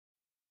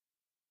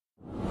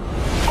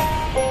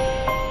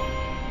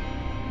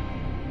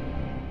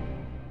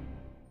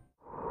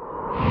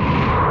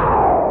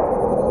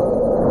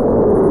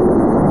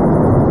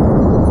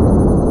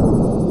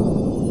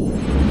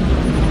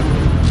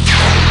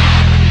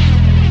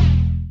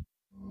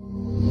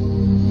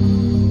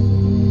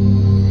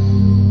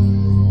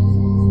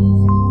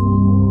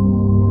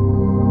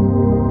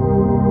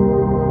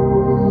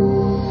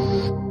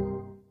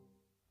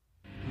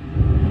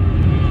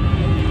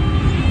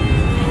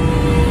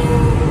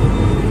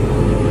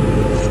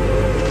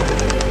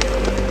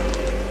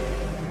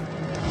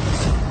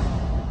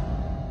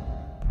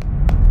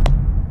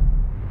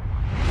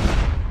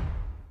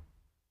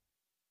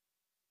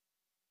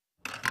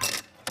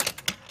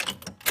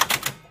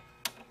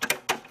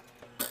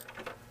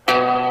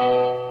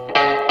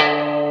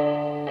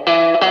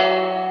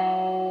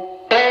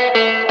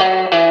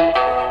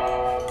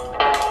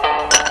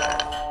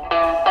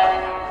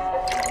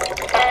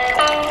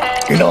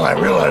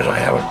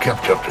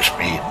kept you up to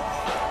speed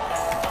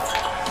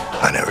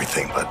on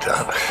everything, but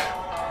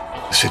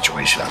the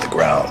situation on the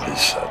ground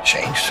has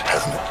changed,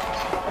 hasn't it?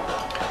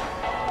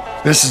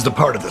 This is the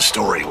part of the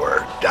story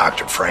where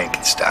Dr.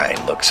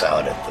 Frankenstein looks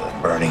out at the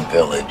burning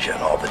village and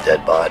all the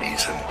dead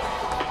bodies, and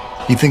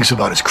he thinks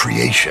about his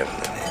creation,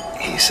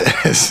 and he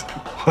says,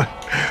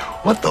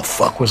 what the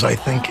fuck was I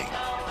thinking?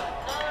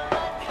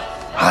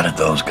 How did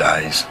those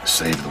guys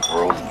save the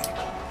world?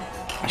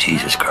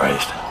 Jesus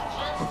Christ.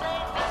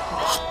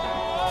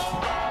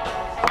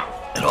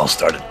 It all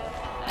started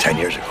 10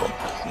 years ago,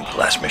 the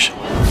last mission.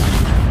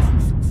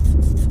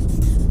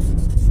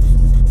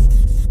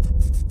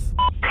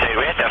 Okay,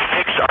 we have to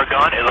fix our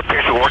gun. It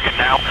appears to be working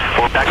now.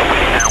 We're back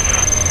away now.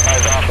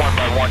 Guys, off one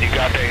by one. You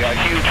got a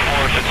huge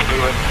force that's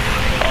moving.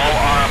 All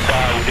armed.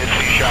 We did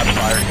see shots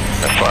fired.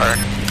 That's fired.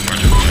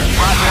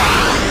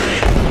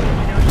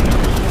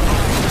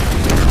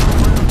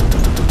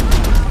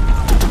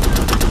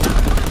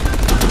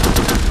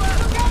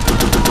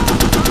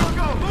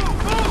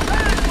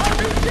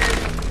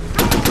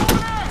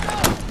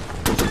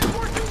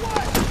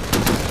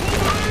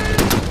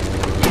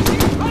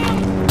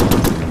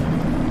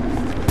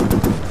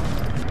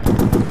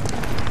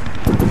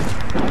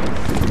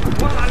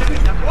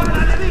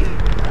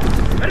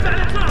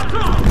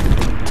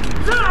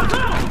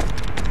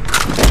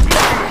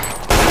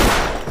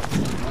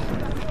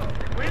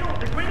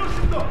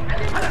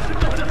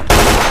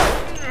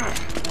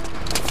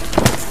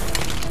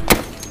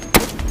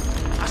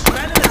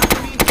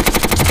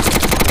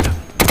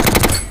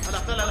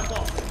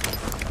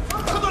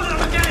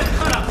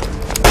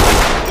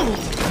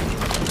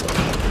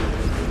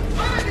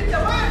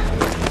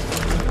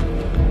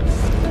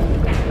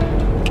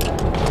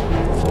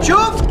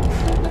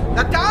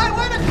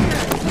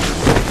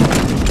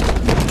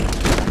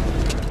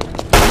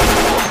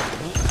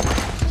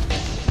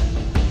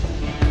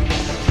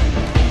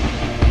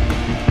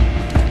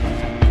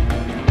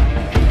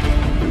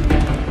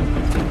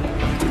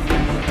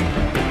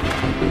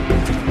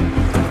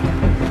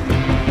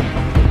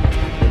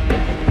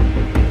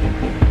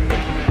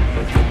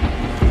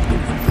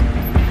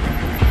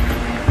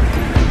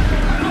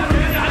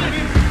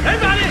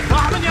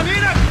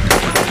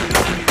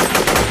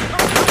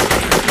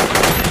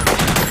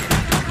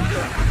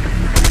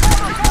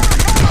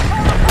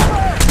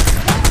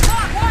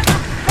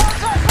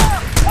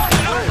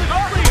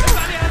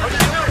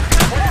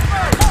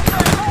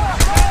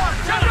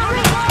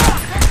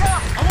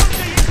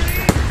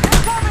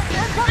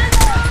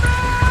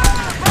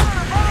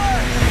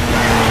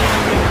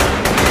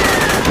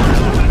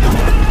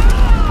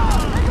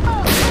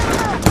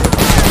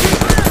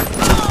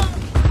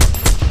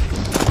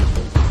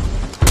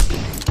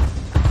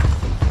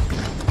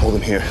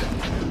 Here,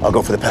 I'll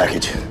go for the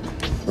package.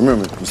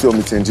 Remember, you still owe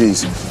me 10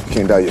 G's.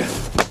 Can't die yet.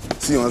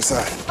 See you on the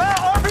side.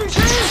 RPG!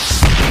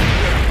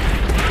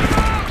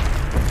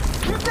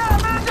 Get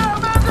down, man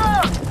down, man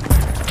down!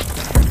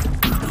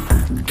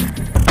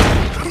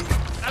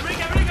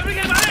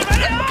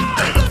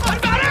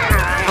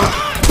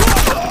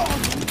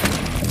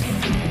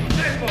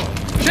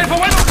 Sceriffo,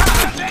 vuelvo a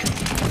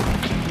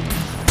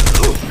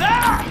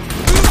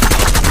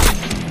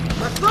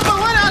مطلوبة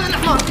وين على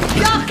الحمار؟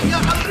 يا أخي يا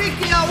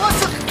أمريكي يا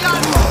وسخ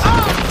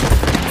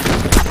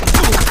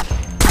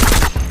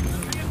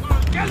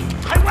يا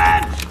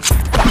حيوان!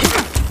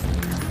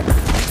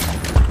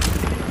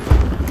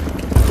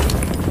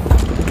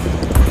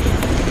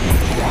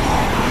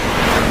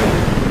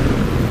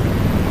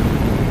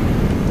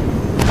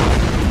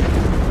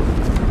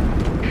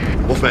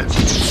 Wolfman.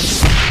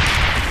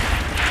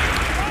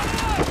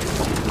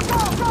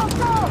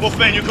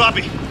 Wolfman, you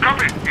copy?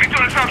 Copy. Meet you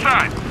on the south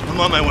side. I'm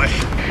on my way.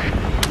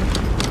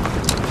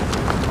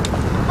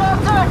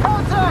 Contact!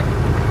 Contact!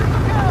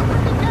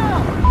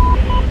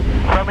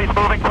 Friendly's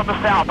moving from the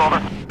south,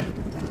 over.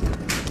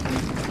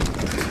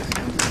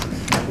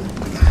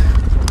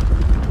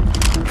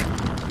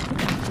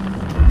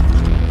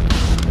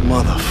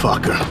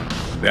 Motherfucker.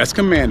 That's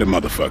Commander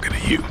Motherfucker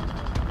to you.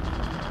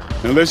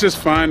 Now let's just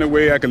find a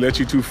way I can let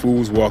you two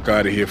fools walk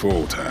out of here for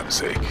old time's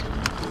sake.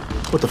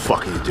 What the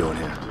fuck are you doing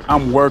here?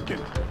 I'm working.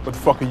 What the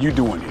fuck are you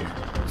doing here?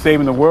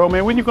 Saving the world,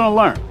 man? When you gonna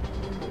learn?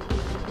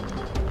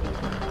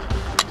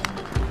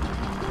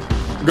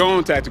 Go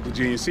on, Tactical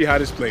Genius. See how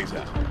this plays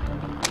out.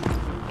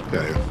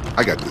 Yeah,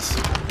 I got this.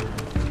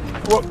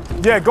 Well,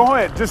 yeah, go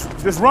ahead. Just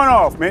run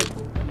off, man.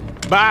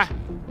 Bye.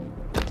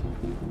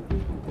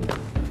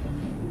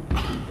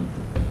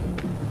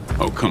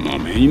 Oh, come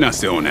on, man. You're not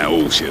still on that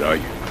old shit, are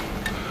you?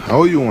 I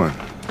owe you one.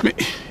 Man,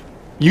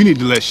 you need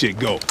to let shit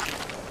go.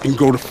 And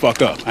grow the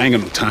fuck up. I ain't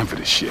got no time for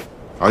this shit.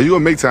 Oh, you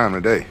gonna make time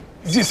today?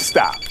 Just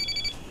stop.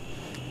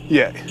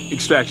 Yeah,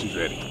 extraction's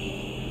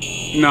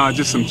ready. Nah,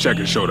 just some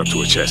checkers showed up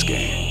to a chess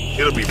game.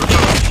 It'll be...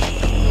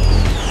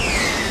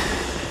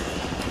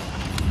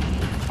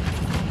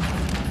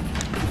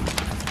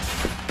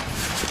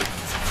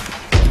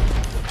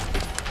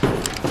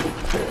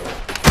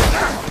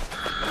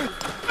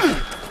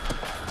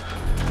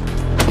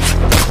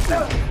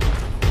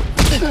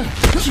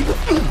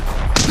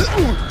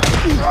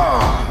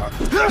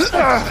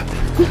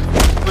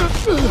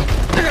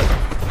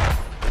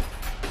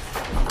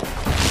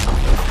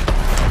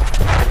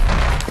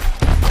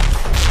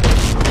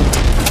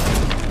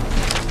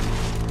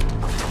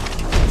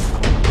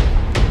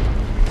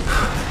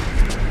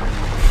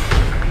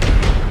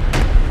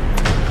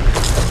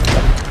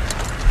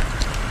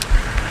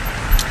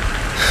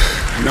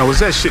 Now, was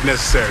that shit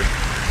necessary?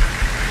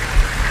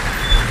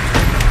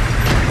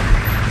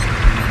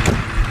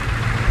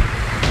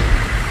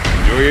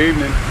 Enjoy your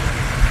evening.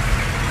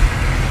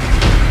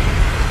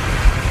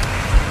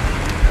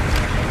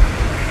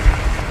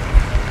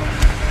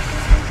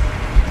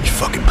 You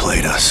fucking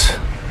played us.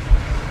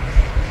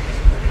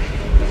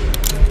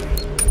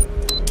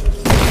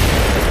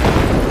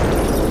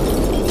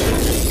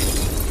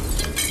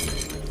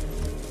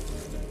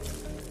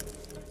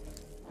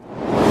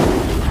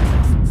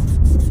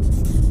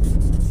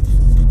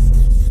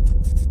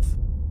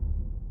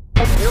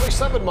 Nearly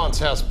 7 months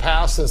has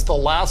passed since the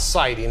last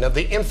sighting of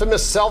the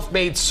infamous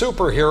self-made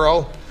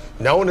superhero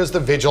known as the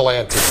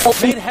Vigilante.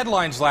 Made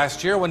headlines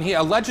last year when he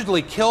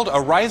allegedly killed a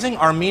rising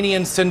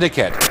Armenian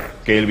syndicate.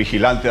 Que el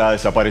vigilante ha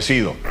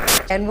desaparecido.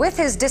 And with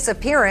his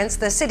disappearance,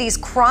 the city's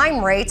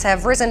crime rates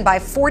have risen by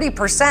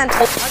 40%.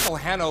 Michael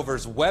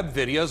Hanover's web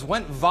videos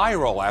went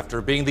viral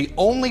after being the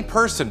only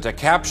person to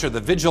capture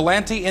the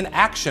Vigilante in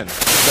action.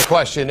 The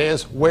question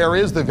is, where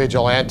is the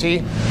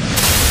Vigilante?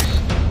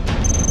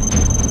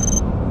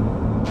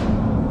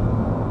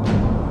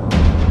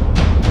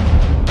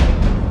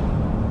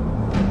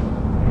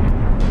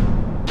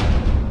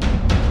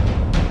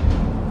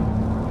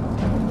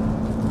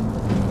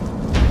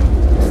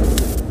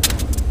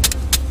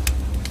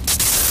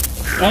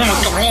 ¡Toma,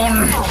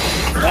 cabrón!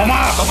 ¡Toma,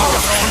 cabrón!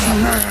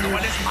 ¡No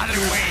vales madre,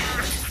 güey!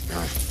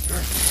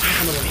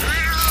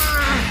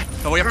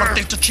 Te voy a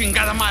partir tu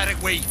chingada madre,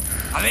 güey.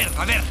 A ver.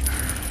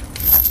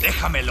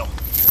 Déjamelo.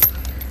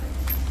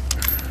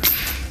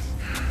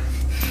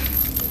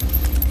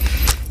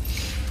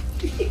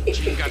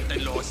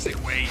 Chingatelo ese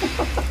güey.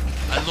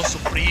 Hazlo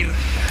sufrir.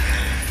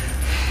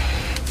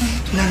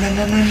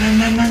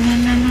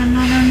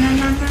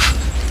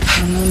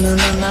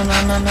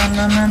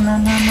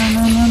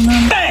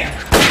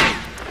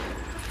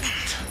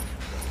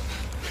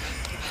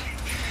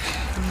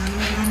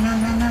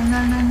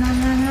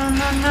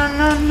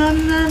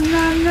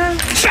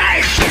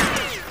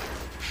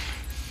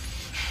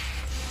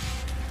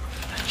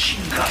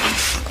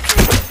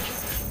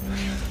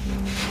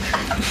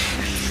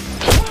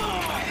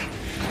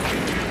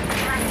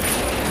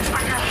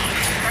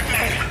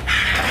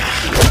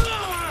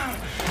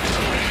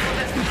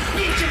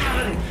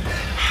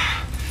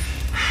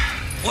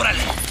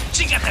 ¡Órale!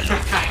 ¡Chingatelo!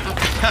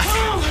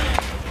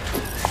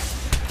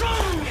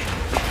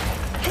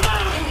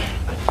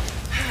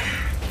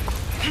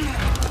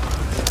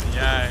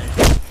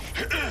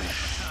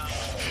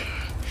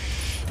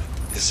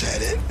 Is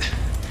that it?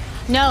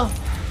 No.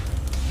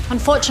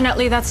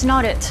 Unfortunately, that's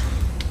not it.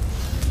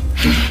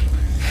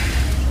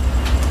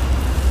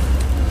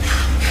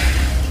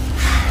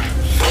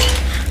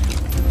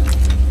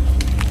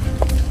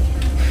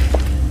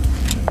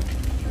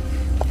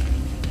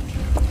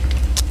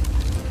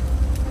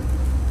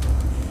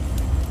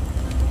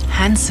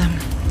 Handsome.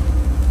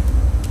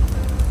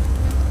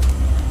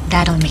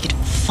 That'll make it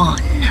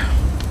fun.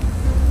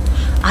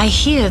 I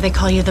hear they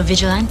call you the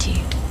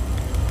Vigilante.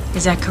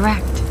 Is that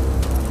correct?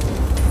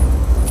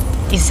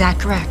 Is that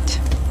correct?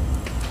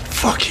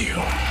 Fuck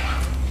you.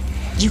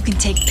 You can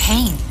take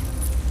pain.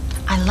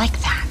 I like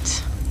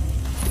that.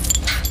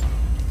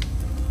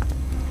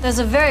 There's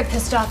a very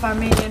pissed off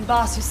Armenian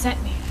boss who sent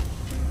me.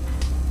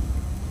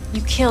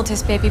 You killed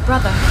his baby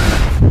brother.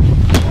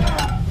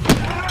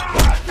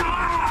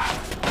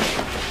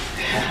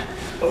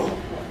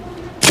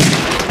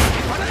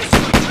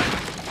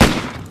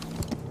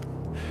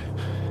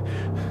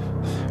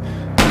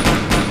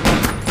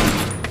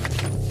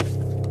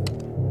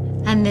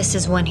 And this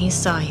is when he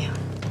saw you.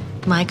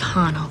 Mike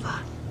Hanover,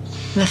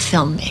 the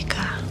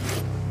filmmaker.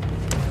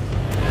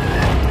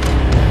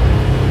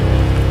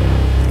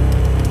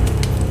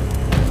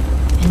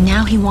 And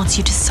now he wants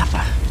you to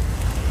suffer.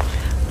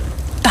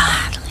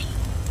 Badly.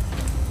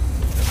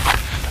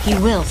 He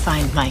will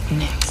find Mike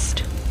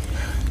next.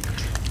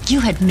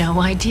 You had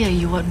no idea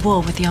you were at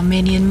war with the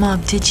Armenian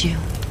mob, did you?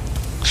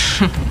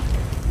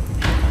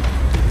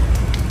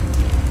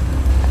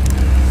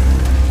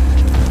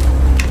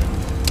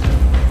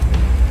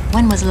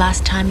 When was the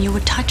last time you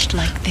were touched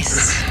like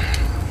this?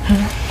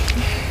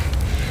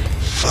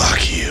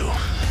 Fuck you.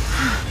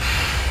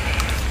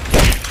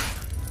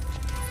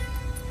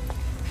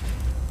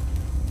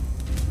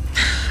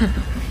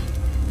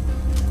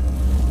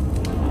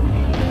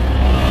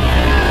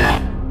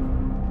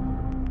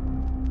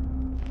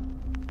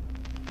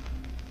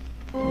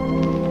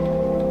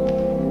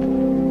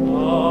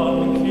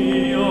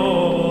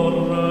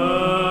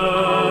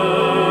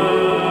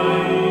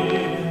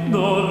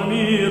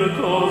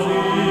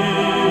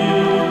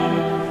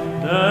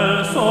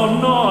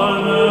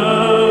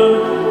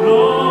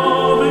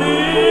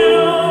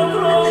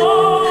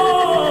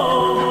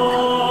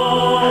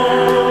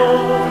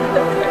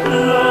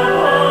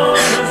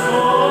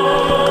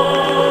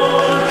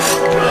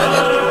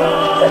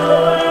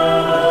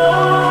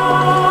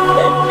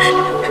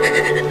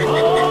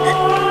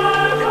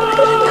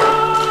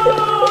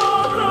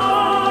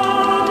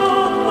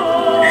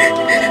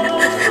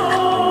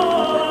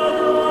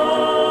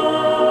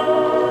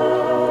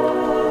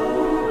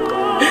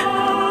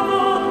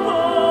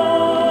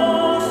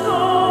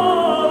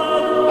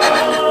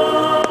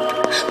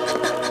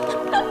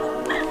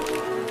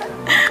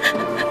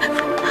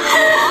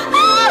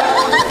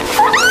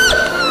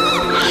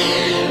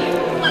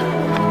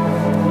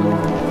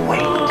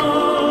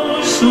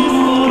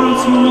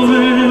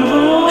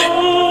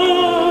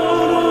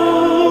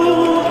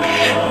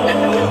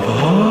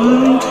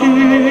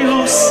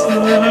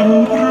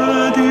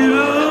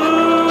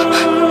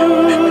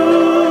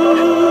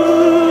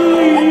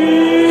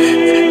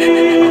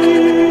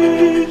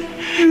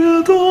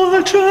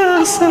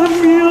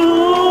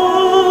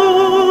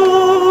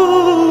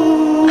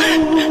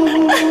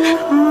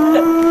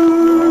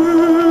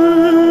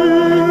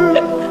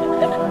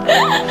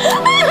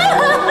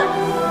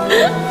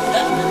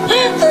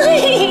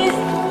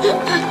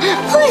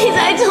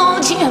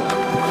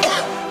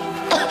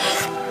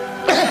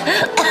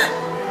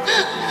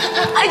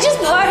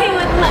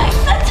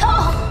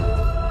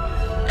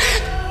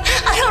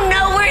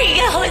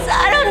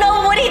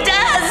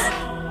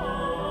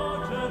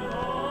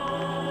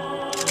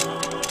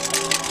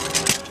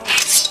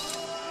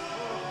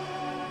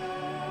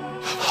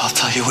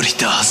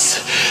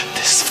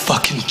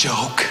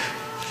 joke.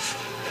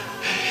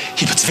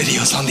 He puts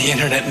videos on the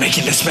internet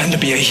making this man to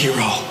be a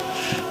hero.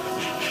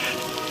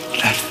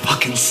 That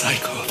fucking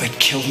psycho that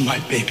killed my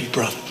baby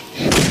brother.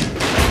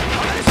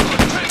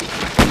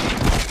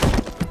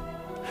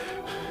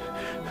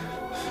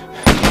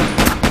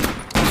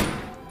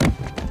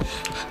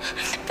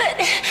 But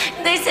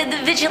they said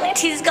the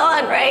vigilante's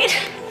gone, right?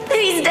 That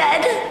he's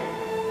dead?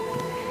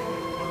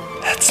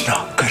 That's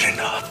not good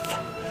enough.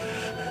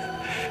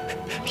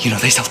 You know,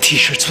 they sell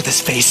t-shirts with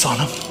his face on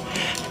them.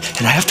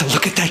 And I have to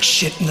look at that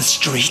shit in the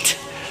street.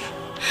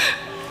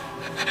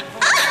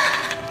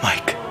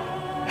 Mike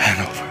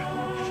Hanover.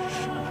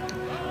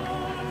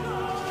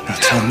 Now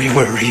tell me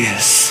where he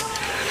is.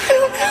 I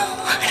don't know.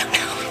 I don't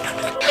know.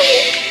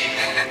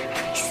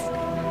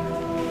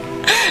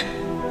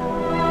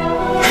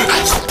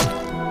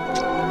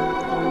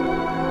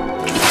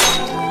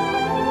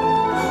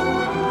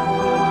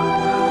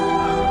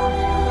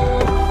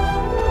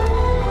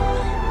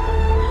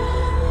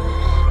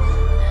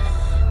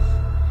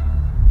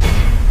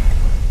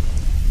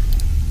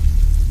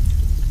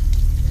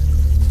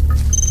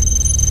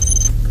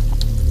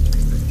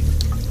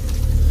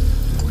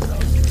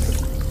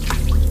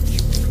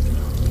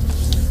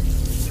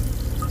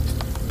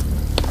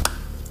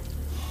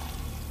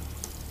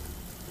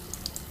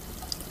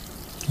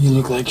 You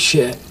look like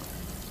shit.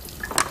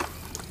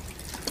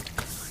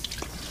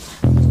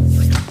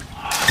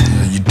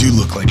 Yeah, you do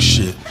look like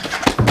shit.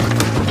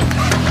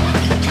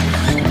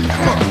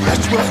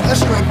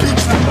 That's where I beat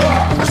you.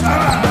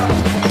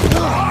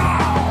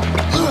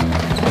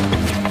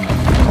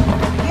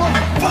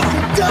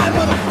 Motherfucker, die,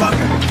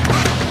 motherfucker!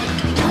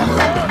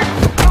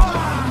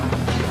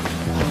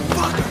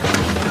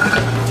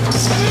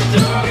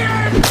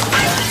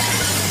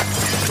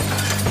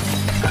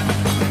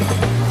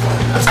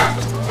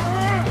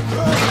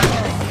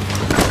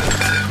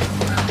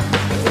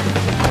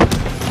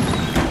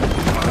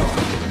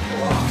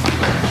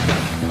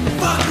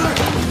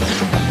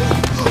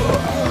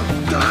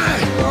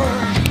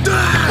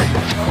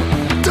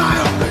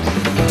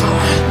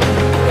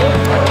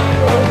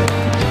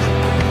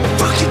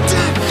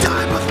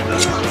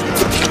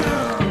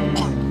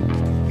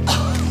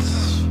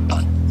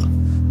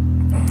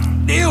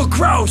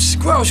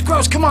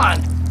 Gross, come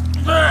on.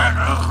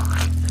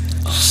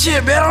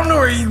 Shit, man, I don't know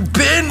where you've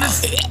been.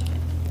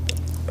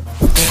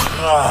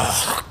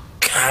 Oh,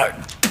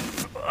 God.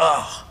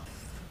 Oh.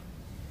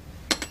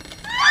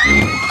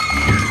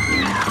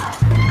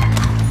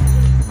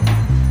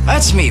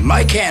 That's me,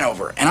 Mike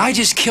Hanover, and I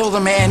just killed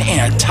a man in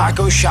a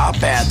taco shop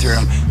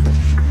bathroom.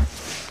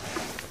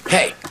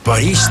 Hey,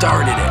 but he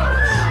started it.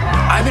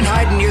 I've been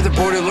hiding near the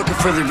border looking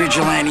for the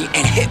vigilante,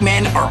 and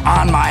hitmen are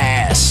on my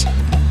ass.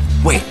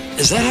 Wait,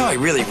 is that how I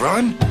really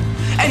run?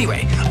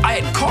 Anyway, I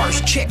had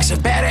cars, chicks, a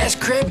badass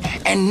crib,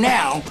 and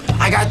now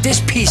I got this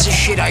piece of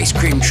shit ice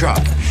cream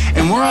truck.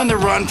 And we're on the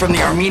run from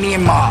the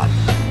Armenian mob.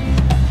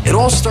 It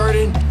all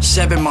started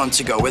 7 months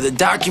ago with a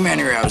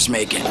documentary I was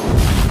making.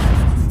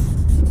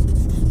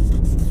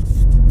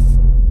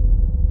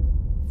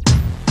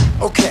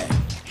 Okay,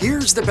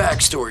 here's the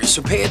backstory,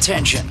 so pay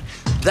attention.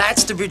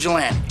 That's the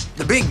vigilante,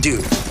 the big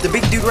dude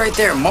right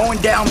there, mowing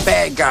down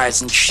bad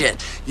guys and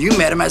shit. You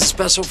met him as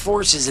Special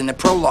Forces in the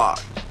prologue.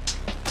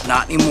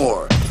 Not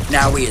anymore.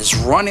 Now he is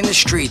running the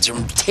streets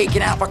and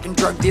taking out fucking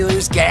drug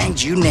dealers,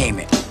 gangs, you name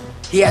it.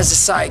 He has a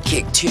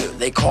sidekick too.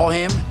 They call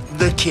him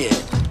the Kid.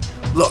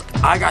 Look,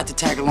 I got to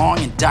tag along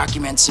and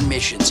document some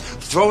missions,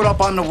 throw it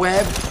up on the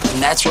web, and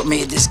that's what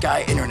made this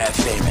guy internet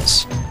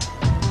famous.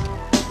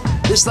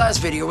 This last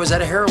video was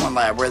at a heroin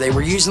lab where they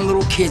were using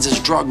little kids as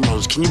drug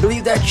mules. Can you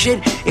believe that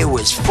shit? It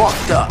was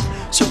fucked up.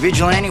 So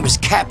Vigilante was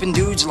capping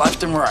dudes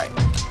left and right.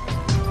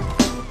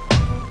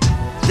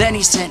 Then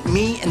he sent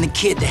me and the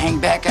Kid to hang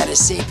back at his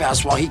safe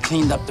house while he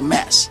cleaned up the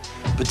mess.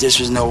 But this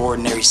was no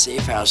ordinary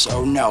safe house.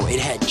 Oh no, it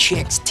had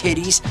chicks,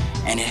 titties,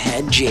 and it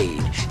had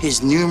Jade,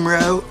 his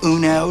numero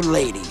uno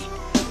lady.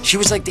 She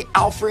was like the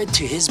Alfred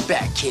to his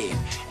Batcave,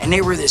 and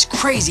they were this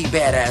crazy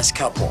badass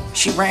couple.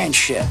 She ran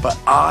shit, but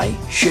I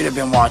should have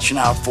been watching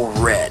out for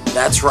Red.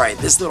 That's right,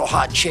 this little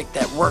hot chick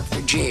that worked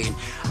for Jade.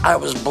 I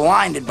was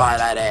blinded by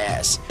that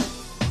ass.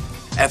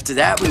 After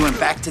that, we went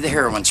back to the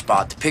heroin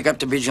spot to pick up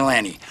the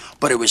vigilante,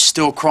 but it was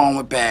still crawling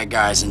with bad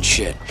guys and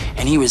shit,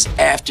 and he was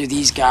after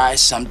these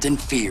guys something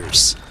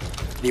fierce.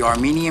 The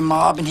Armenian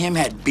mob and him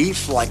had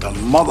beef like a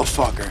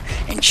motherfucker,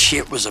 and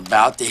shit was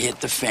about to hit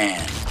the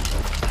fan.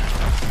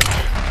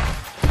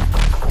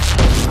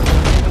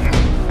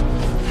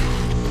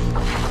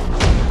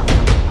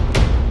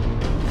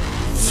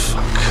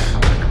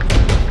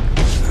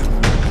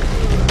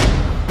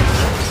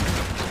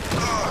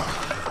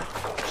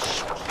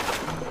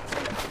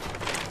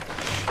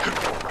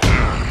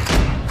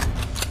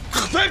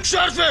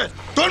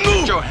 Don't move!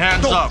 Put your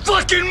hands up. Don't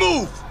fucking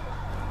move!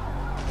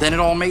 Then it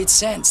all made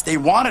sense. They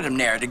wanted him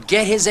there to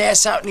get his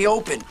ass out in the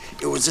open.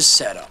 It was a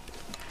setup.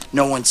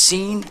 No one's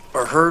seen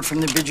or heard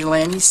from the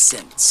vigilante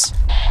since.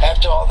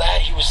 After all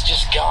that, he was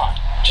just gone.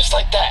 Just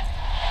like that.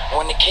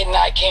 When the Kid and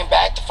I came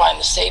back to find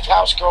the safe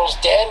house girls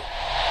dead,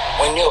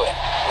 we knew it.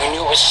 We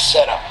knew it was a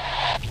setup.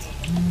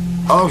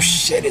 Oh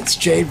shit, it's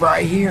Jade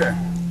right here.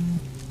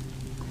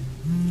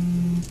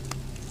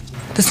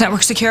 This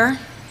network secure?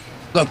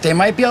 Look, they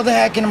might be able to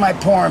hack into my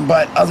porn,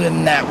 but other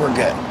than that, we're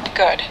good.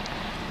 Good.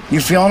 You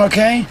feeling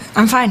okay?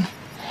 I'm fine.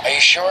 Are you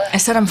sure? I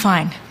said I'm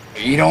fine.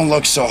 You don't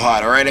look so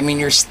hot, all right? I mean,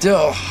 you're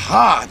still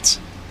hot.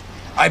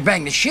 I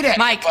banged the shit out of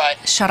you, Mike,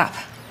 but... shut up.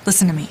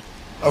 Listen to me.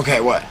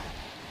 Okay, what?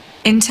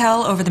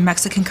 Intel over the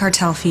Mexican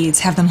cartel feeds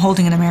have them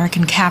holding an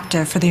American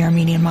captive for the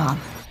Armenian mob.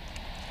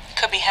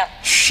 Could be him.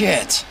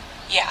 Shit.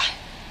 Yeah.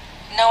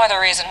 No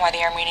other reason why the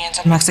Armenians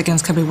and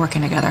Mexicans could be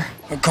working together.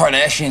 The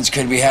Kardashians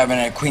could be having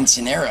a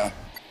quinceanera.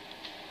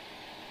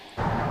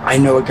 I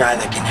know a guy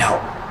that can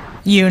help.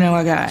 You know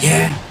a guy?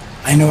 Yeah,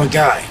 I know a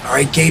guy. All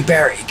right, Gabe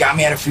Barry. He got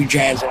me out a few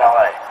jams in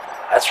L.A.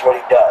 That's what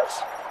he does.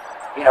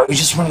 You know, he's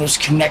just one of those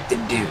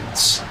connected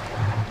dudes.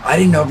 I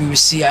didn't know if he was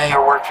CIA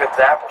or worked for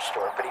the Apple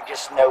store, but he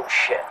just knows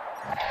shit.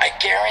 I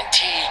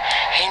guarantee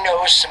he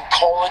knows some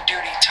Call of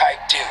Duty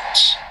type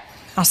dudes.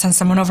 I'll send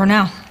someone over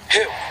now.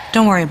 Who?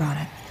 Don't worry about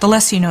it. The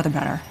less you know, the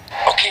better.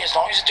 Okay, as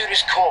long as the dude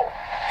is cool,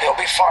 he'll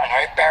be fine, all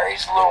right?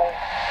 Barry's a little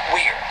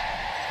weird.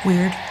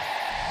 Weird?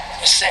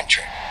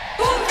 Eccentric.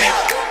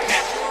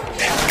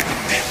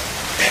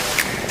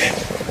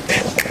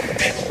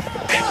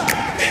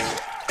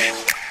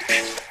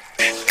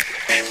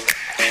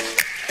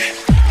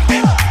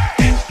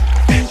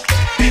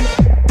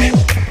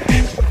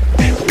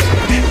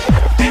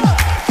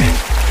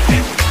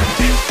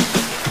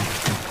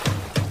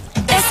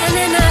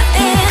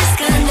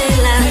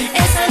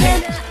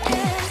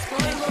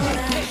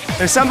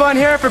 There's someone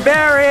here for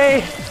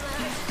Barry!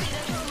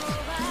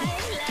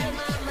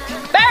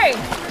 Barry!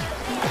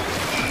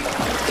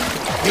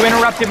 You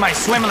interrupted my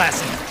swim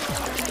lesson.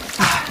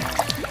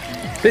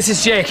 This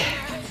is Jake.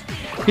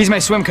 He's my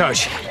swim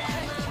coach.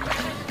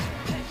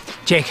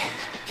 Jake,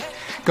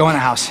 go in the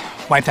house.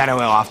 Wipe that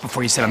oil off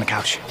before you sit on the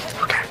couch.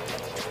 Okay.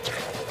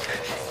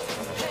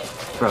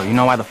 Bro, you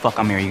know why the fuck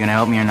I'm here. You gonna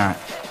help me or not?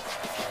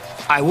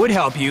 I would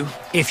help you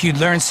if you'd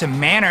learn some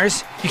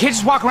manners. You can't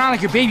just walk around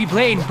like your baby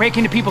Blade and break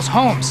into people's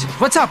homes.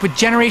 What's up with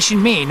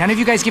Generation Me? None of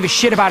you guys give a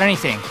shit about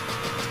anything.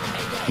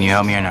 Can you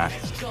help me or not?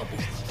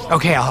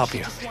 Okay, I'll help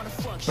you.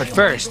 But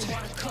first,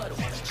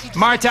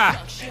 Marta,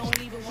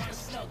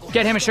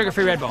 get him a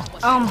sugar-free Red Bull.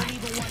 Oh my.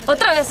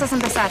 Otra vez vas a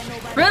empezar.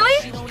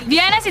 Really?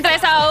 Vienes y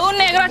traes a un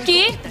negro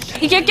aquí.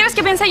 ¿Y qué quieres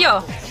que piense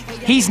yo?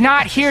 He's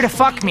not here to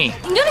fuck me.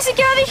 Yo ni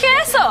siquiera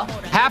dije eso.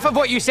 Half of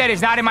what you said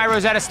is not in my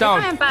Rosetta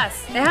Stone. Déjame en paz.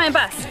 Déjame en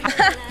paz.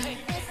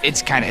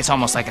 It's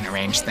almost like an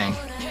arranged thing.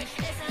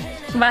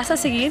 Vas a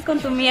seguir con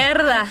tu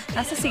mierda.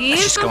 Vas a seguir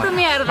con tu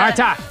mierda.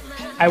 Marta,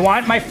 I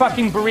want my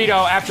fucking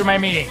burrito after my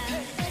meeting.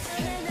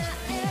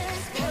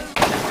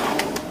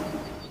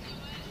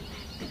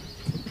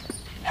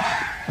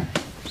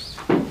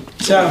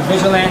 So,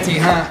 Vigilante,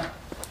 huh?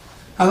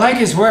 I like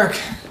his work.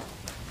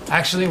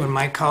 Actually, when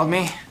Mike called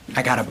me,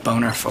 I got a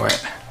boner for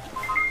it.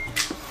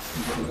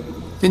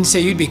 Didn't say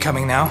you'd be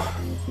coming now.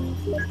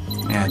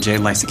 Yeah, Jade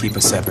likes to keep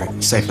us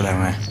separate. Safer that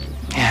way.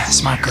 Yeah,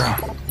 smart girl.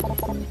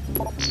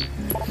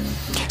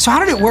 So how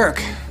did it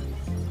work?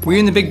 Were you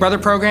in the Big Brother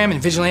program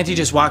and Vigilante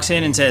just walks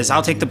in and says,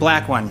 I'll take the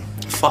black one?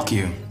 Fuck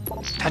you.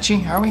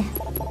 Touchy, are we?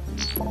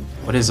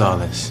 What is all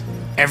this?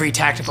 Every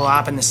tactical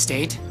op in the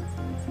state.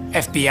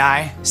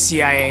 FBI,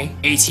 CIA,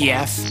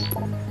 ATF.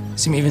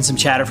 Even some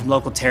chatter from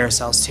local terror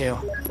cells, too.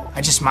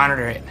 I just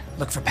monitor it,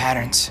 look for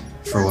patterns.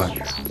 For what?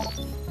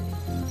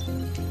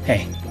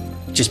 Hey,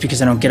 just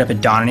because I don't get up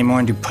at dawn anymore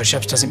and do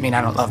push-ups doesn't mean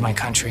I don't love my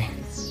country.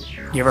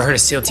 You ever heard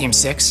of SEAL Team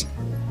 6?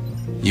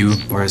 You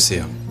were a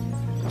SEAL?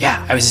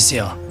 Yeah, I was a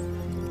SEAL.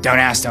 Don't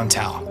ask, don't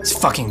tell. It's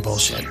fucking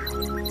bullshit.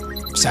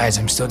 Besides,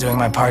 I'm still doing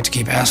my part to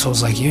keep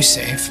assholes like you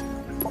safe.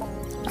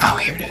 Oh,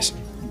 here it is.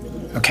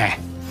 Okay.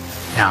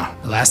 Now,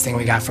 the last thing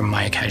we got from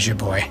Mike has your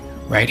boy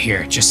right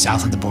here, just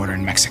south of the border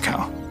in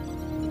Mexico.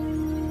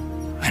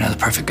 I know the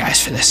perfect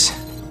guys for this.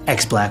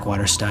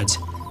 Ex-Blackwater studs.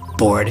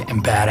 Bored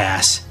and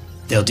badass.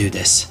 They'll do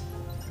this.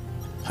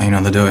 How you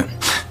know they'll do it?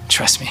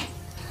 Trust me.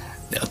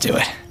 They'll do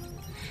it.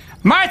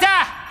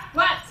 Marta!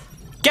 What?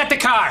 Get the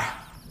car!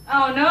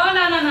 Oh, no.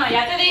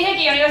 Ya te dije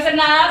que yo no iba a hacer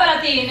nada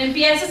para ti. No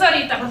empieces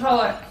ahorita, por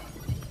favor.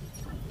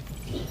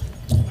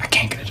 I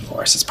can't get a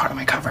divorce. It's part of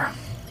my cover.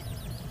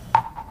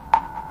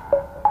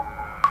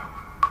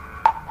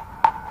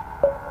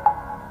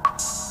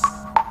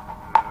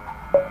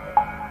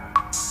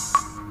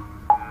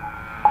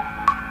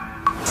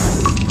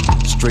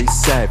 Straight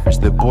savage,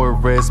 the boy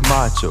res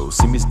macho.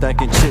 See me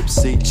stacking chips,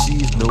 say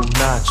cheese, no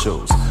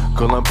nachos.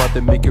 Girl, I'm about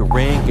to make it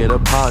rain, get a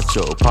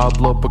poncho.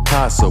 Pablo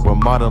Picasso, a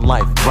modern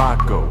life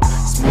Rocco.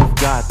 Smooth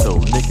gato,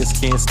 niggas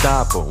can't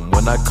stop 'em.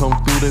 When I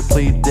come through, they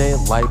play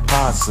dead like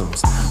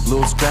possums.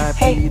 Little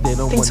scrappy, they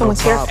don't want no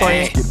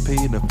problems. Get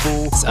paid in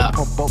full,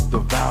 pump up the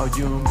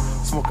volume.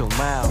 Smoking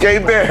loud. Gay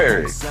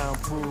Barry.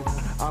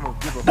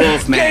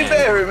 Wolf, man. Gay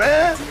Barry,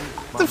 man.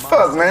 What the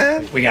fuck,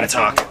 man? We gotta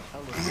talk.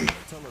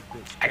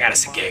 I got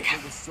us a gig.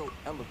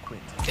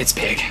 It's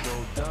big.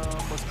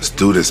 Let's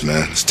do this,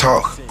 man. Let's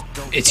talk.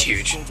 It's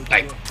huge.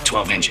 Like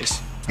 12 inches.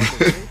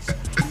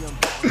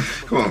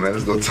 Come on, man.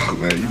 Let's go talk,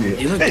 man.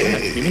 You look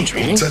good. You been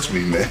training? Don't touch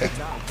me, man.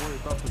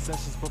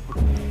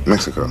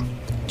 Mexico.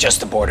 Just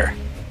the border.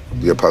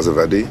 You got positive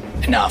ID?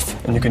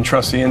 Enough. And you can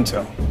trust the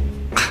intel.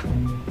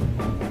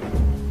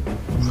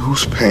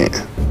 Who's paying?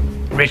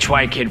 Rich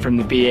white kid from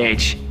the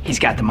BH. He's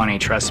got the money,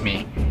 trust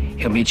me.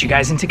 He'll meet you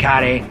guys in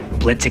Tecate,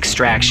 blitz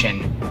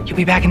extraction. You'll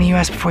be back in the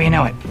U.S. before you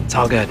know it. It's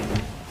all good.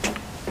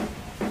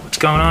 What's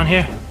going on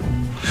here?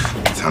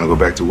 Time to go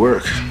back to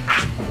work.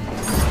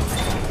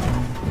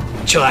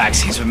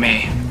 Chillax, he's with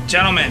me.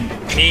 Gentlemen,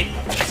 meet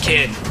the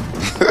kid.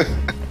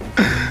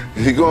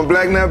 You going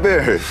black now,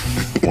 Barry?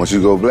 Once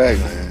you go black,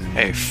 man.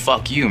 Hey,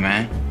 fuck you,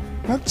 man.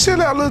 Now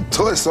chill out, little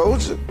toy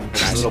soldier.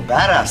 Nice little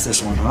badass,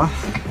 this one, huh?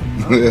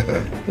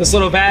 This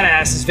little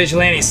badass is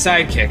Vigilante's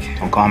sidekick.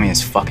 Don't call me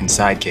his fucking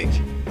sidekick.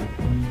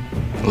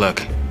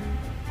 Look,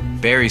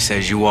 Barry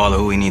says you all are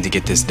who we need to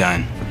get this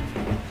done.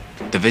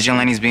 The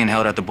Vigilante's being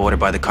held at the border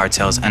by the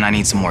cartels, and I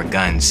need some more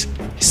guns.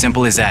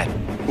 Simple as that.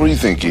 What do you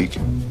think, Geek?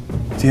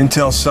 The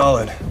intel's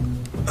solid.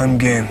 I'm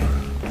game.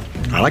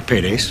 I like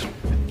paydays.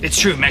 It's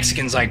true,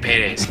 Mexicans like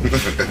paydays.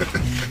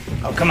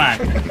 Oh, come on.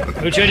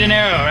 Mucho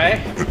dinero,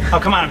 right? Oh,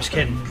 come on, I'm just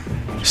kidding.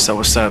 So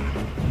what's up?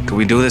 Could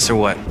we do this or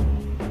what?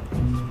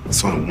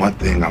 It's only one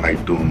thing I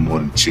like doing more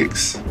than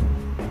chicks.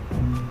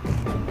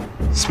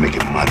 It's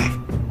making money.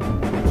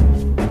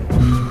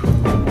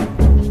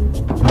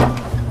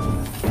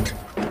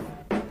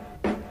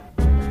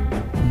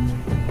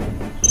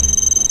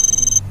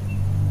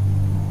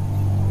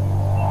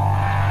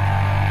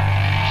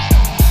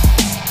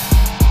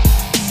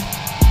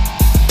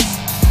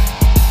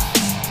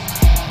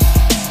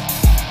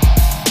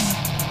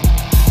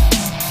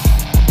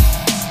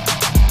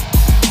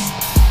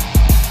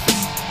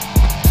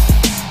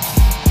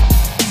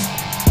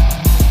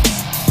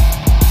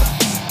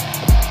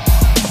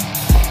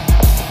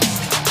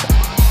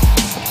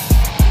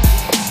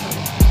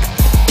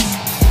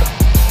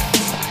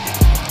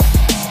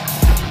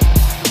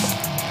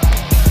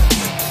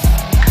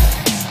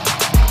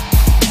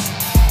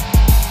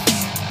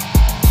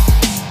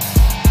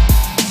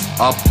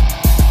 Up.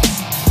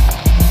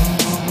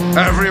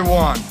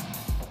 Everyone.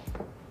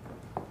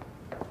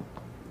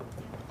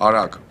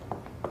 Arak.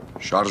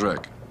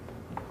 Şarjvek.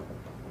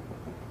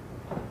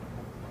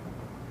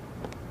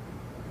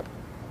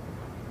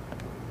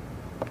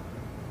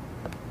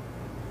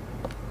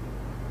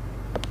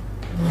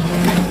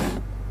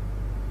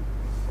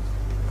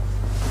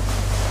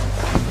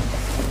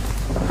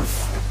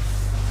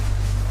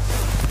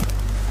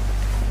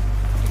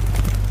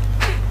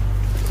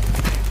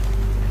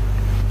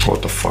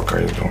 What the fuck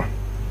are you doing?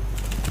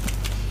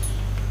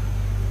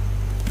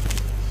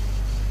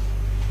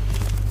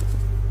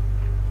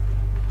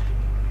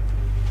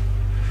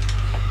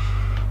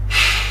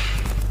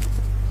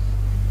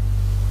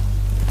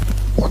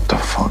 What the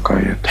fuck are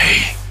you doing?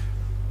 Hey.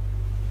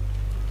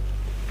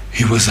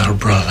 He was our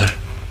brother.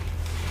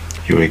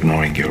 You're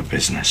ignoring your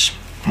business.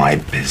 My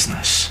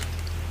business.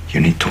 You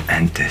need to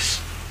end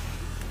this.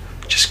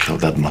 Just kill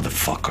that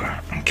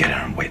motherfucker and get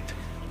her with.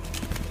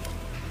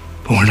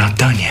 But we're not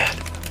done yet.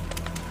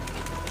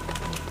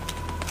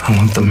 I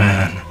want the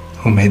man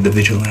who made the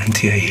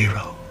Vigilante a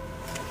hero.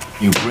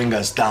 You bring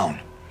us down.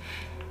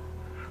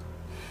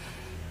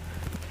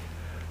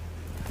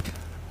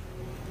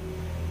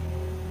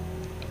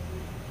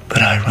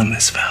 But I run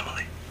this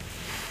family.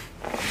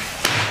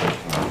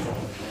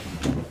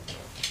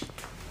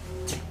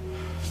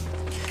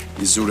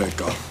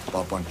 Izureka,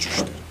 papan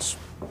čušteric.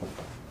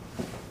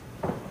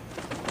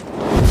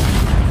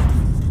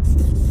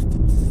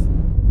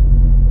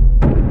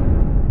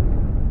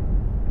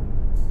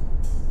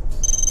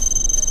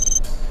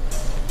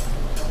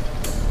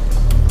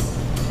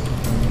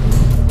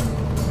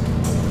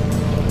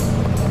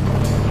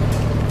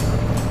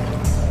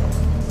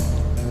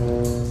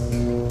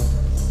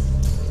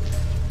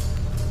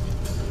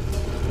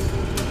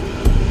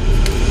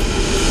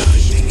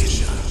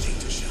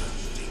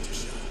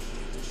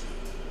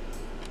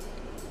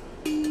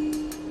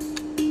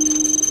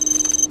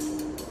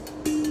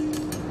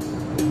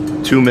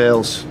 Two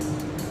males.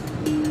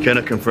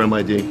 Cannot confirm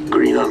ID.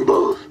 Green on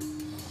both.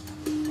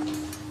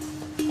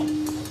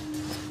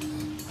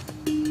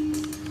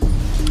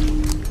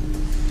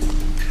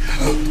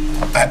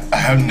 I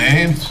have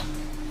names,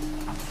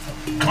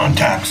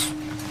 contacts.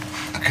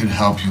 I can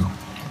help you.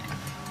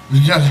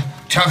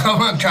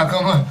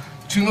 잠깐만,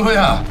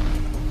 친구야.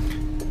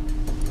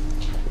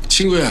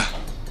 친구야,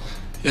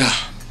 야,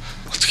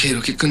 어떻게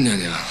이렇게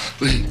끝내냐?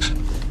 왜?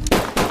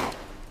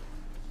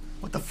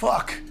 What the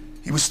fuck?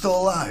 He was still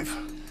alive.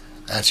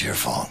 That's your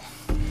fault.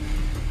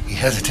 He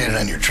hesitated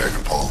on your trigger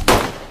pull.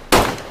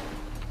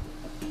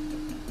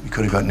 You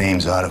could have got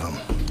names out of him.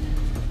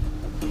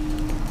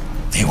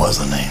 He was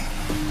the name.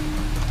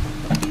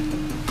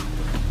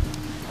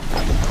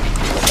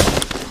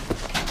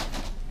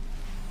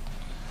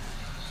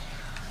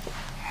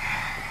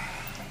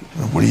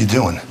 What are you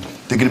doing?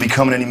 They're gonna be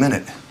coming any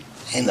minute.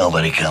 Ain't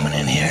nobody coming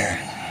in here.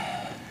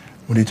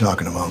 What are you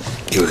talking about?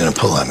 You were gonna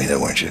pull on me there,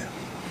 weren't you?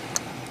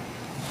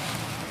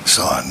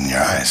 Saw it in your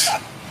eyes.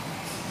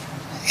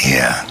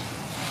 Yeah,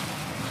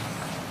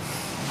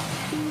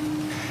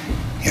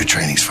 Your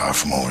training's far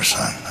from over,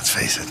 son. Let's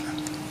face it.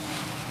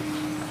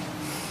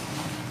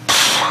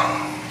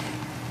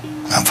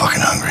 I'm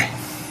fucking hungry.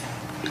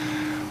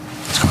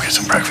 Let's go get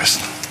some breakfast.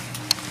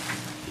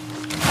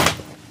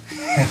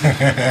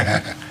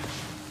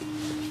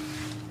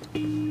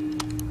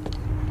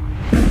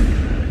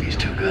 He's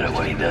too good at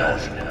what he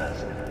does.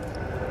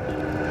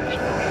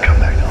 Come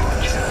back to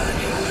haunt you.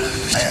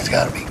 Man's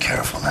gotta be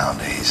careful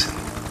nowadays.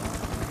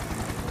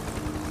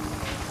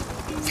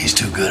 If he's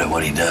too good at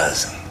what he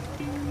does,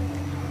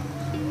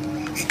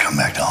 he'll come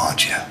back to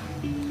haunt you.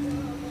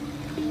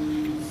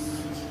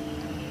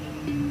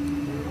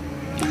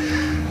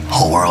 The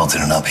whole world's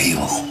in an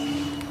upheaval.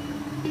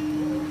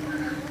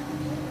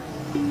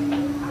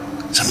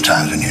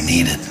 Sometimes when you're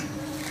needed,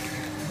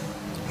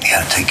 you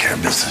gotta take care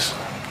of business.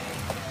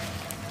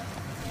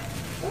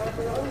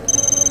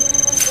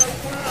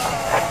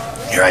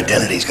 Your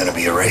identity's gonna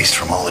be erased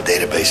from all the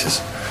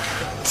databases,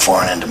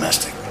 foreign and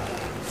domestic.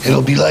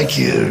 It'll be like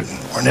you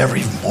were never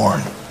even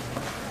born,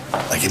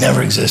 like you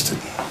never existed.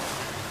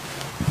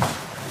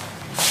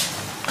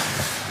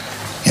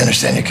 You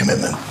understand your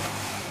commitment?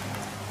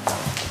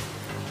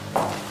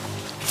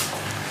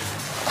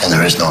 And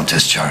there is no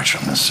discharge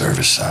from this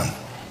service, son.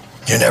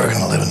 You're never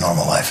gonna live a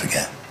normal life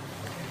again.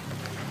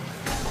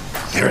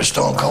 You're a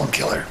stone cold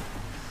killer.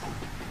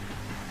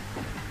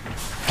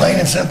 Plain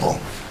and simple.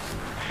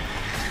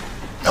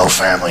 No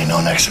family,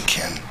 no next of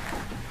kin.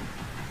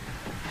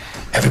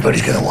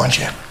 Everybody's gonna want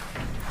you.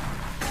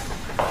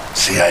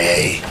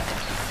 CIA,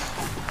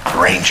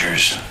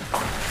 Rangers,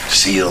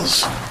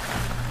 SEALs.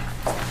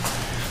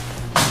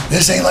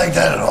 This ain't like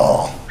that at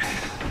all.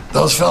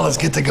 Those fellas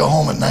get to go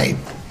home at night,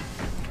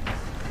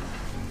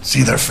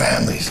 see their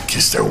families,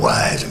 kiss their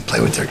wives, and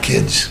play with their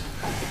kids.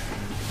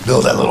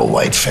 Build that little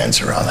white fence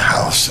around the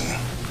house and,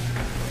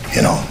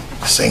 you know,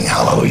 sing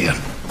hallelujah.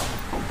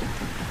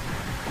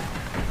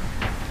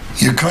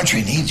 Your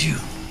country needs you.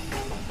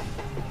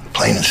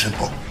 Plain and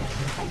simple.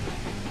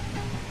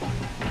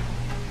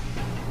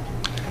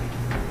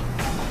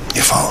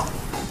 You follow?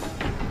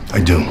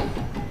 I do.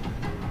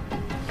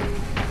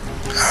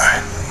 All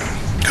right.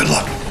 Good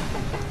luck.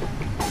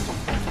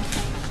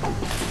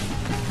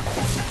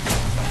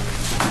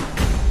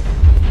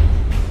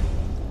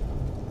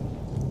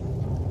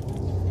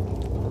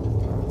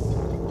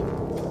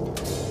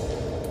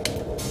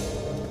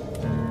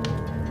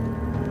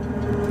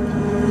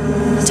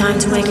 Time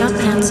to wake up,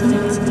 handsome.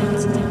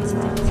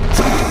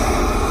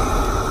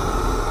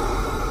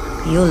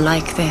 You'll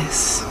like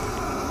this.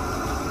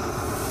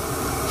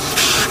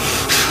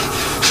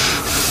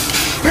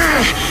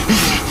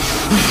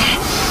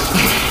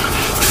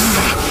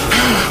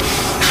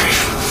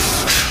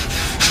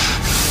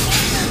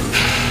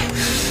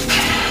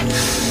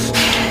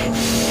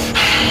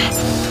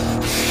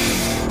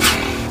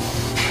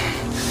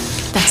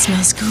 That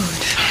smells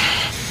good.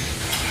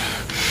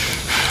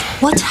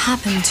 What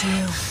happened to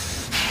you?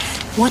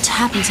 What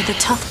happened to the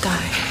tough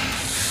guy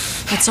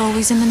that's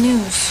always in the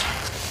news?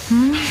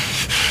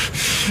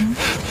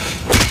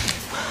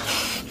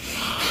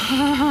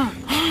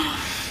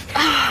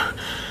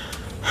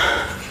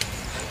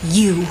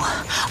 You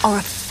are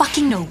a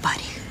fucking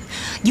nobody.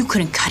 You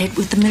couldn't cut it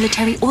with the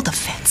military or the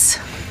feds.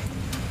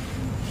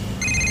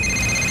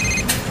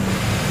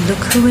 Look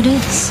who it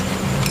is.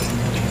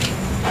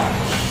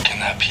 Can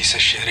that piece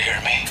of shit hear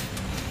me?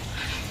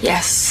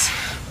 Yes.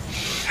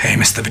 Hey,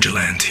 Mr.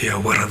 Vigilante, or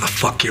whatever the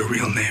fuck your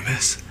real name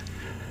is.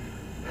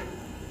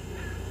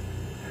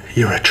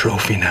 You're a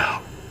trophy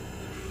now.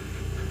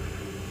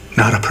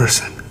 Not a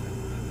person.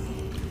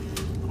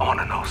 I want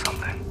to know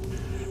something.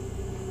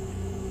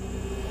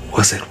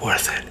 Was it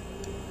worth it?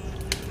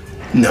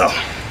 No.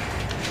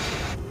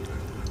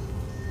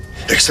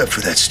 Except for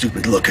that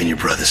stupid look on your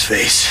brother's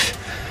face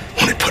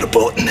when he put a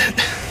bullet in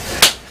it.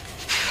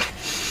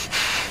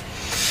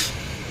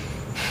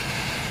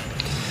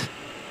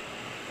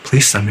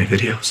 Please send me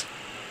videos.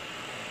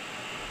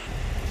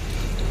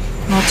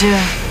 Will do.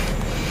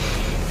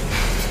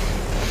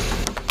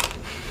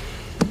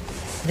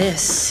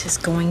 This is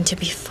going to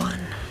be fun.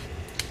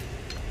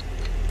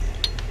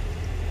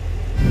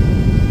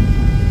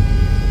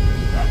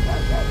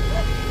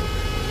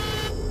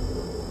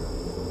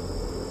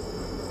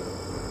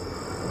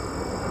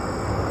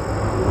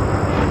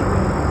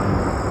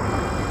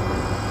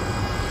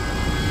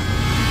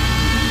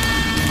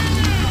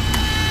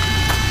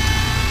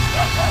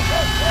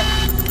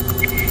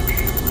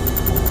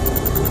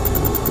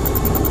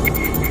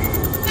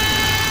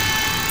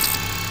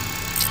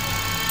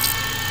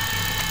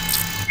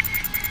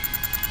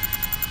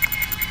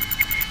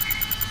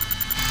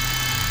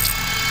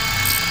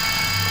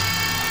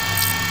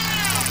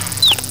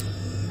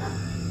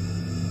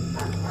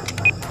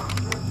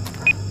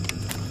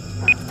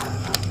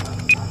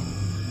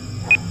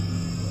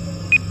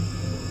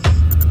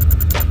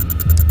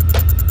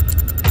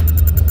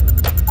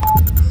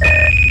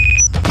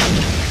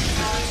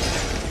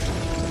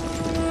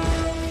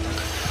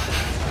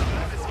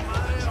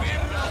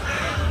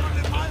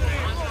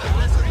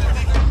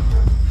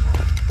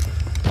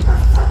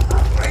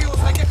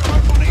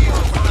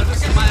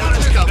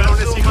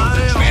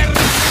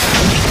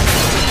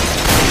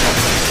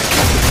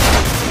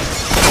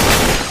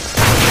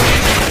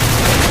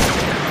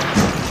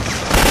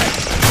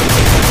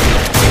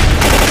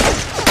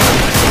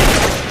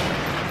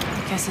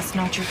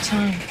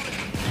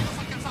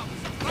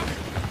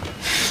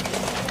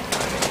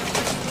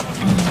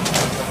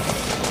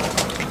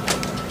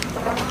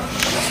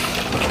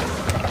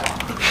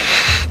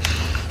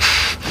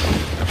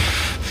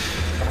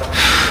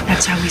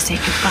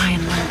 say goodbye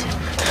in London.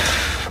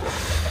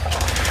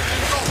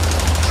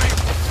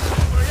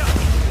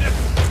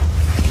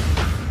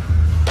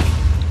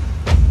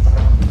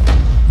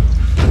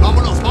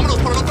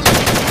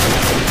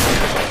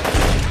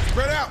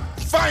 Spread out!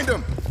 Find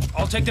him!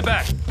 I'll take the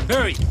back.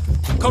 Barry,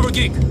 cover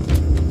geek.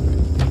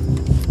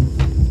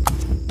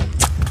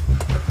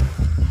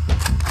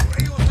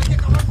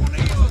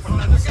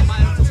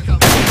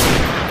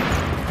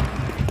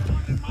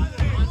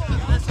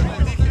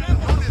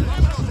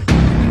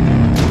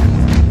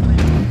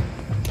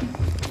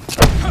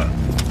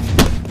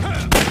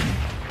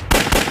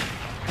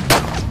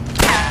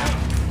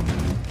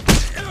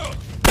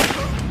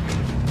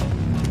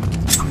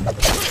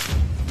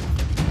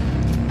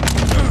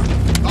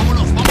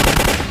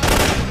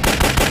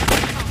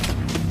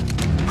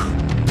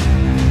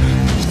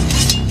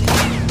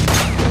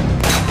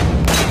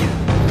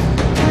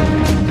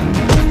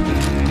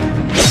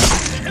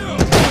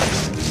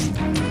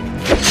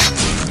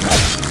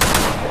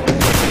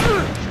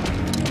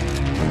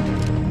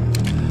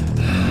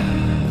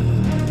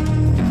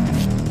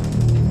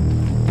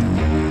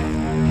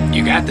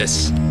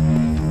 This.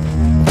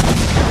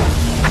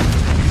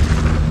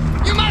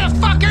 You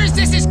motherfuckers,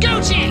 this is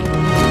Gucci!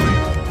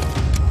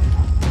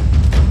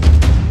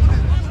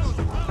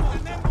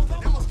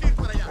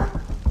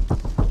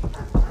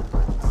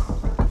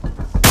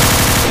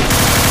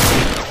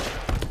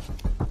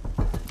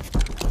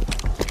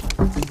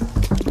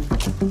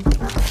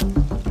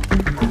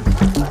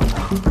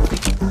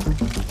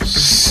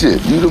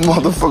 Shit, you the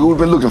motherfucker we've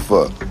been looking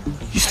for.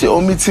 You still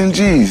owe me 10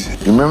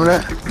 G's. You remember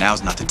that?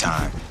 Now's not the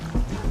time.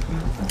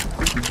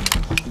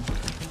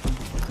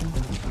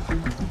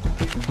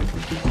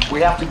 We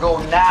have to go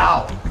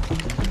now.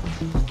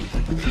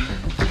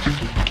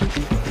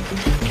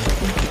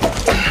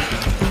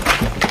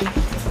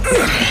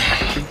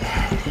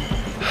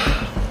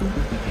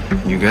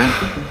 You good?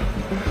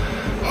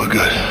 We're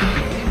good.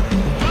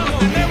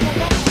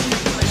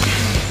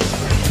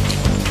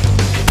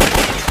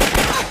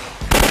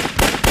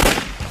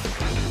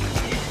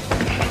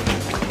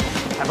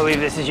 I believe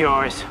this is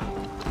yours.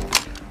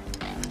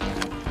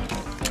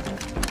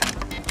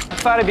 I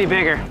thought it'd be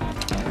bigger.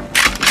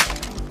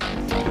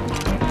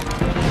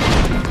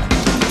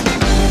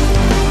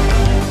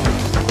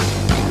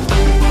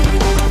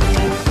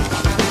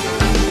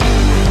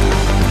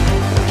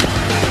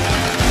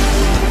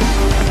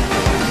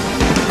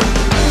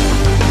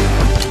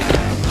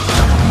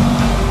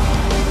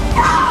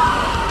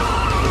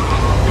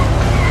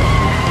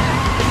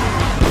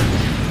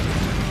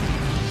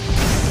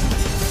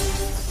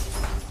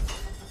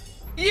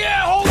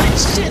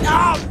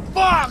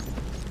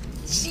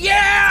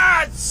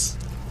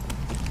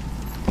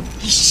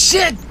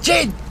 Shit,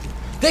 Jade!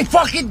 They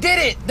fucking did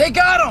it! They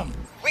got him!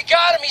 We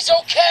got him, he's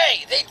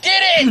okay! They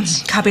did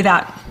it! Copy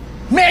that.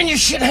 Man, you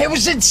should, it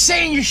was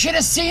insane. You should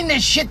have seen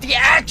this shit, the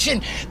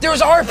action. There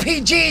was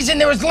RPGs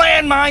and there was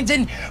landmines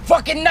and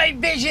fucking night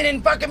vision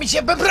and fucking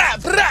shit. Hip hip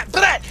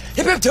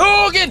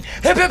togen,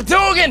 hip hip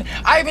togen.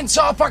 I even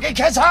saw fucking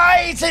cuss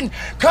heights and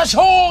cuss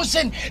holes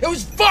and it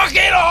was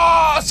fucking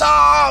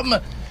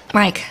awesome!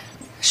 Mike,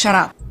 shut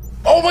up.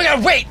 Oh my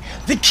god, wait!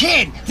 The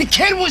kid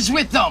was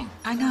with them!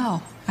 I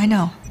know.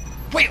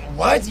 Wait,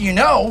 what? You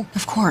know?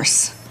 Of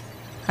course.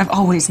 I've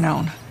always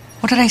known.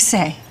 What did I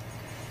say?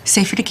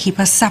 Safer to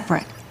keep us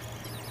separate.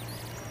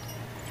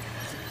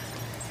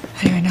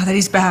 Anyway, now that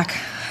he's back,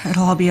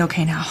 it'll all be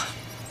okay now.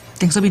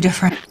 Things will be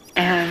different.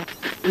 And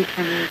we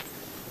can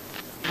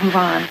move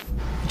on.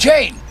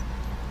 Jade!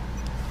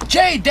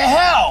 Jade, the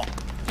hell!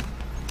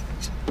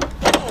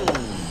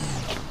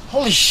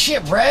 Holy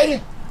shit,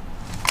 Red!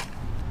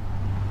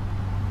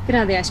 Get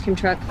out of the ice cream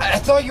truck. I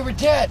thought you were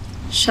dead.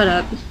 Shut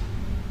up.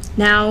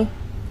 Now.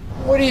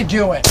 What are you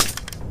doing?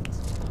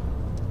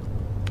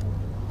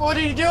 What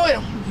are you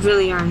doing? You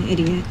really are an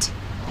idiot.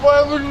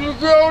 Why would you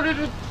go to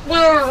the...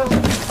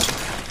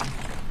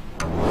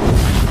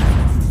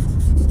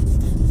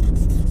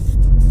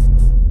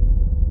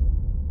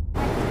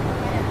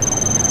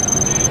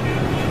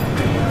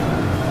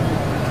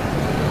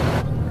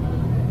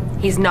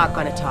 He's not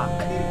gonna talk.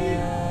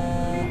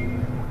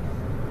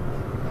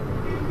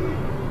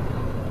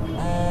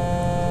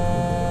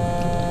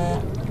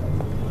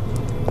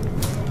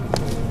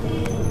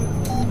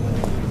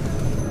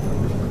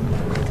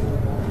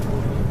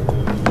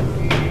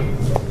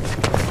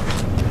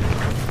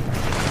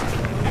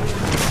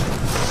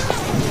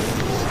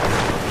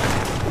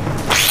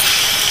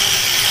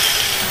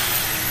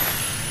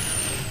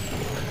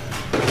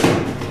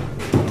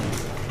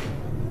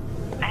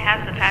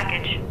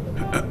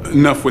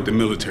 Enough with the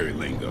military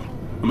lingo.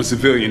 I'm a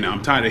civilian now.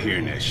 I'm tired of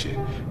hearing that shit.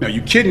 Now,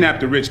 you kidnapped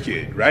the rich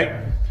kid, right?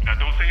 Now,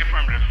 don't say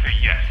affirmative. Say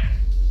yes.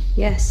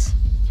 Yes.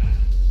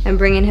 I'm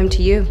bringing him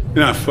to you.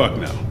 Nah, fuck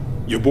no.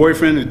 Your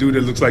boyfriend, the dude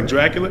that looks like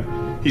Dracula,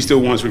 he still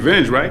wants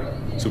revenge, right?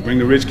 So bring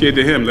the rich kid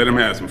to him. Let him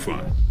have some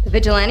fun. The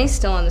vigilante's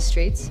still on the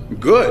streets.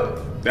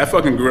 Good. That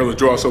fucking gorilla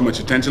draws so much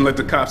attention. Let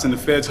the cops and the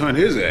feds hunt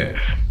his ass.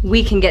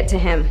 We can get to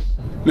him.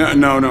 No.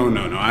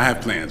 I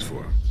have plans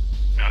for him.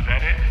 Now, is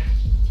that it?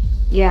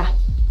 Yeah.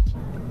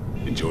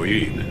 Enjoy your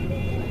evening.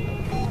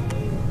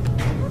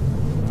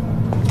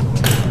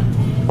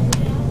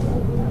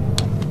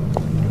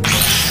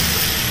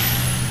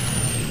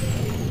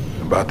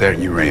 About that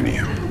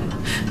uranium.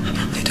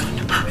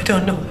 I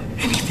don't know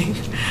anything.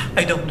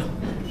 I don't know.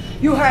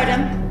 You heard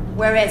him.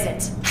 Where is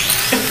it?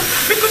 Tell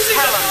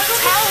him.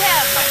 Tell him.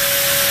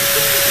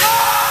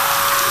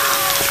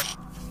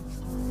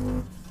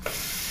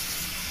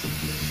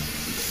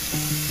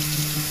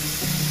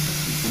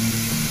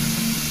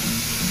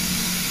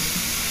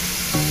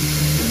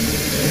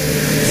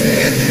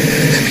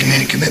 You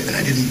made a commitment.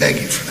 I didn't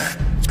beg you for that.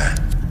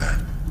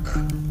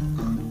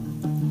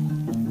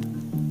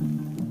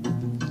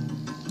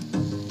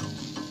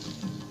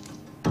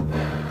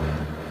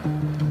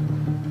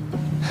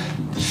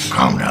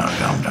 Calm down.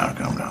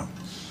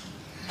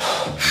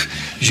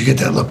 You should get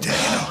that looked at,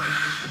 you know.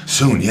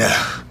 Soon, yeah.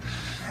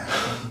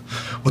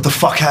 What the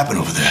fuck happened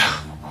over there?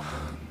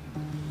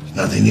 There's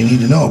nothing you need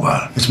to know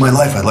about it. It's my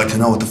life. I'd like to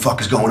know what the fuck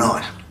is going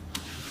on.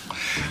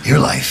 Your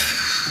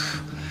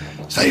life.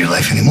 It's not your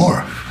life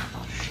anymore.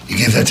 You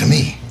gave that to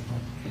me.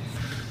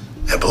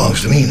 That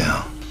belongs to me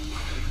now.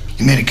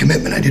 You made a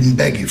commitment. I didn't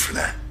beg you for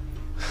that.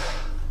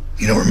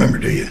 You don't remember,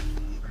 do you?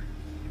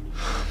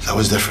 That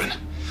was different.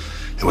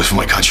 It was for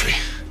my country.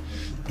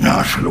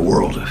 Not for the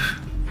world.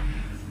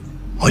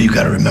 All you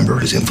gotta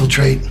remember is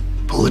infiltrate,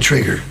 pull the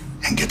trigger,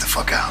 and get the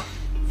fuck out.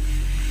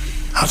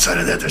 Outside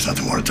of that, there's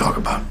nothing more to talk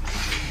about.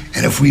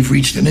 And if we've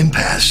reached an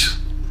impasse,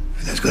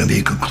 there's gonna be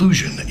a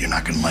conclusion that you're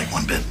not gonna like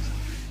one bit.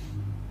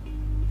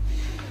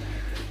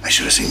 I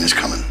should have seen this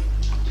coming.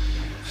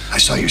 I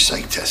saw your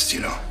psych test, you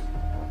know.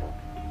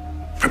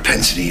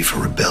 Propensity for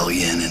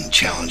rebellion and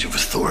challenge of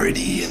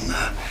authority and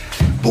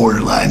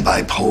borderline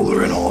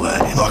bipolar and all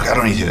that. Look, I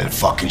don't need to hear that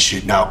fucking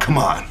shit now. Come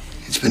on.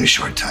 It's been a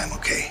short time,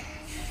 okay?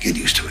 Get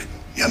used to it.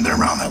 You haven't been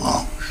around that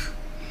long.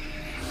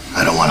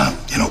 I don't want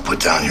to, put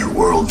down your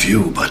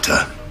worldview, but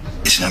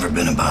it's never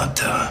been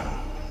about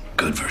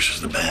good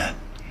versus the bad.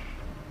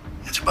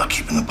 It's about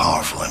keeping the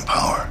powerful in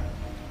power.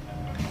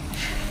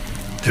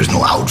 There's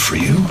no out for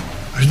you.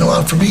 There's no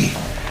out for me.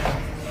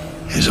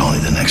 There's only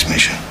the next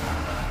mission.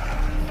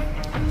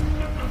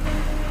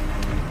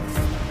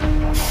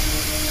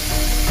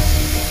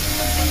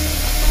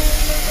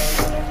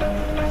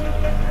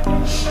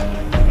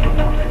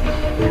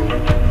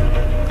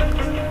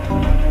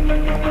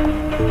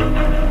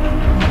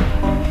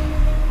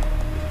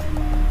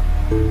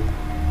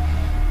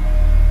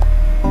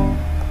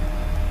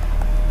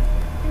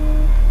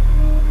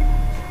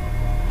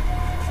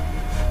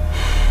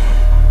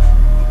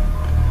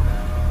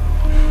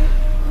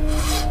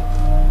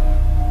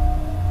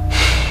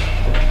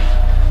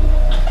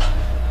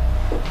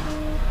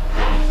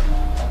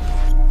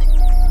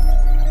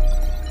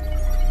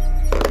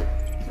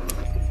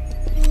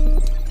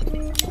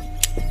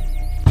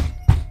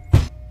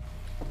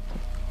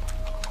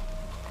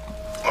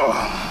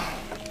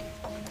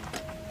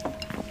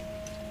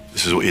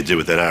 This is what you did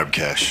with that Arab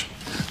cash.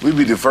 We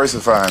be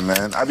diversifying,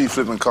 man. I be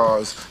flipping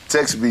cars.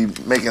 Tex be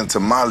making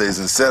tamales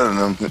and selling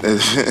them.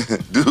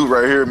 Dude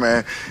right here,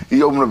 man,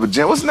 he opened up a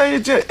gym. What's the name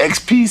of your gym?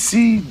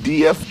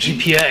 XPCDF?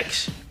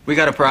 GPX. We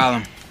got a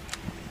problem.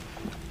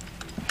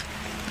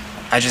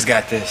 I just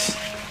got this.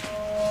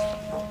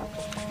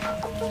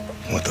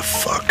 What the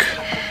fuck?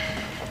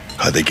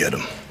 How'd they get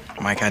him?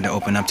 Mike had to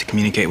open up to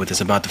communicate with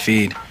us about the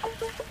feed.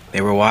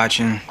 They were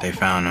watching, they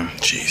found him.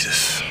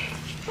 Jesus.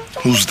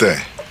 Who's they?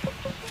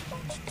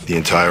 The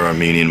entire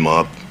Armenian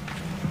mob.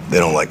 They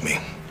don't like me.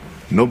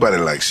 Nobody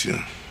likes you.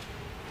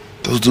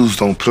 Those dudes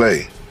don't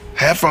play.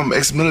 Half of them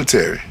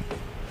ex-military.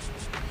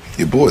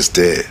 Your boy's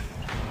dead.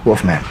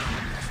 Wolfman.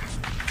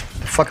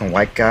 The fucking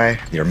white guy,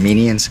 the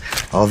Armenians,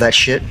 all that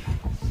shit.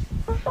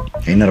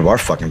 Ain't none of our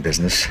fucking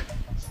business.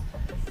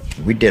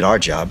 We did our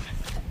job.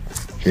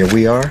 Here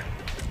we are.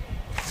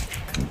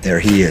 There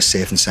he is,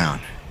 safe and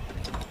sound.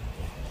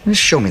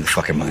 Just show me the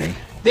fucking money.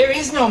 There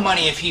is no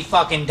money if he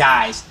fucking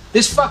dies.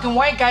 This fucking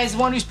white guy is the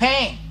one who's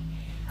paying.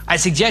 I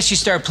suggest you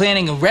start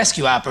planning a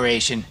rescue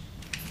operation.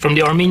 From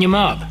the Armenian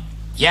mob?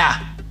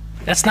 Yeah.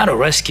 That's not a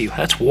rescue,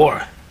 that's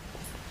war.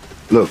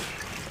 Look,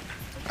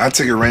 I'll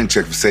take a rain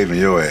check for saving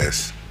your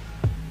ass.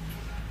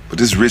 But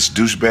this rich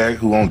douchebag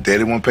who won't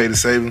daddy won't pay to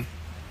save him,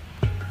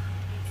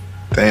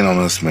 they ain't on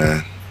us,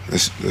 man.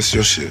 That's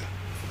your shit.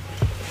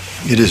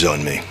 It is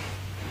on me.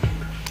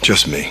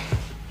 Just me.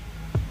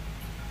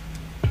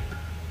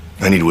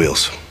 I need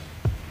wheels.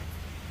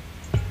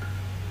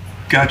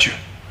 Gotcha.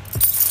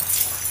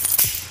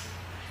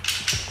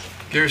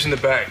 Gears in the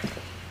back.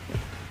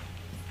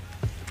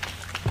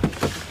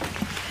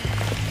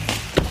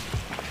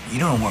 You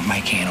don't know where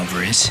Mike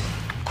Hanover is.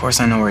 Of course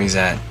I know where he's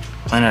at.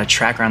 Planted a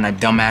tracker on that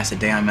dumbass the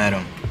day I met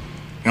him.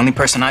 The only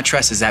person I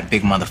trust is that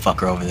big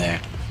motherfucker over there.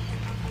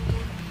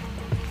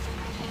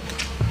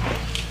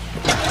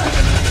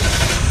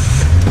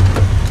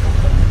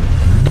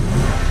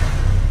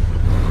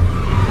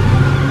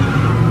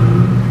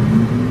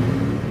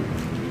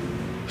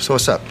 So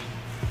what's up?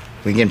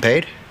 We getting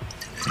paid?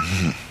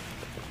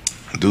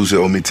 Dudes that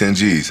owe me 10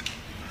 G's.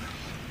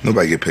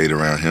 Nobody get paid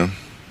around him.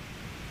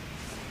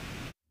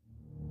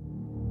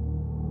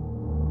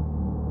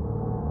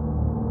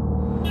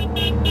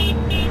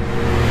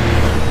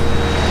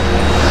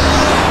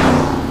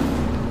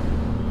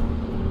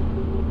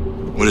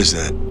 is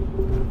that?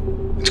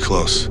 It's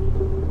close.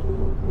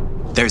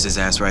 There's his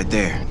ass right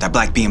there. That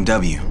black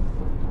BMW.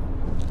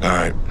 All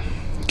right.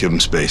 Give him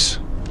space.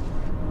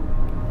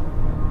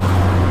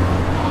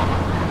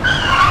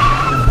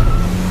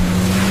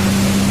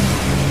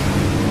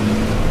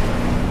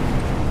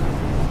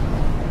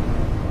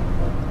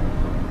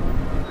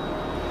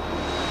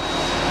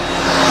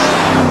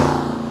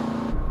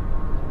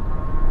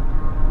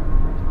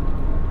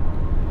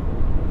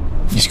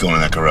 He's going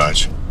in that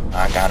garage.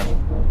 I got him.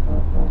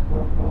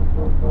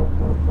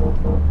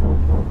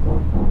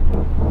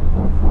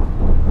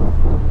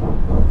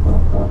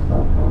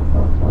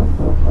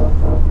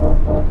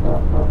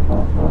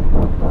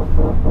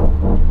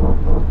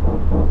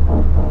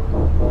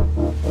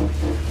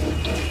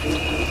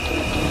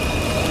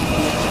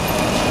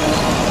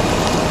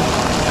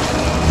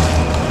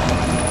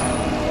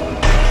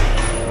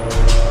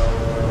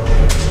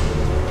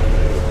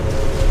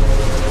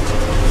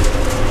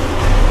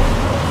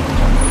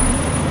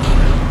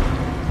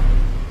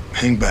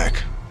 Hang back.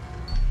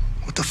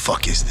 What the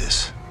fuck is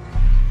this?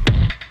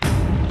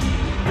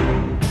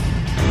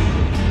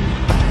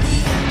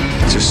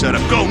 It's a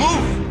setup. Go,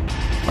 move!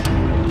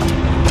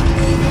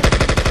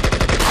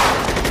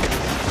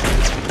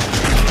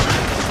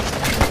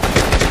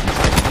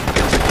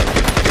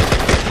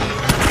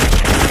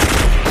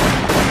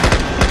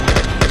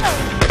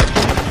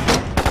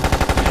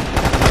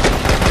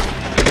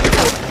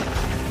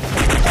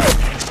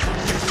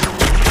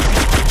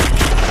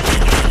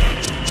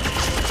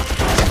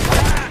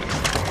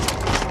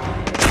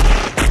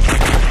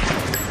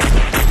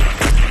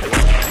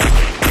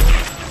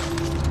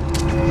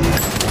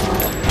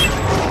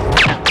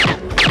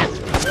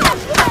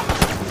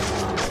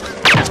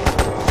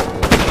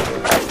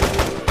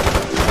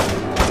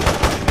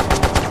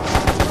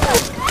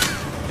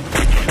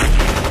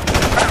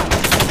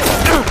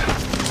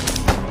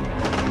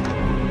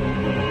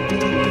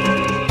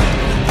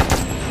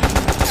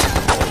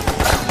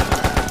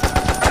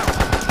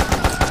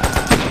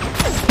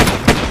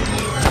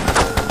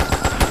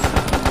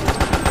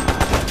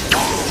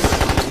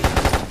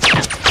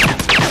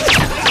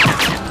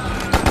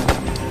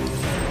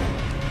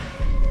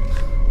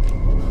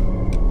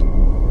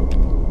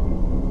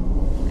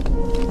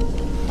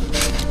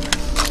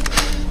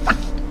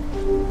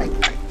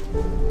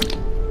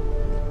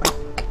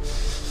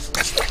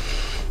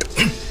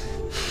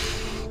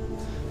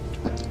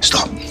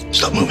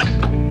 Stop moving.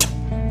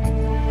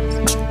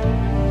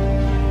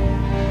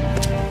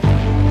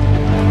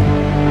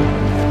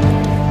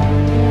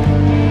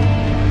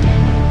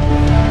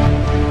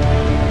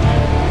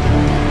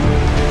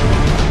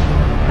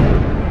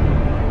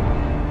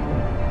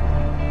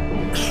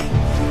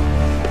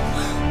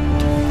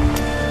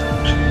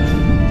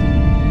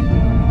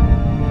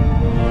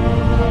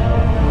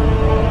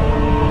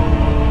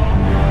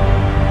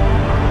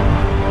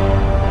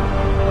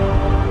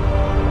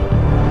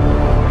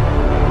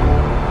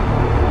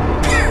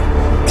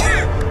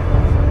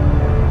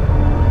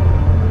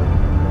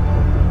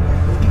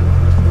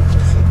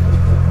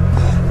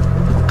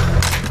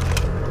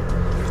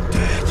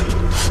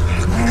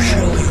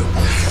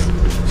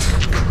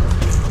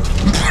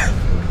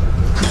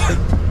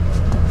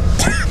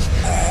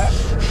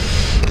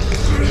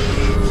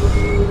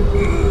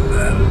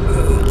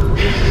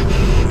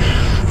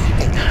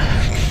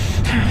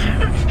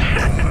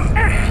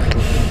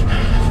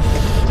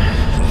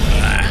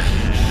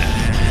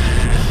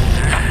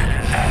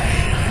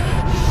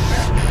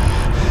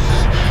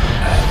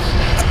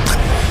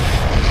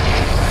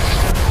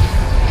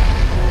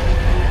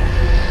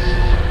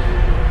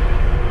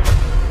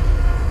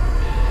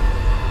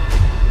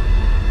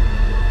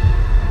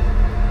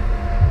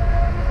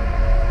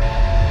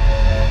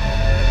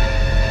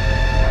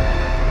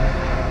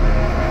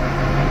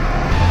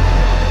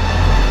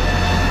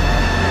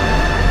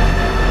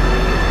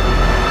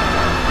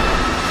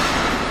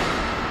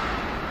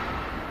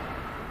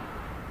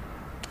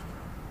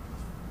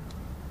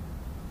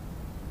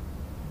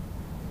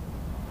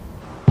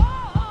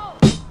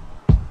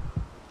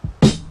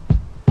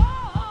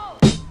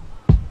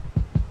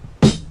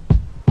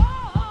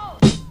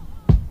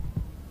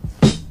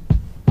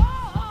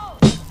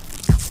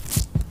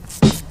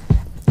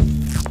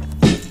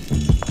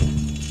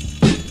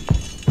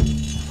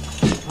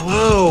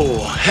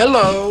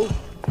 Hello.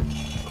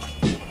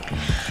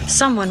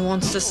 Someone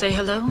wants to say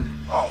hello.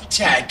 Oh,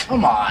 Tad,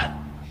 come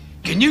on.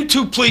 Can you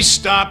two please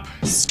stop?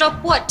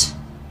 Stop what?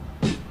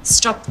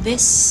 Stop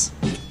this?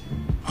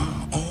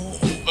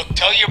 Look,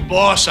 tell your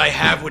boss I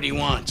have what he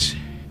wants.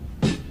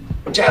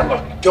 Dad,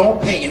 look,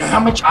 don't pay. You know how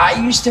much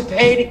I used to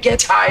pay to get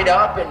tied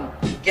up and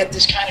get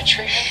this kind of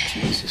treatment?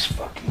 Jesus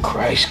fucking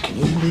Christ, can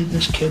you believe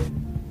this kid?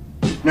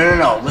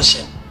 No,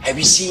 listen. Have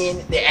you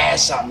seen the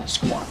ass on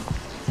this one?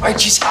 Right,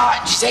 she's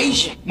hot, she's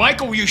Asian.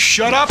 Michael, will you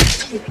shut up?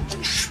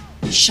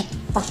 Shut the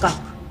fuck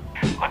up.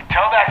 Look,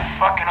 tell that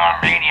fucking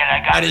Armenian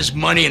I got his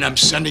money and I'm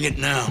sending it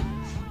now.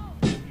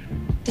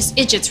 This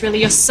idiot's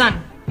really your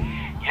son.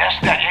 Yes,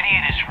 that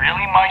idiot is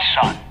really my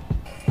son.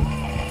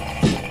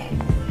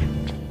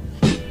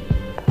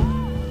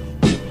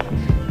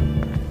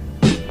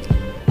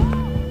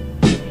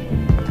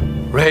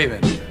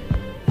 Raven.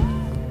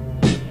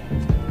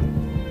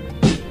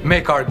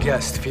 Make our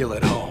guest feel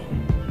at home.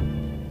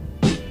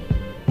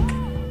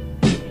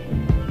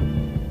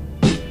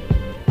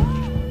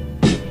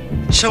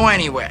 So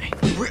anyway,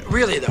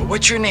 really though,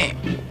 what's your name?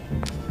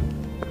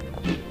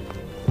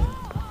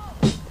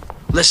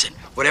 Listen,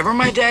 whatever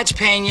my dad's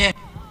paying you,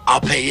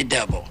 I'll pay you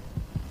double.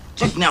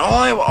 Look, now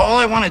all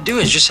I want to do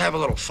is just have a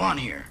little fun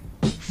here.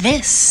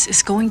 This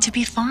is going to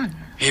be fun.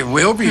 It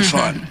will be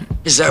fun.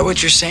 Is that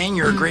what you're saying?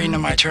 You're agreeing to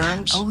my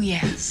terms? Oh,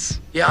 yes.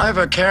 Yeah, I have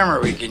a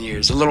camera we can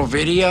use. A little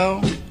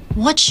video.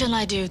 What shall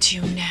I do to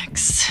you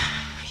next,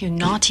 you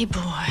naughty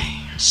boy?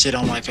 Sit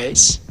on my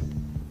face.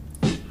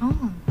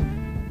 Oh.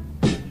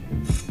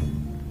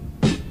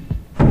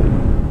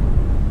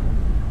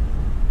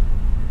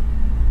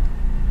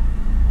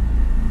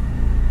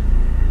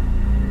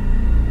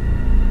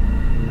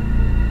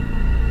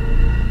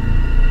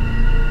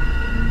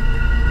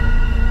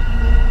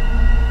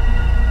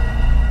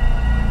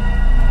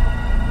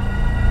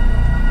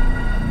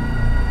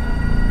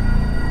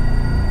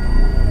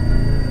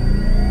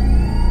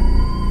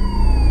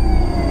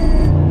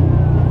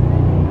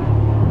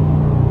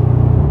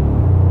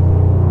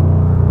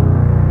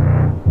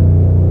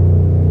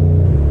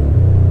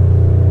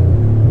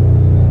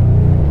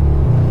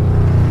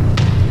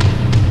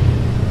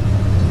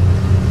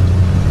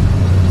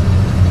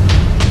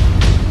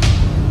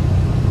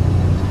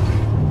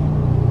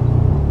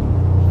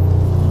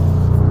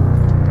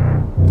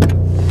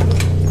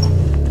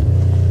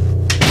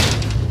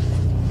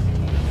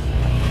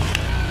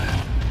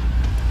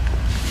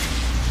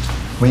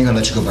 We ain't gonna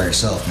let you go by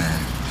yourself, man.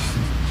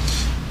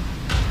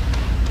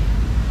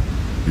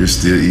 You're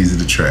still easy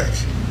to track.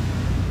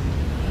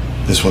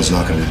 This one's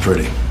not gonna be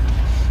pretty.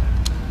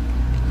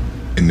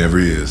 It never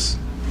is.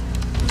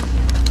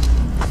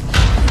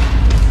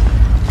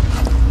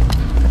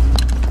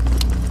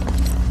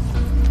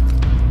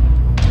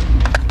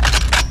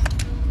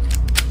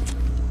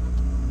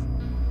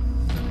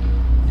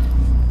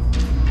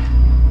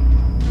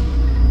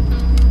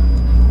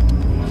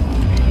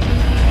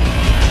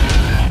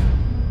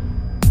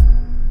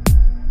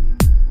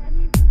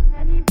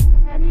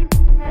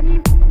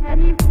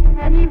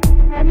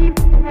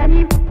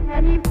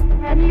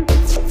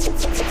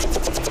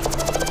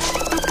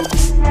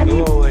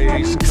 Hello,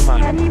 ladies. Come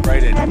on,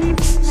 right in.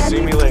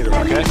 See me later,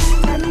 okay?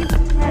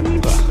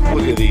 Ugh,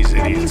 look at these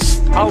idiots.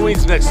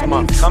 Halloween's next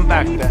month. Come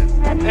back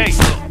then. Hey!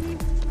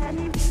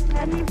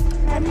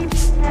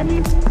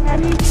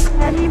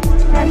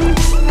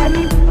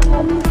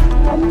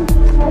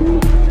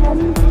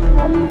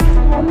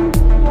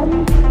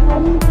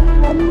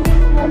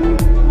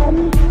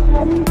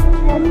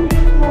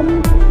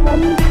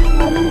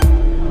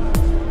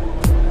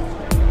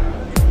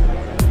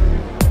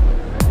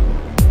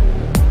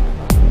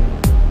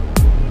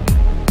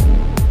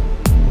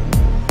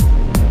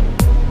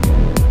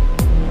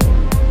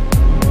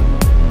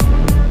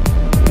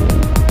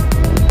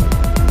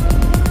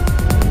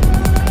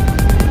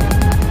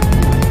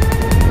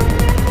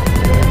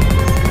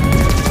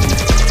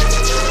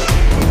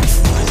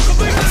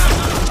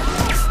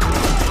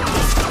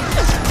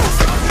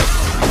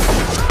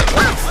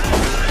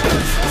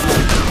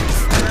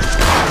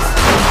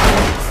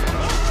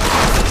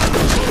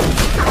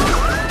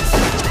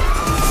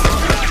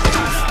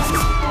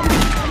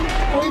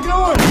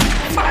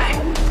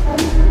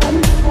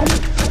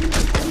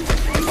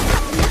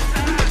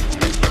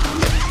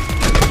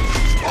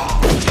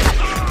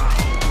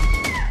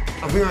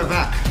 I'll be right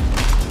back.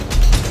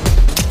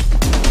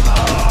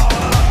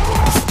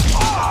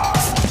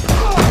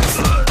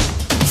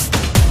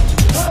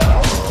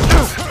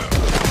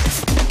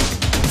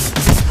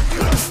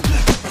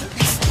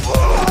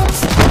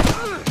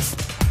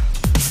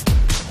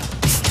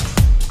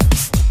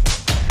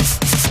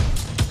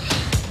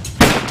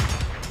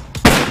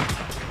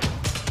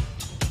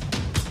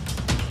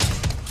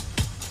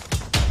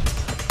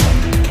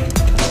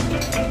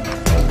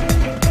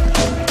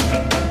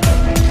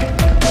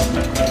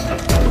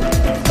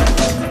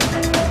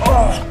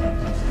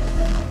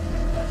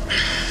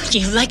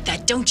 You like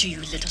that, don't you, you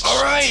little shit?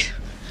 All right.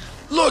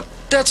 Look,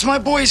 that's my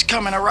boys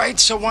coming, all right?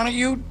 So why don't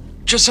you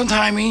just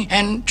untie me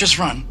and just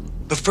run.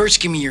 But first,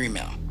 give me your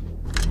email.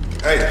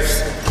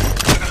 Hey.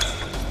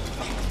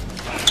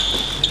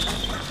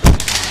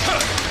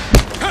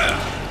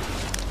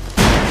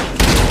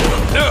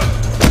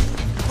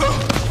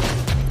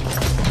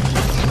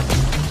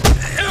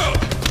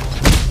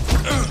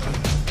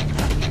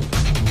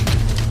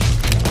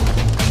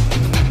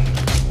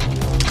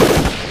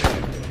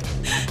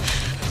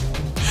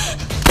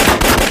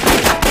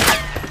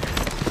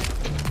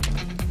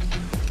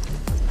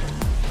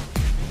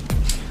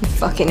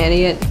 Fucking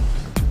idiot.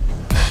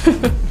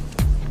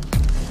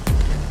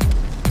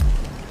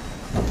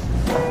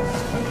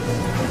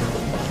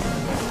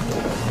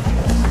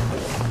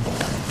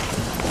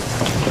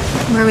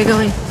 Where are we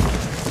going?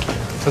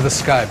 To the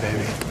sky,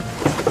 baby.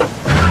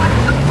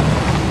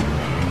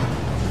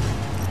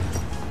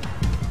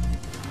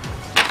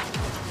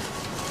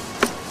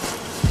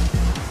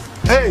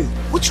 Hey,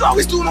 what you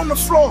always doing on the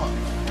floor?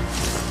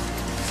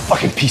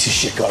 fucking piece of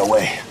shit got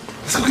away.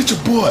 Let's go get your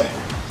boy.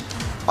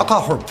 I'll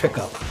call for a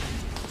pickup.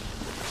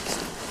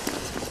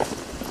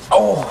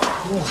 Oh.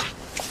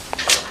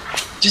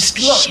 Just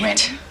look, man.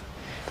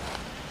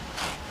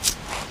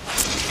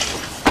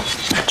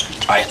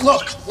 All right,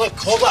 look,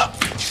 hold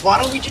up.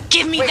 Why don't we just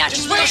give me that?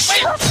 Just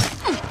wait.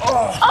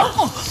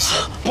 Oh.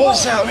 Pull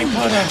this out. Let me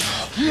pull it out.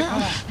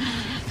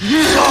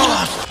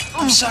 Oh,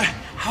 I'm sorry.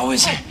 How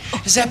is it?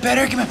 Is that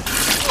better? Give me.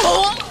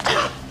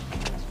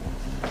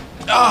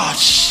 Oh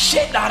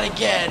shit! Not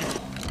again.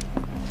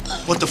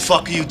 What the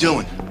fuck are you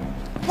doing?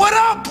 What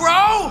up,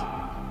 bro?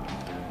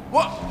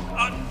 What?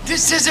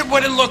 This isn't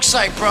what it looks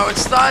like, bro.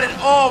 It's not at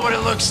all what it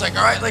looks like.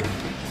 All right, like,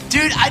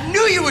 dude, I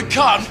knew you would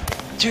come.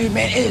 Dude,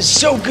 man, it is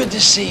so good to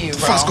see you,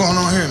 bro. What's going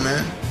on here,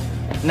 man?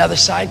 Another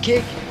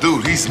sidekick?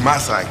 Dude, he's my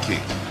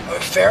sidekick.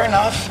 Fair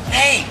enough.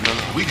 Hey!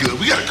 No, we good.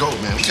 We gotta go,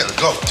 man. We gotta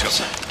go.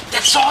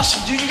 That's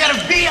awesome, dude. You got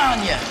a V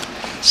on you.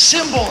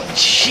 Symbol and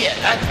shit.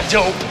 That's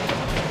dope.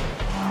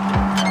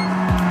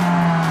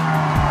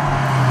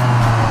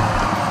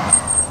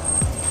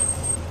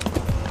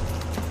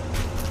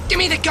 Give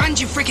me the guns,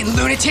 you freaking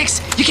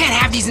lunatics! You can't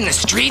have these in the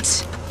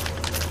streets!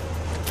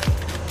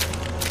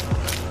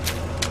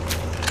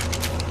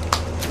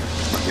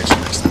 I'll get you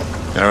next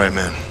time. All right,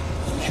 man.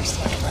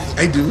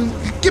 Hey, dude,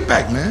 get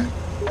back, man.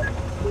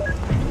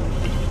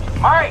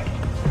 Mike,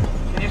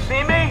 can you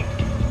see me?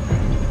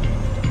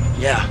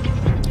 Yeah.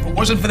 If it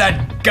wasn't for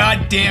that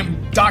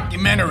goddamn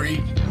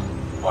documentary.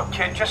 Well,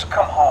 kid, just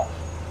come home.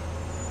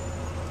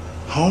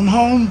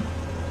 Home?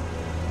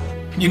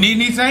 You need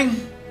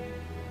anything?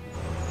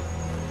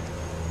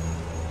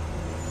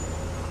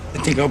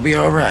 I think I'll be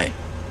all right.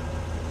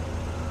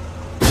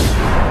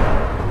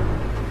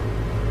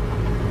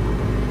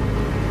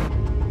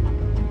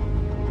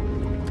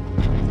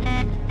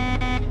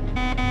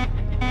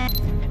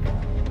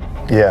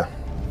 Yeah.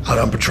 Out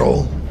on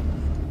patrol?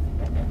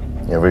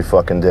 Every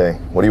fucking day.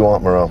 What do you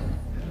want, Moreau?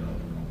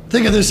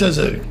 Think of this as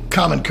a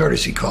common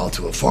courtesy call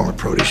to a former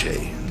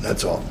protege.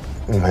 That's all.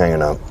 I'm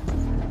hanging up.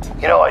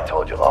 You know, I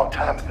told you a long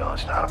time ago,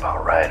 it's not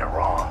about right or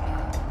wrong,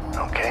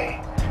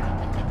 okay?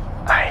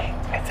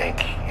 I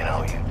think, you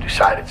know, you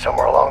decided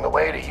somewhere along the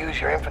way to use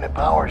your infinite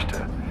powers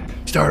to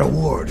start a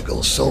war, to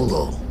go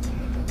solo.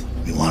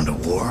 You wanted a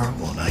war?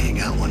 Well, now you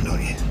got one,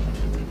 don't you?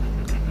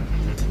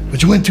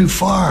 But you went too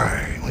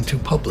far. You went too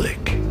public.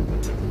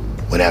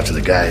 Went after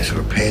the guys who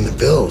were paying the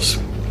bills.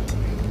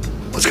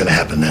 What's gonna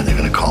happen then? They're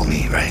gonna call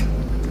me, right?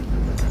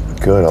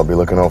 Good, I'll be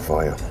looking out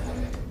for you.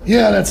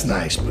 Yeah, that's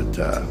nice, but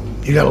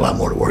you got a lot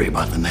more to worry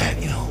about than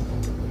that, you know.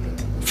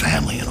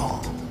 Family and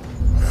all.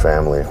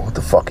 Family? What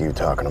the fuck are you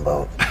talking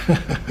about?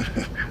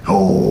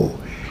 Oh,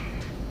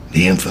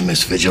 the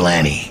infamous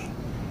Vigilante.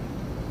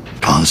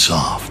 Gone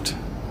soft.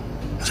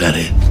 Is that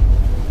it?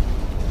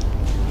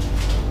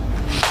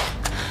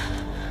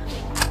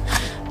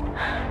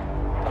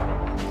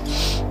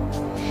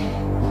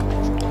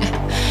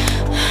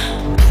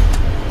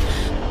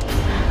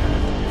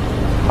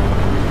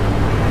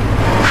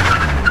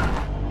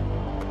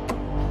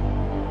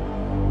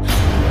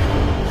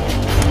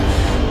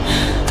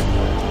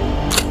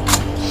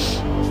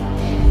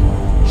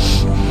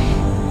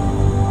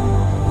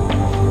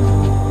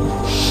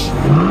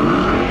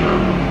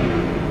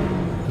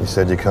 You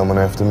said you're coming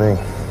after me?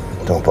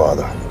 Don't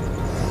bother.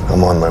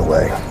 I'm on my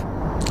way.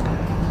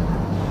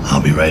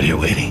 I'll be right here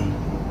waiting.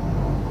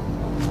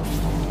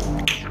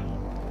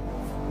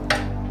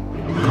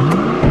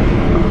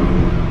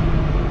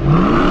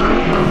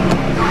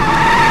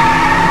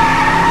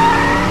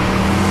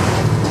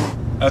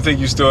 I think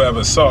you still have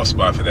a soft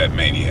spot for that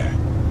maniac.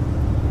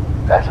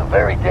 That's a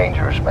very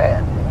dangerous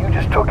man. You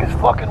just took his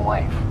fucking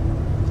wife.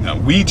 Now,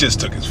 we just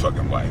took his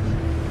fucking wife.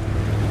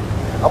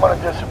 I'm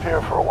gonna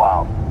disappear for a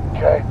while,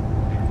 okay?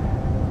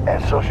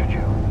 And so should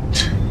you.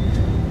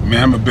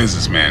 Man, I'm a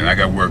businessman and I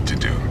got work to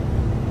do.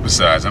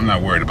 Besides, I'm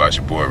not worried about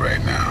your boy right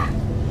now.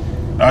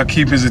 I'll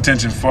keep his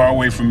attention far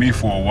away from me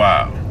for a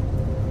while.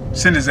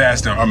 Send his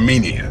ass to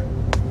Armenia.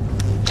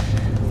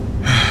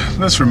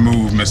 Let's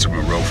remove Mr.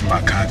 Moreau from my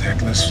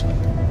contact list.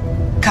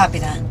 Copy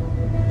that.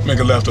 Make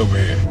a left over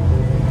here.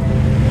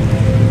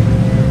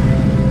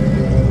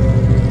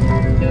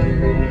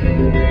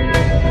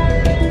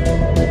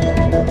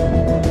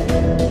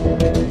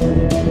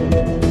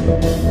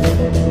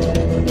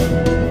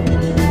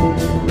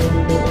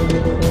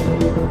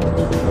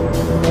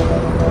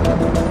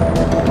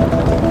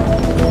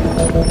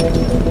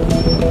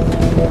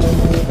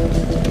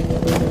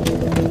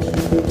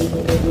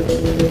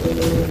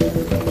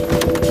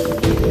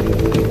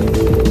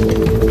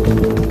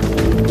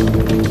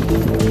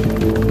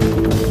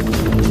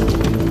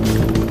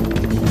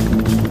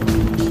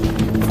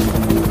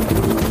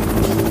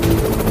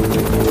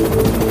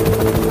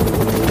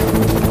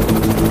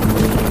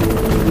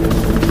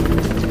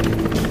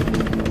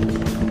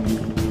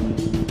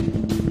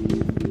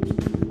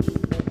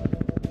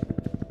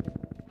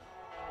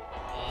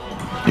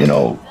 You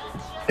know,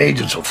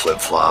 agents will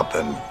flip-flop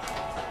and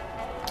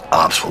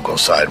ops will go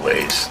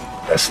sideways.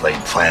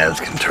 Escalating plans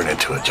can turn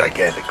into a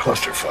gigantic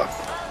clusterfuck.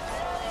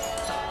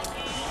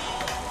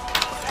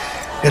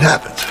 It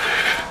happens.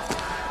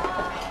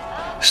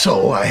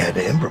 So I had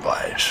to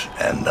improvise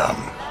and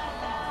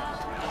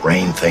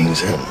rein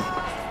things in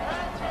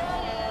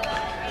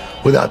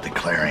without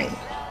declaring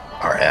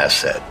our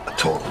asset a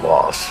total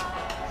loss.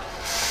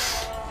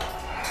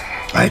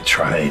 I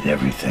tried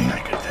everything I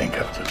could think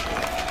of to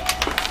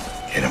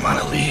get him on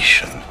a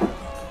leash,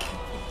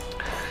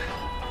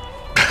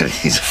 but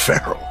he's a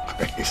feral.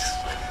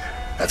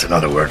 That's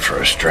another word for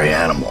a stray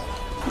animal.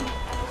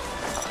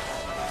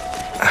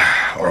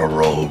 Or a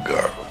rogue,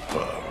 or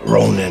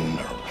Ronin,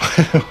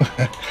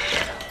 or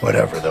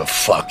whatever the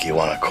fuck you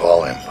want to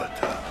call him, but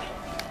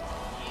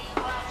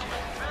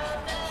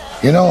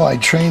you know, I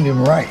trained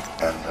him right,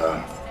 and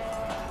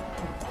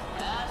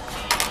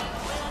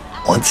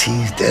once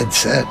he's dead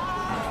set,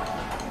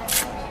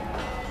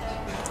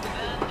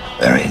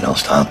 there ain't no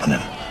stopping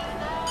him.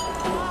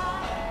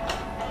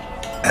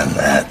 And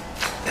that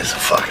is a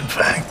fucking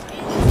fact.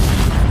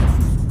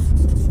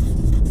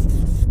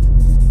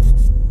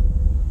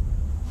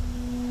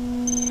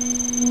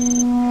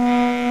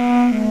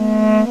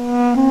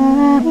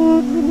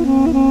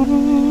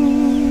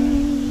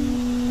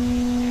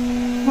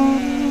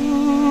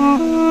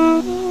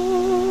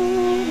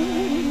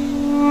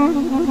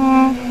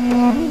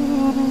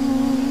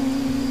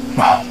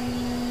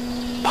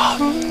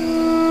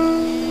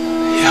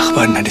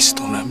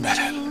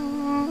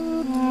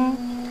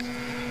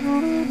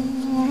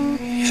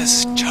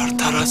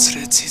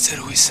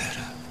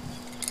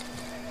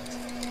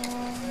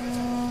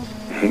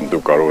 Դու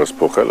կարող ես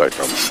փոխել այդ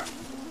ամենը։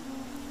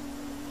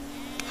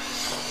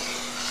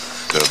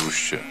 Դեռ ուշ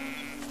չէ։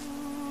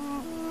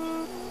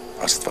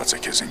 Աստված է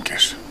քեզ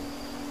ընկեր։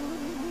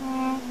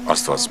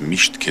 Աստված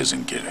միշտ քեզ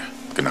ընկեր է։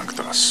 Գնանք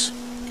դրաս։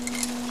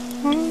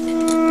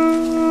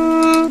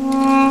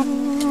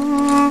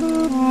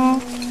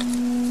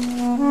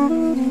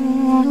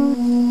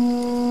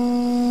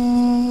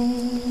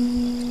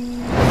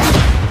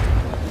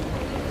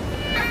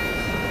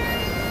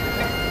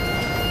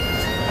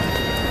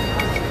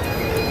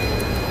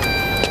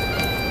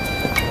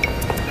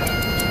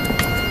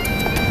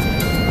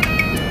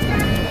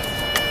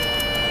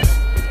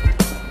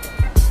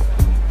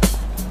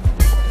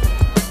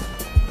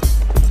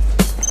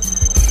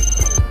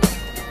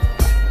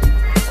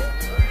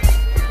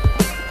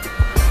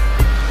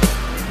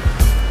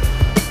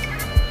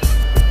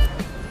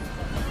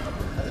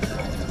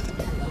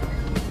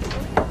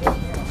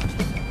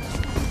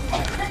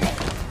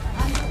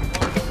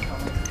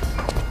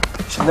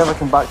 Never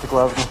come back to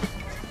Glasgow.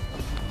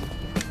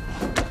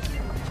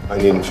 I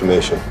need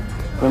information.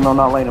 We're not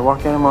that line of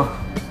work anymore.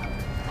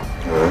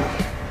 Alright.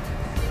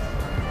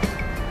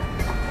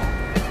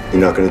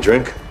 You're not gonna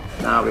drink?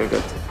 Nah, we're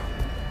good.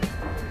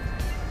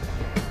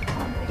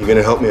 You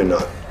gonna help me or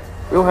not?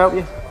 We'll help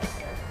you.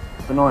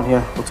 But not in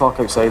here. We'll talk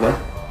outside, eh?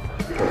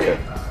 Okay.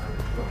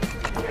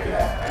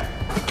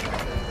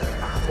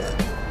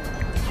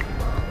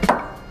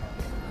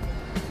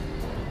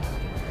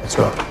 Let's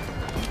go.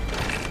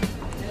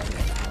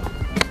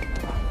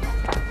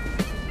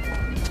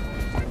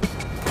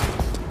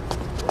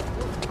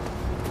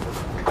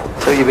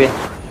 How you been?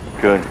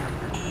 Good.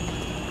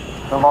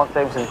 Been a long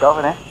time since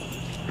Govan, eh?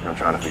 I'm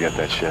trying to forget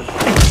that shit.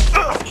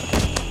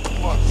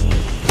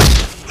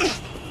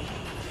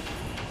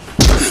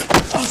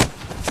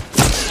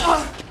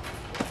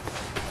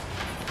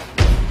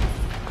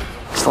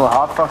 Still a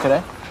hard fucker,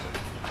 eh?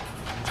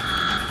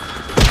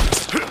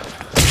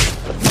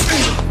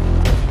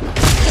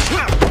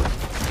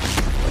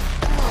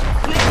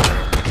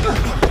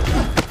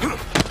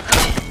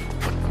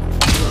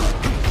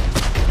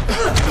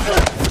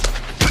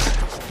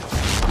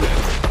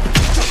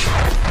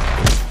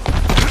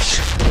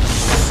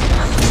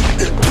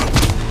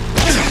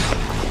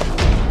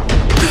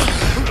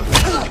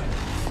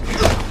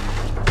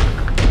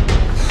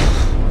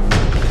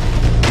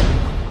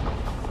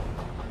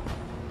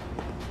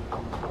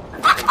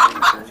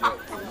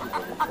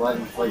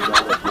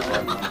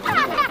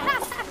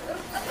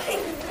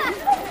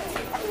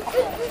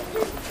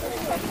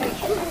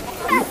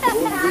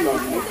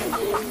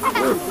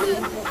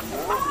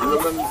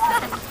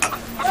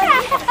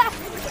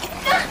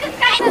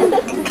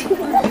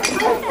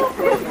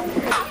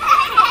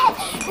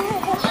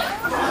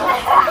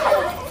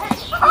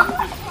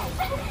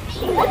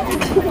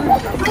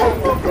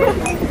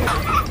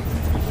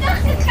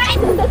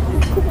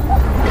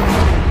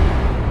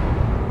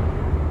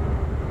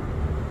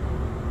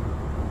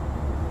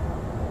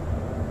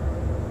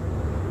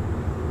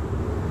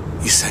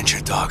 You sent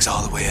your dogs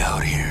all the way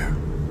out here.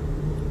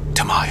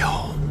 To my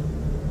home.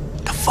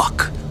 To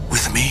fuck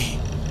with me.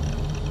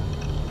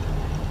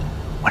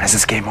 When is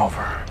this game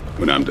over?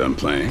 When I'm done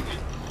playing.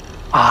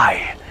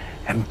 I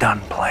am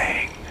done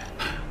playing.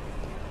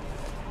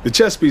 The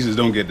chess pieces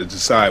don't get to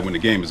decide when the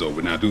game is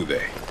over now, do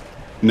they?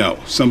 No,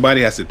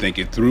 somebody has to think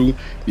it through,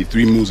 be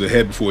 3 moves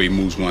ahead before he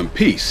moves 1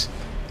 piece.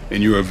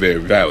 And you're a very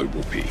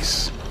valuable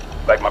piece.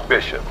 Like my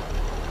bishop.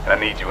 And I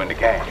need you in the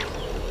game.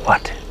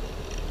 What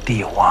do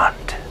you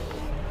want?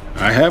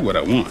 I have what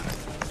I want.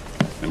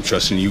 I'm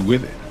trusting you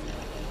with it.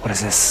 What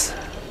is this?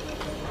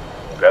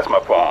 That's my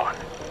pawn.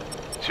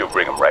 she'll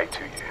bring him right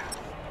to you.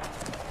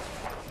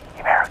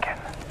 American.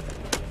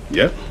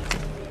 Yep.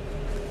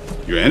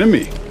 Your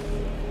enemy.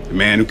 The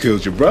man who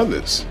killed your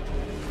brothers.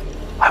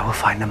 I will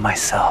find him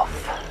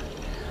myself.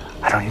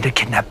 I don't need to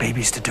kidnap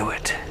babies to do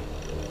it.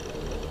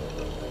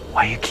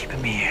 Why are you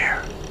keeping me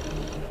here?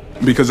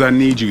 Because I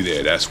need you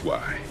there, that's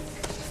why.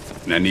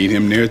 And I need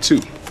him there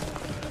too.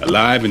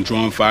 Alive and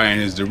drawing fire in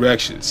his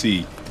direction.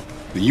 See,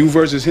 the you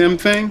versus him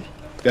thing,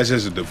 that's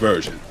just a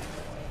diversion.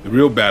 The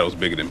real battle's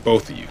bigger than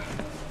both of you.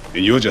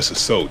 And you're just a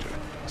soldier.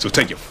 So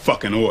take your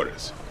fucking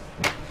orders.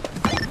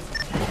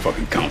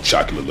 Fucking Count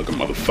Chocula looking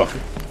motherfucker.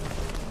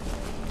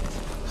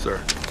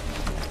 Sir.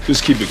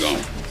 Just keep it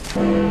going.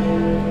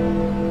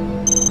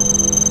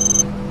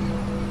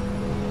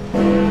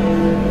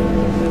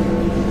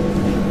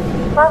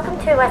 Welcome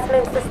to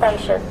Westminster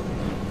Station.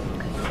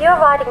 You're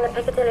riding the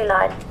Piccadilly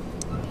line.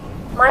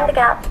 Mind the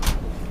gap.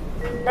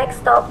 Next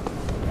stop,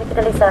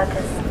 Piccadilly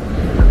Circus.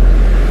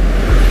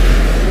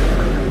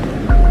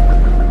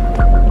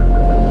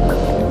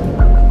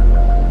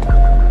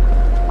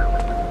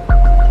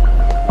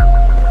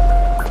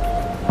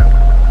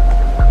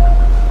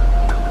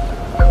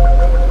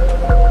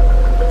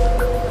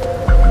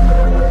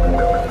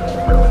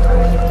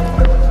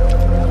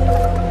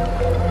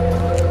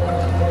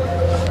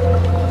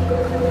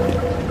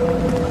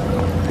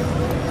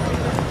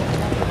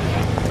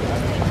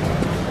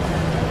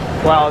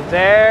 Well,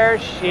 there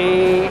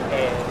she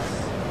is.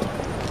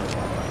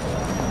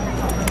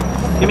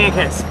 Give me a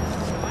kiss.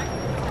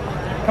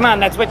 Come on,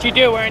 that's what you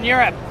do. We're in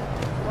Europe.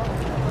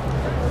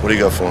 What do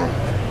you got for him?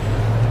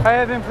 I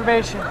have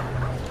information.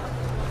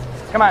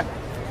 Come on,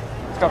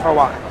 let's go for a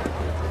walk.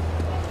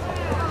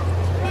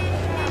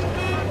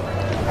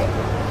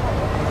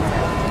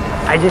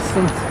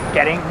 Since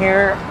getting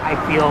here, I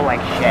feel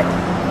like shit.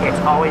 It's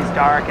always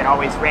dark, it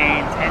always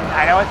rains, and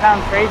I know it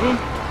sounds crazy.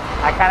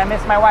 I kind of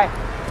miss my wife.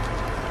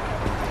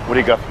 What do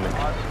you got for me?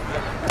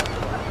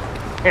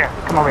 Here,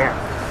 come over here.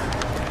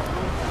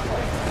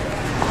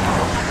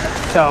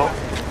 So,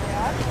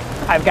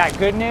 I've got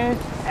good news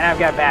and I've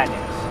got bad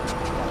news.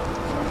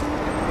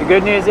 The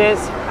good news is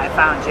I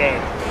found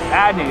Jade. The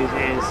bad news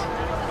is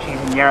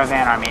she's in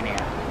Yerevan, Armenia.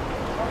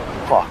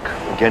 Fuck.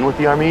 Again with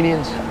the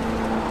Armenians?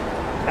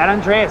 That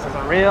Andreas is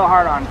a real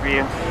hard-on for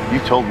you. You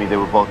told me they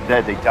were both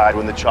dead. They died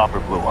when the chopper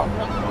blew up.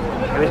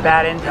 It was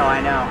bad intel, I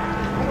know.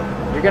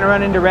 You're gonna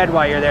run into Red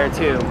while you're there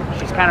too.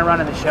 She's kind of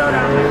running the show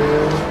down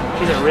there.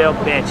 She's a real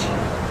bitch.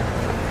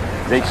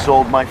 They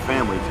sold my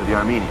family to the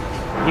Armenians.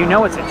 You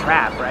know it's a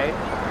trap, right?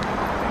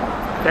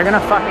 They're gonna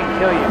fucking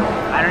kill you.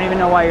 I don't even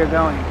know why you're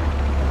going.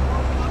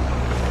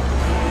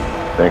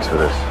 Thanks for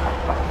this.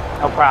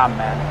 No problem,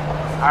 man.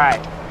 All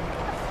right.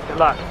 Good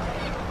luck.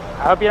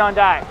 I hope you don't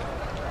die.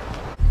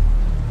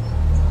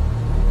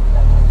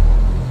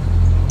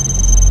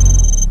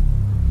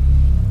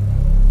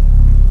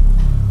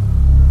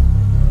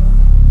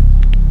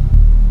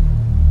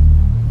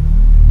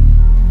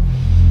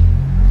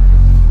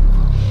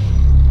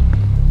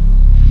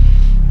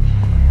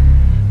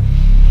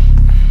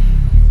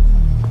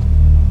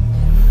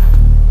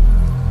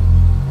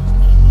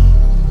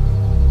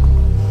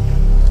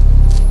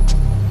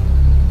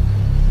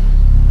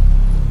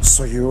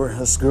 So you were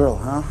his girl,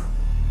 huh?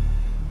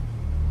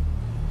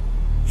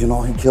 You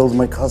know he killed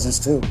my cousins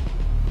too.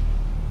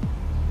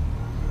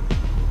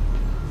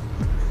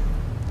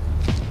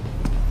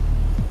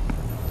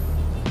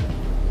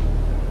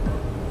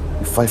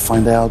 If I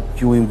find out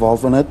you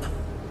involved in it,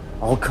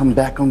 I'll come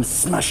back and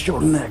smash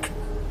your neck,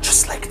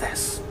 just like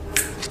this.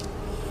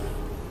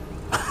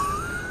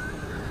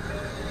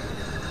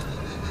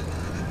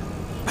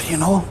 But you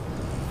know,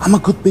 I'm a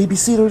good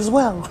babysitter as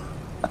well.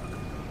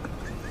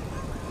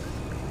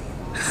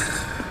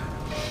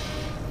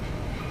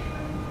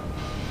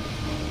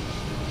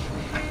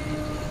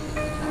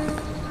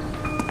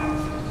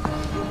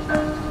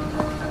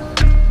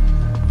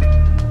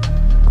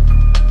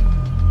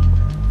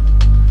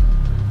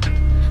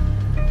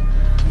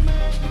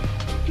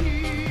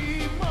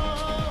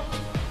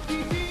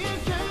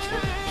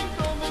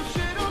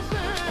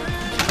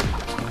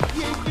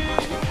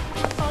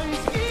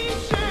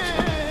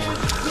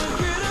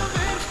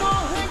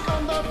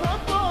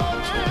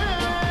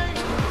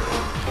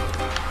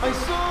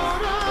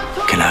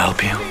 Can I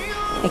help you?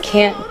 I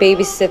can't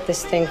babysit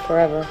this thing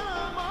forever.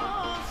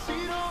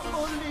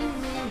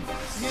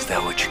 Is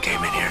that what you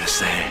came in here to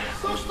say?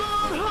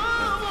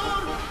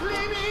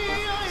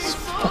 It's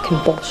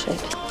fucking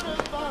bullshit.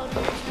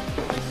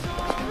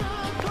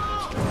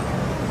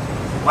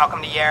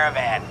 Welcome to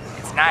Yerevan.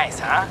 It's nice,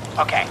 huh?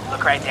 Okay,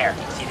 look right there.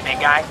 See the big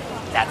guy?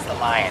 That's the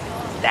lion.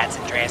 That's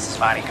Andreas'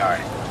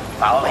 bodyguard.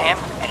 Follow him,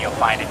 and you'll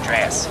find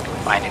Andreas.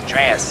 Find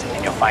Andreas,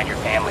 and you'll find your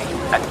family.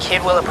 A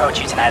kid will approach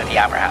you tonight at the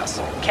Opera House.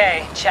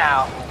 Okay,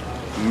 ciao.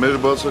 Մեր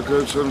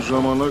բացակայության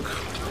ժամանակ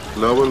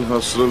լավ էլ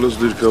հասրել ես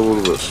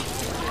դիրքավորվես։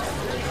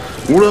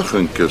 Ուրախ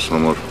ենք քեզ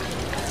համար։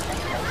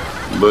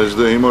 Բայց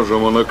դե հիմա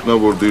ժամանակն է,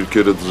 որ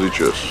դիրքերը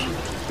ձիչես։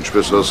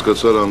 Ինչպես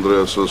հասկացար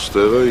Անդրեասը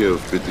ստեղ է եւ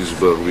պիտի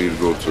զբաղվի իր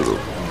գործերով։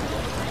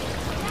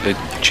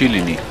 Չի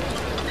լինի։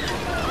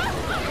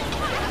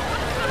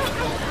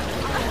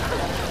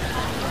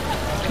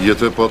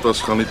 Եթե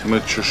պատասխանիդ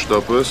մեջ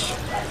չշտապես,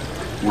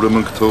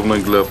 ուրեմն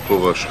կթողնենք լավ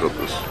փող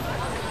աշխատես։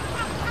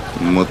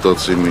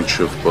 Մտածի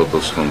մինչև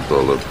պատասխան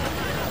տալը։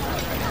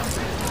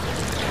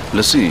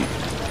 Լսի,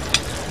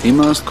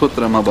 իմաստ քո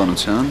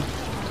տրամաբանության,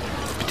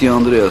 պիտի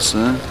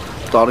Անդրեասը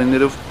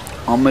տարիներով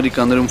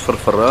Ամերիկաներում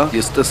ֆրֆրա,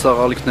 ես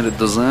տեսաղալիքները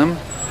դզեմ,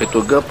 հետո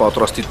գա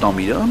պատրաստի տամ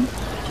իրան։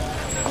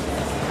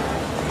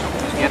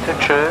 Եթե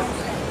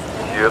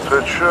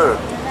չէ,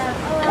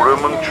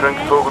 ուրեմն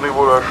չենք թողնի,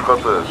 որ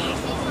աշխատես։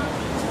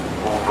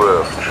 Ու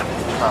վերջ։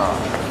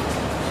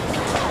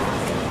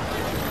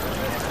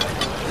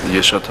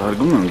 Ես շատ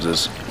հարգում եմ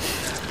ձեզ,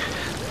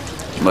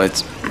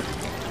 բայց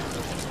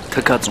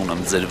թքած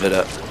ունեմ ձեր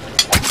վրա։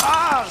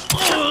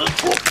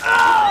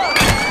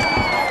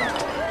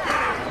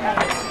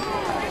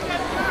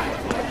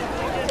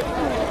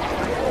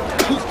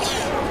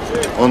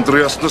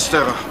 Անդրեաս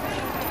նստեղը։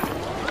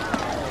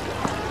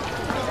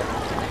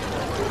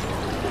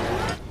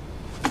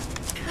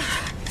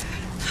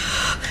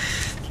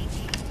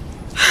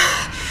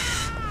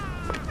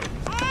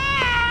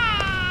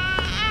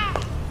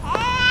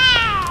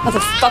 How the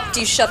fuck do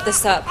you shut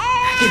this up?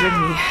 Give her to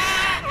me.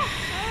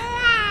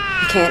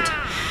 I can't.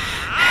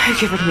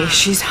 Give her to me.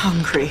 She's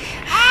hungry.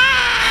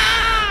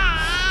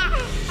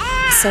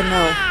 I said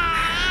no.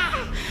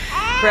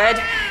 Red,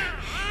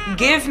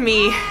 give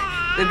me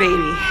the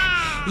baby.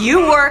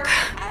 You work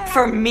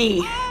for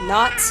me.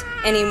 Not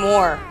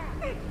anymore.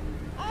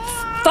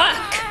 Fuck!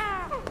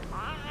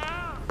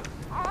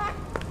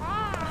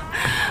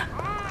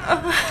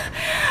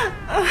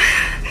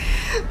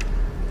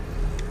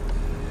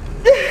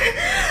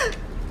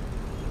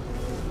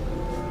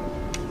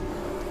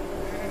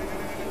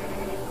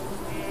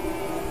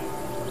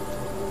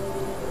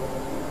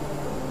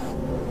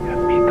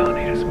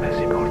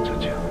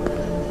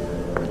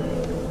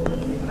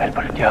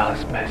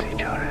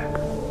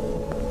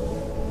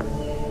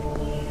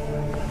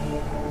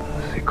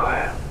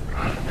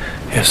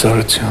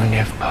 Եզորություն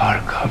և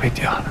փառք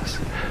հավիտյանս,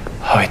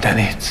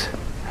 հավիտենից,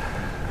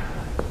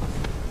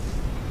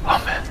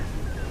 ամեն։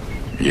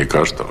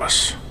 Եկար տղաս,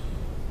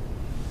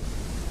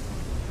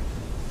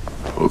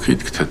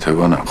 հոգիտ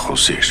կթեթևանան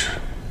խոսիր։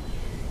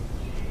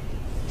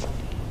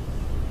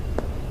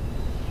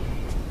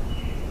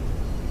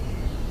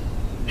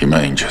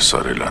 Հիմա ինչ ես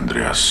արել,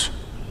 Անդրեաս։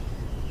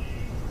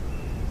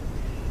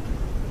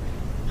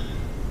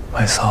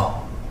 My soul.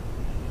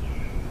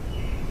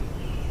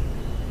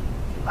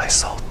 I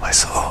sold my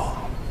soul.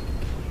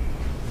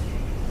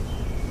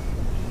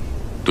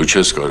 Դու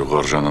չես կարող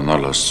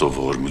արժանանալ Աստծո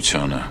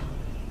ողորմությանը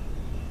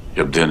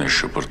եւ դեն ես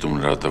շպրտում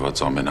նրա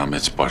տված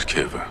ամենամեծ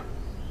պարգևը,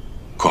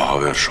 քո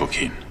հավերժ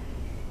հոգին։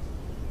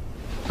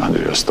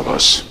 Անդրեաս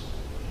տղաս,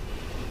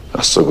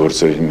 Աստծո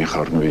գործերին մի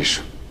խառնվիր։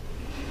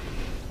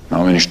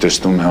 Ամեն ինչ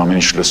տեսնում է,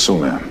 ամեն ինչ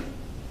լսում է։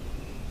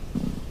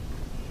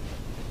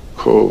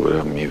 Քո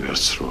վրա մի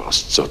վերցրու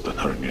Աստծո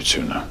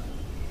տնօրինությունը։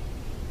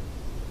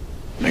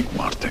 Մենք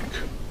մարդ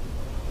ենք։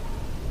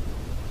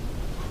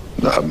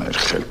 Դա մեր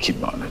խելքի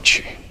բանը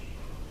չի։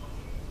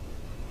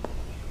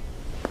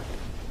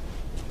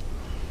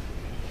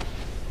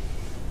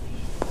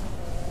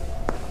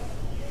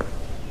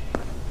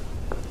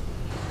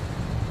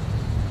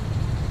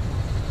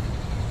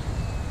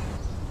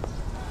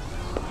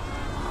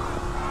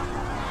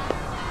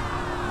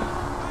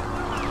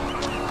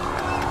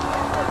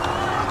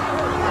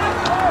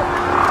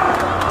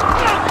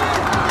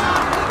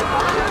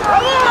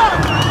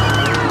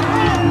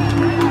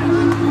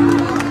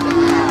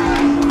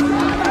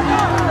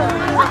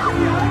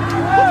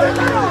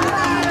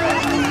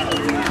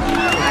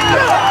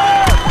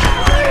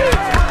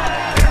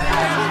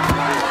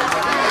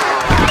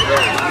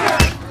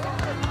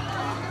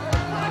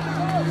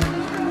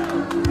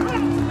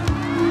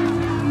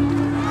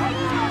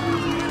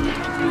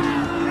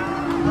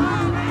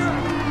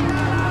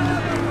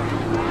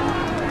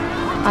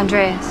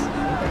 Andreas,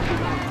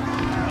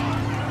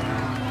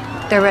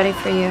 they're ready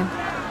for you.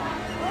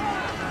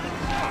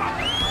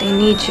 They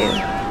need you.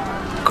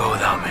 Go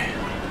without me.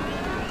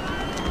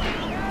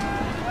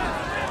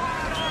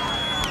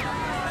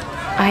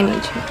 I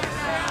need you.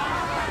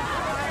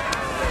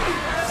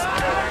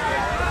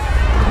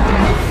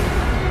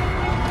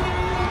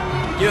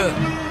 Yeah.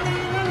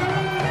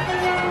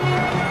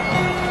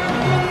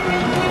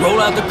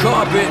 Roll out the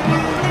carpet.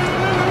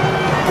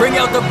 Bring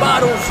out the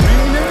bottles.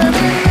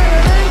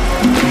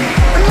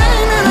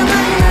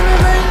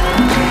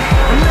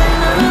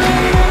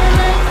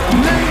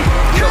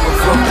 Coming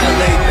from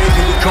LA,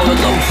 baby, we call it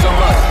low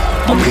summer.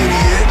 I'm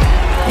idiot,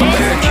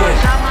 American.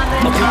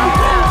 My people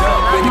rolled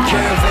up in the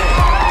caravan.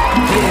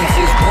 Benz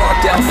is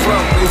parked out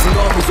front, raising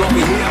armies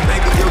over here,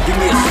 baby, you'll give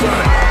me a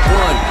son.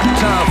 One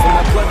time for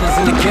my brothers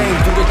in the game,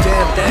 do the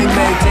damn thing,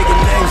 man, taking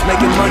names,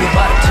 making money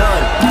by the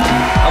ton.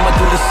 I'ma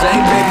do the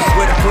same, baby,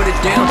 swear to put it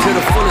down to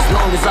the full as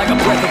long as I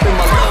got breath up in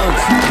my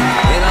lungs.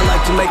 And I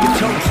like to make a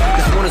toast,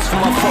 this one is for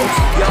my folks,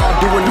 y'all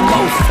doing the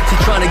most. She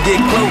trying to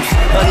get close,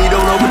 honey,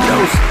 don't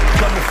overdose.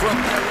 Coming from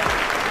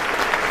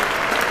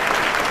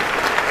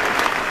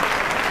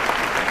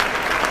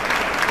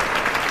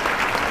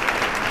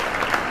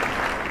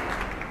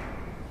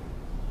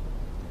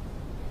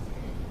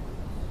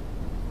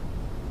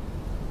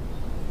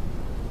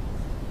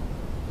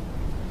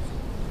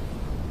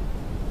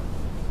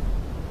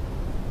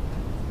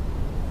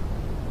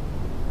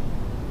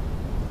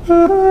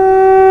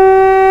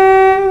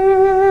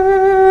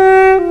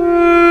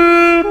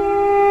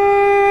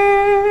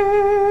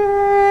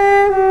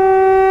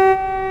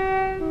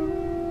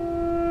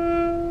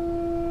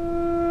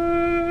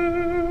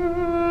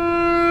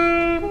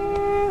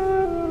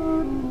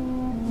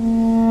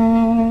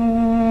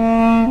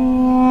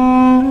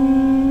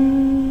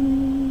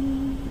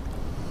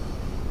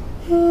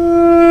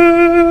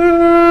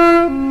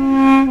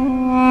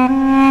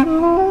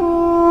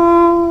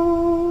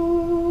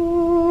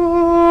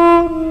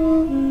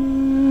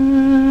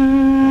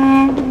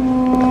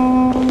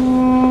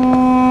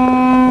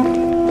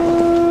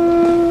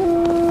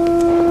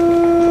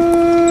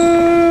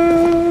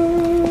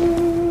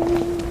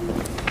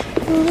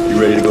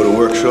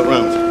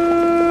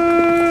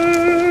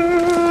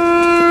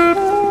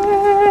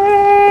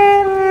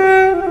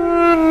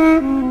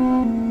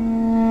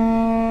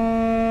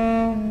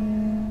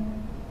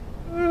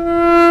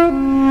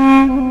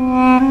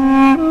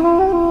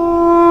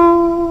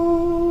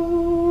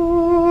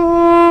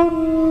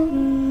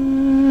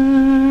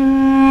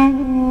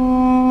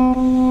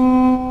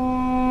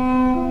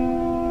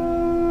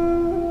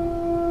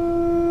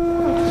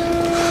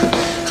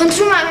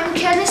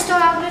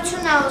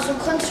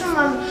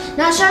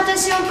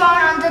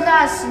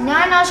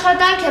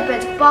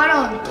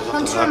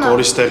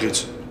Ստեղից։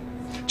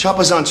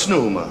 Չափազանցնու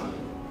ումը։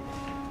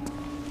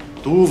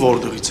 Դու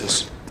որտեղից ես։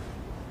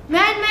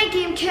 Միայն մեկ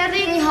իմ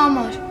քեռի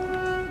համար։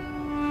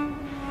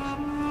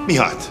 Մի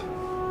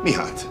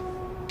հատ։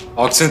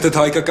 Ակցենտդ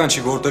հայկական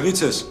չի,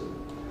 որտեղից ես։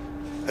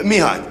 Մի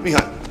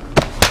հատ։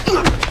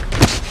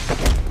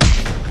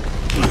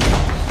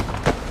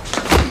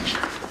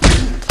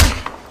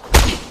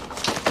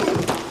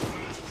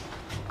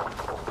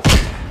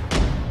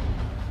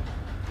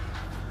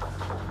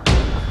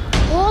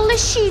 Holy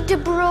shit,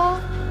 bro.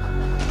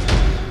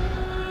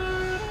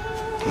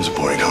 It was a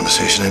boring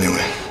conversation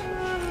anyway.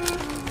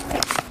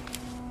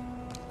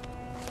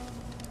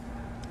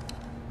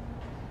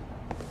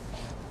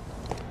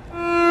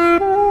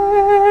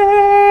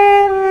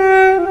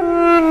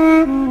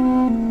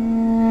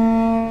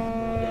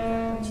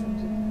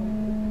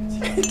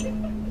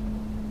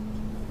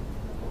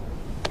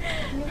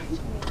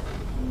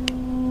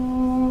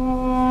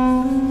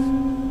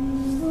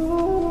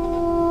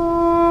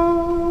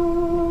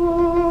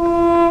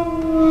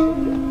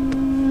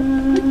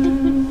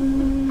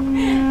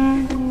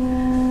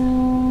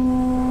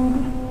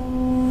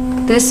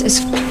 This is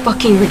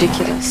fucking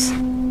ridiculous.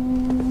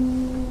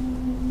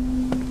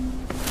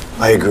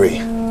 I agree.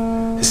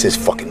 This is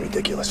fucking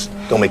ridiculous.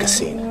 Don't make a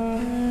scene.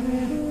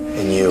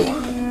 And you,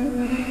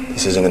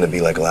 this isn't gonna be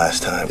like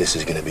last time. This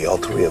is gonna be all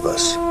three of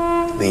us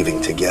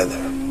leaving together.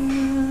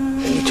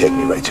 And you take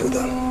me right to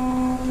them.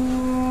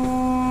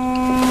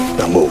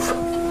 Now move.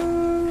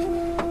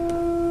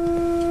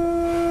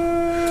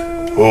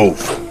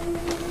 Move.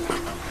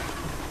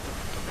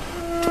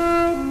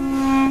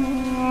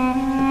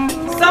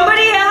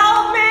 Somebody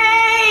help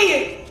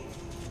me!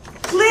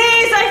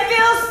 Please, I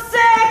feel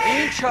sick!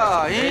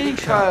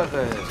 Ինչ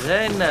աղը,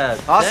 Զենեբ,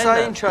 ասա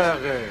ինչ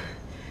աղը։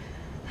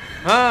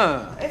 Հա,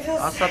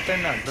 ասա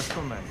տենակ,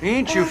 դստում եմ։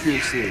 Ինչ you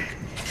feel sick?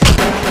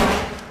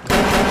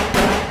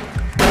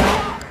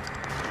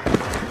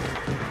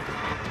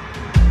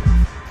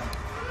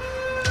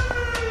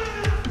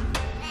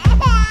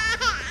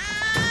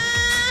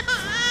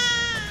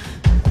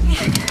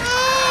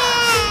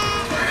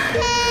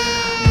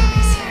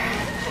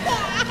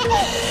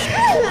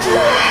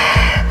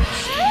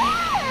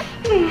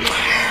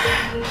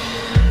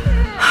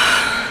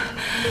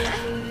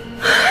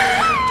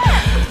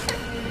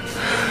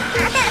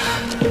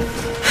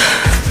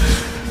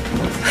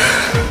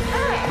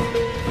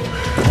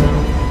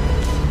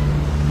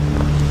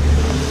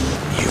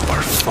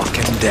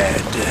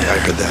 Dead. I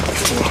heard that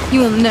before.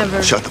 You will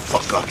never. Shut the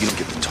fuck up. You don't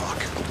get to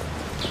talk.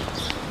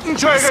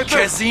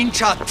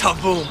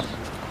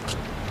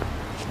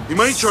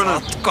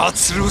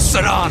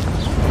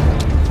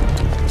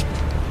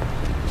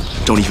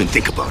 Don't even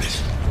think about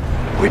it.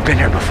 We've been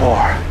here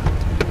before.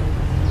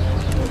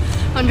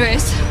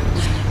 Andres.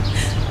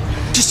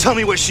 Just tell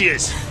me where she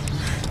is.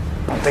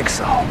 I don't think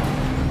so.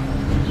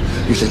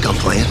 You think I'm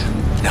playing?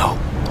 No,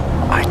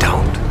 I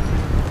don't.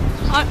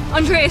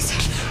 Andres,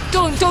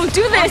 don't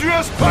do this!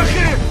 Andres, back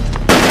here!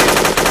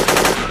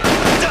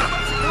 Get down!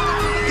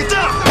 Get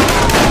down!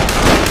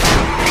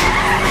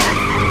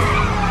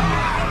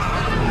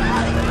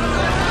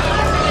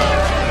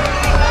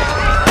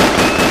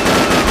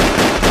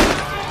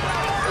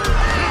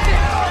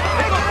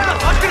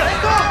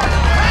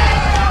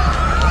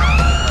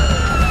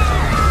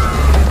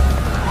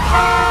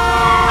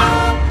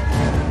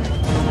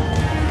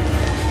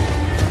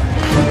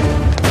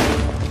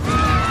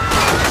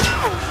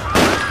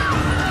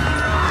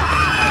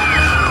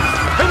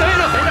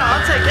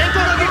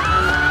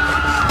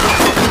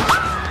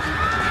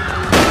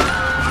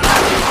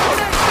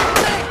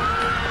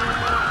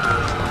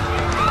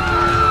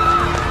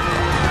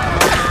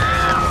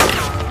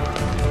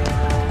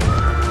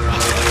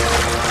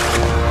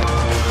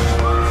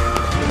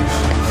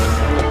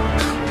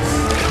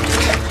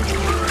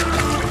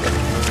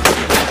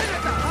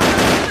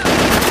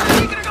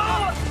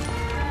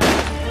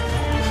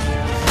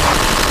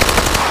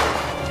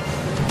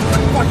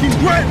 fucking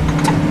wet!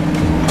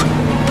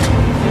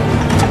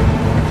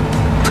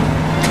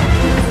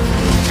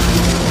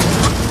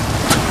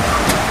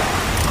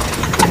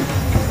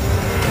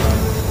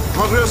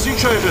 Andreas,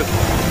 ինչ է եղել։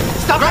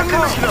 Կան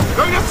մաշինա,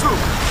 կանգնեցու։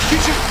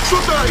 Իջի,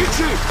 շուտ է,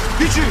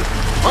 իջի։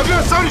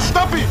 Andreas, արի,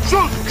 շտապի,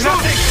 շուտ։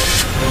 Գնացեք։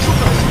 Շուտ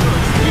է,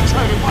 ինչ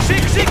է եղել։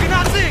 Շի,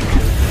 գնացեք։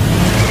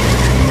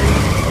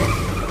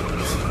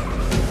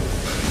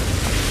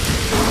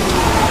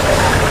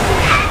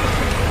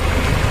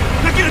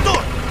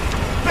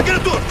 Get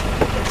a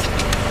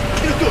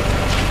door.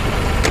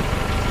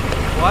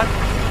 What?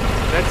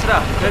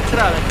 Let's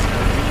run.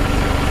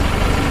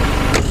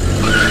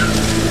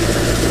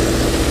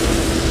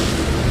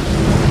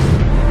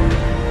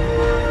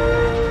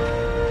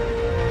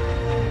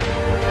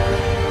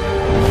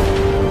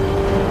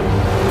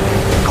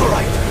 Go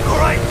right.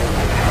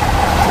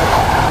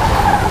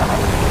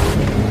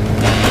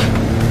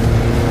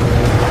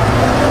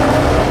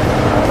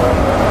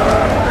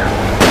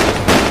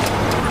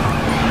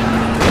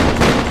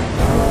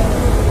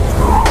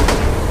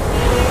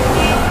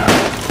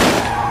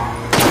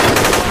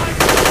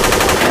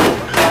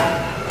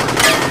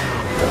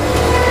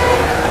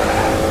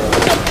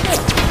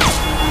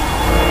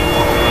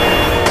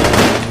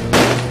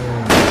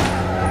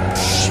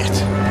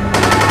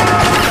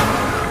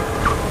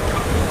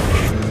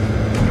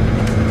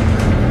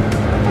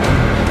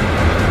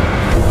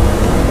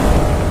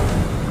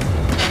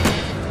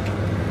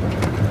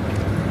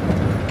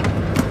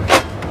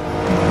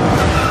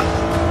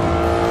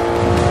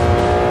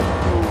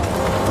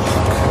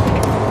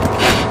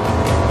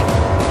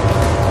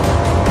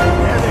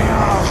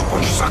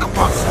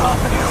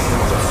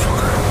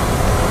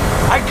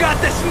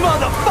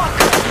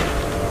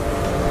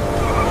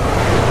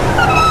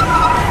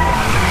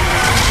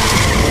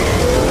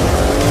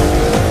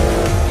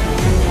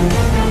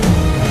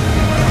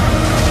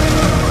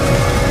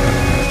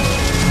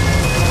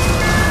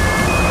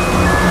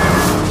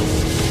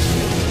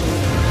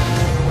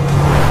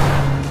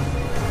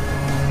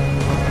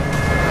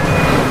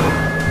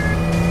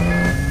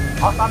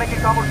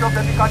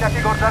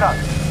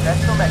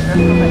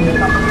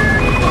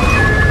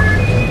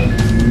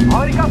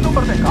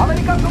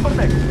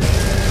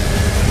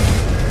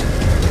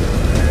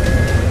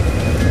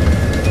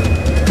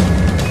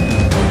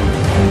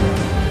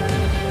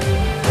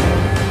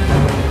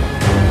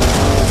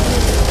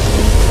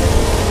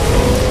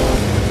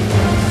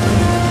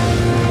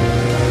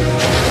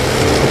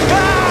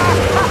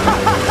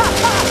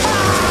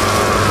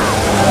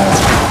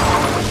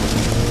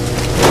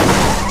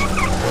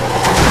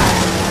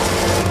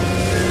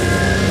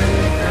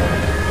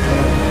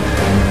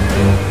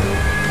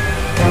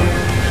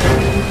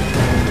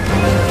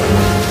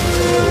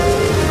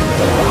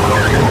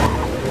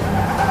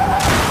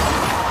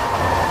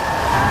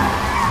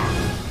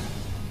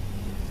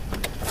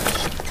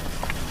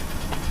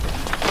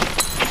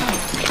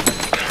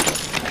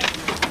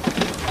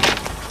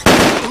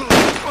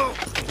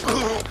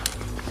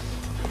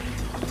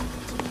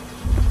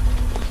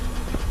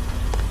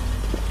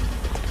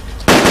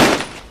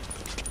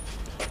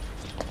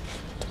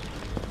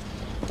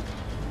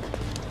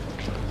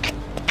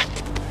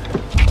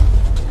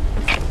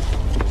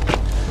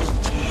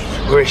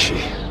 Where is she?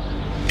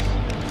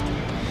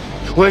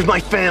 Where's my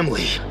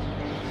family?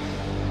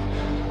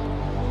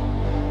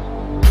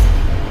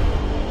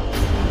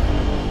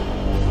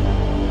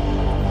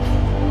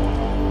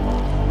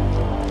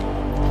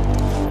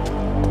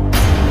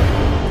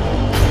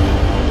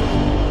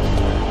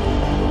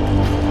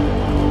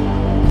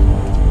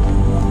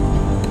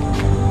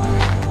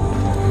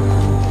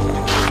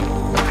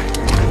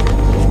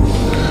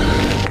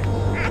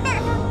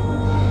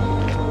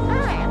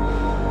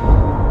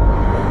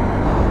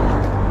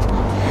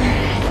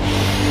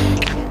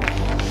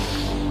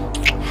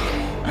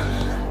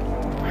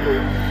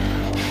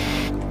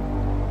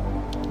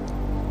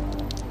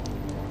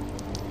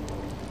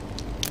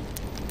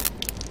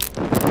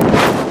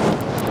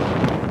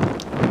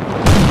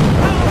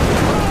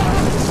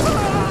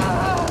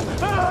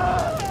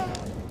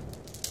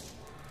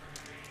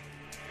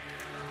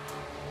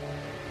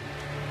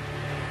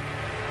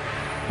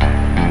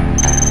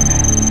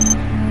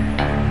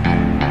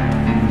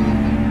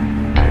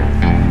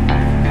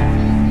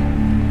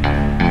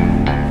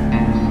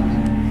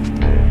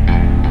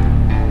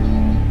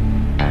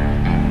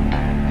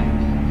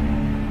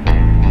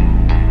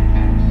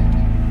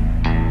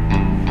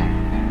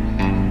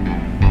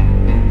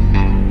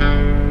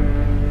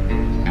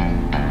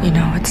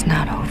 It's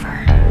not over.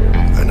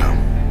 I know.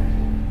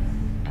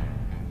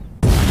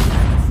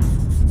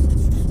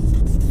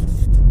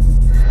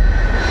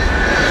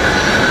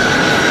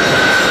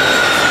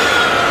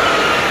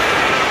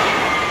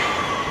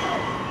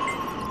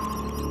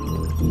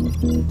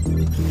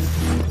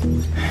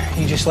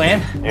 You just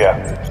land?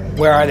 Yeah.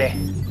 Where are they?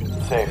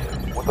 Safe.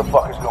 What the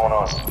fuck is going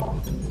on?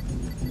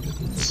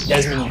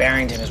 Desmond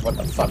Barrington is what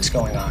the fuck's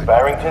going on.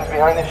 Barrington's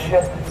behind this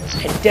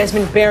shit? And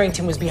Desmond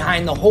Barrington was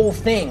behind the whole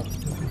thing.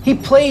 He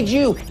played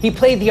you. He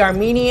played the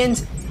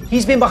Armenians.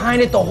 He's been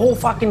behind it the whole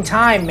fucking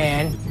time,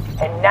 man.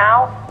 And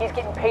now he's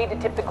getting paid to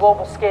tip the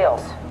global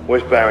scales.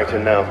 Where's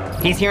Barrington now?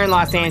 He's here in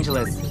Los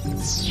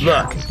Angeles.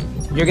 Look,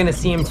 you're gonna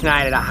see him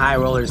tonight at a high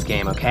rollers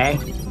game, okay?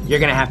 You're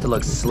gonna have to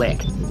look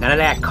slick. None of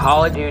that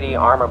Call of Duty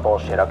armor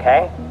bullshit,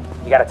 okay?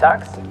 You got a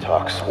tux?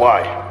 Tux.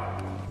 Why?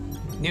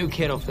 New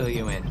kid will fill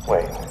you in.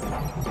 Wait.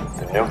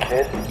 The new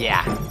kid?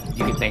 Yeah,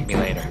 you can thank me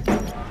later.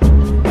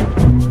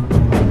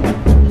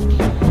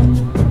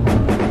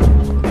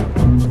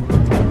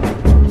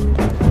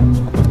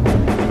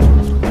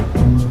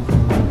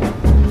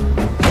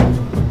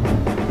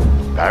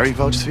 Barry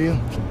vouched for you?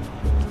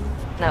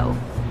 No.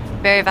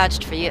 Barry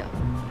vouched for you.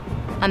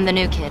 I'm the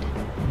new kid.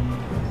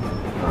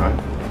 All right.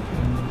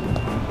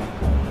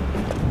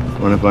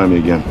 Run it by me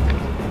again.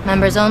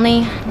 Members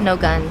only, no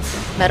guns,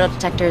 metal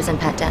detectors, and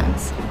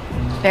pat-downs.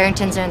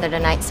 Barrington's are in there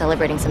tonight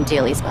celebrating some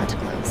deal he's about to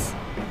close.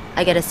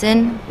 I get us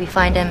in, we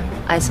find him,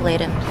 isolate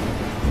him,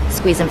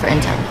 squeeze him for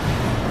intel.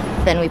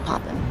 Then we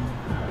pop him.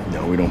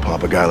 No, we don't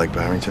pop a guy like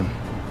Barrington.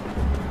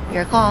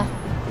 Your call.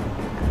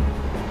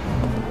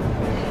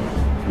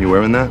 You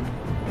wearing that?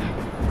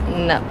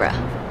 No, bruh.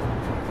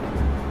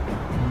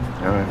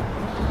 All right.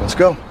 Let's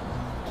go.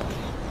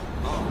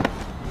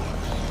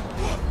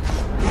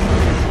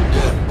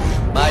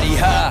 Mighty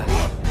high,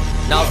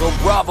 Nazo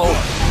Bravo.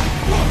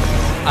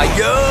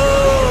 Ayo,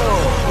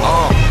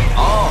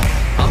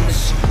 I'm the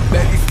shit,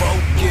 baby,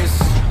 focus.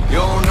 You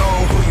don't know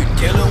who you're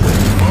dealing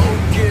with,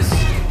 focus.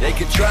 They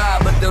could try,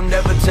 but they'll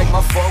never take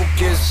my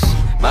focus.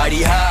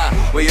 Mighty high,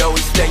 we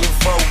always staying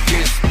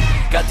focused.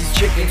 Got these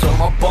chickens on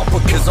my bumper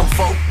cause I'm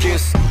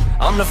focused.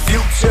 I'm the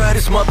future,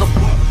 this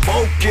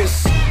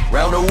focus.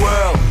 Round the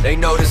world, they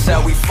notice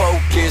how we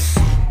focus.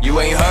 You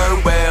ain't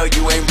heard well,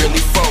 you ain't really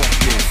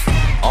focused.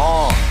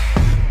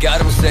 Got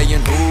them saying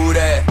who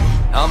that?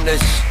 I'm the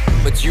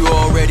but you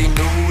already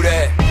knew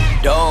that.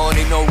 Don't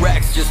need no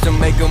racks just to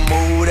make a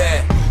move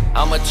that.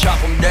 I'ma chop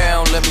them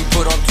down, let me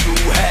put on 2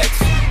 hats.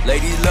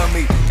 Ladies love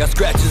me, got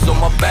scratches on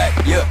my back.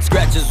 Yeah,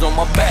 scratches on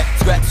my back,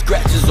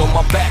 scratches on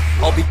my back.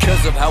 All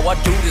because of how I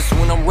do this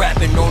when I'm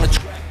rapping on a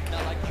track.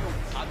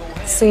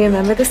 So you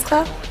remember this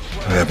club?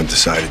 I haven't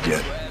decided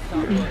yet.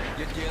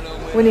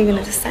 When are you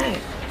gonna decide?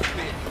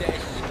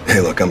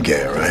 Hey, look, I'm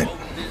gay, all right?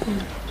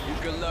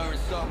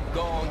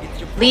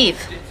 Leave.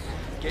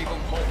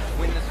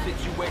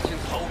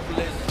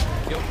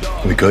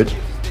 We good?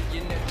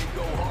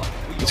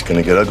 It's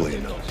gonna get ugly,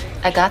 you know.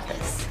 I got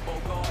this.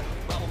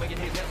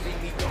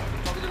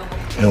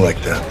 I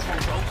like that.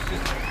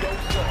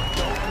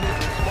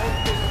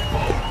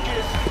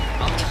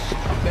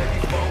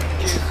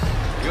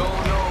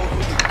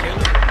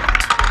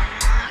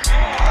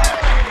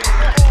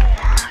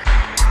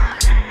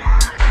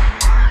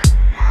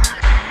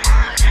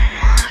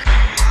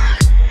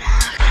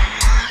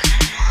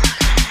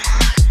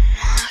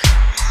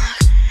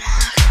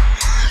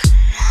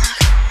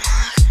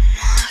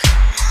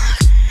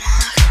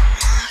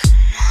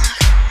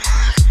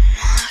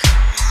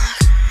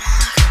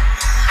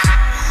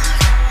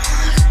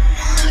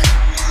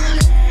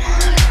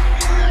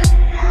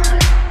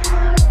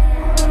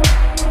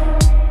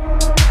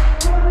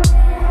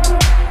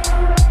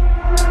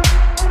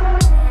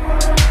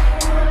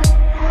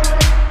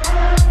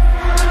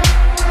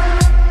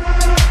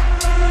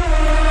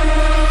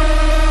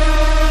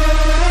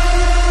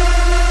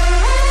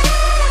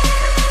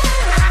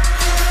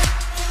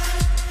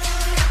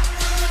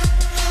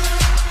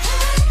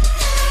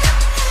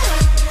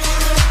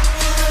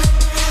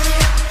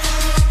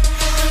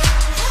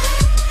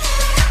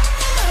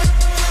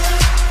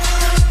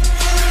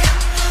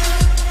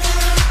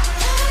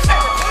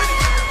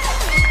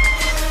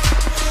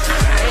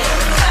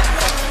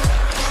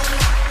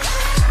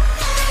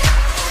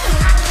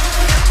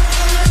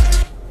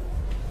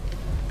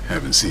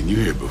 Seen you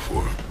here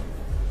before.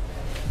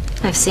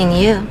 I've seen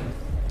you.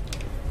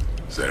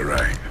 Is that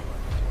right?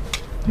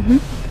 Mm-hmm.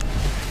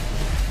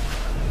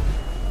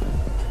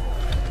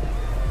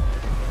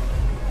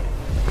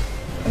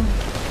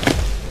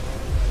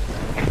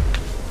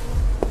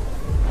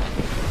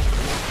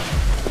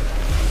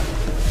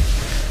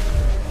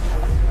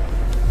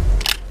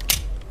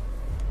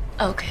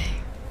 Okay.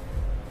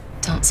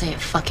 Don't say a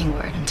fucking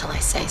word until I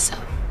say so.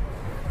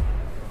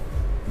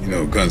 You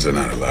know, guns are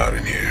not allowed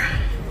in here.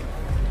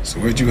 So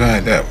where'd you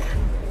hide that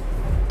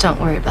one? Don't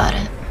worry about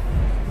it.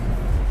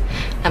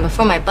 Now,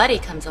 before my buddy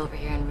comes over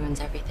here and ruins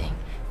everything,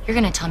 you're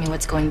gonna tell me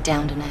what's going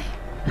down tonight.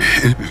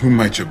 Who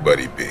might your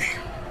buddy be?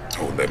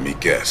 Oh, let me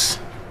guess.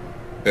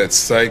 That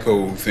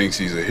psycho who thinks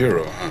he's a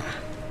hero, huh?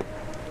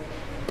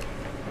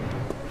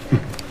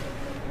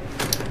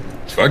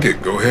 Fuck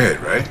it, go ahead,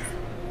 right?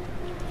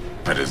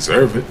 I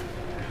deserve it.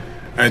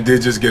 I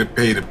did just get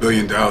paid $1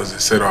 billion to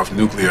set off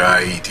nuclear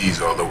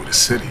IEDs all over the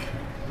city.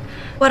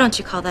 Why don't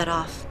you call that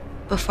off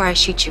before I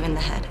shoot you in the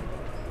head?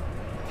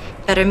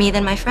 Better me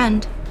than my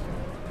friend.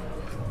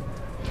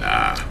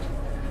 Nah.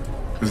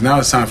 Because now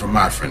it's time for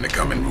my friend to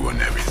come and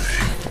ruin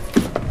everything.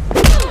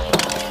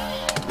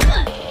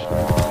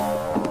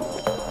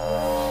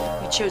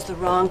 You chose the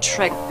wrong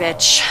trick,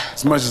 bitch.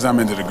 As much as I'm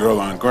into the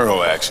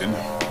girl-on-girl action,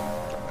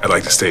 I'd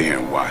like to stay here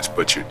and watch,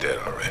 but you're dead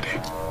already.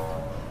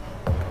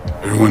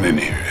 Everyone in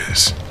here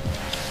is.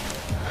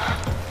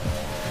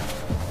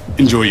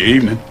 Enjoy your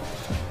evening.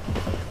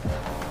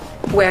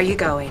 Where are you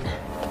going?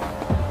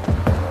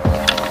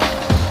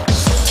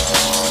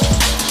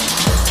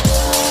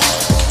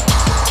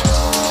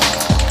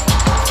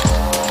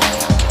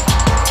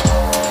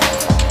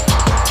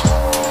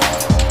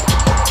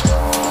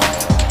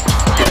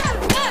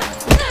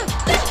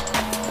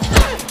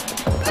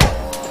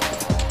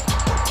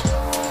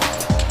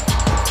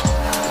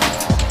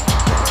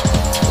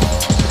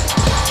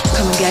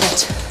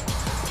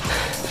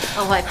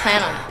 Oh, I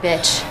plan on,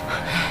 bitch.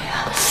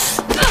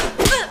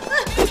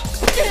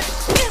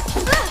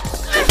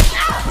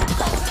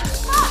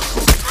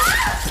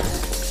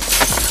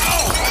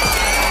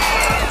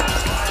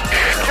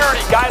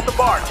 Security, guy at the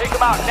bar. Take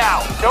him out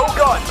now. No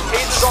guns.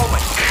 Tasers only.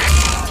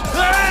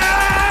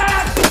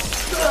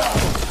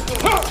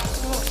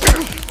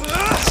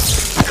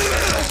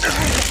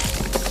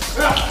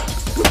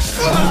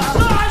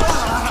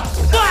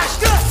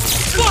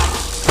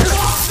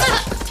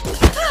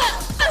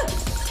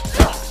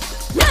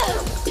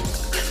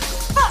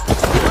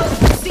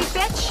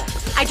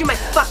 I do my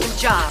fucking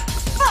job.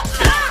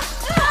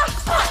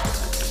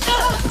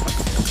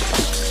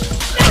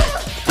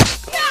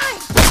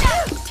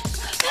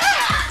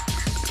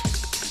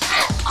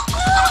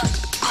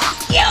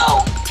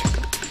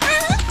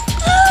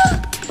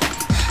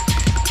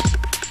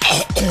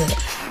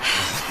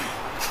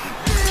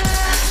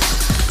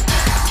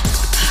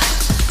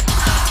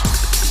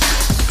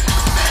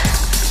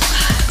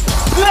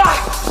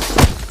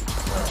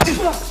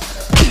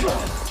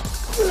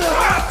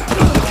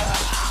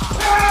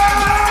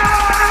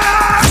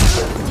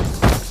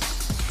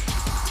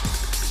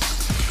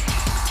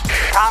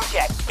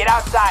 Check. Get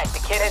outside. The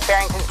kid hit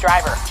Barrington's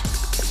driver.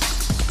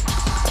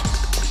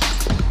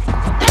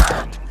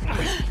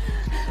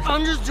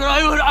 I'm just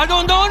driver. I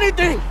don't know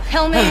anything.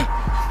 Help me.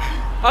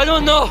 I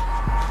don't know.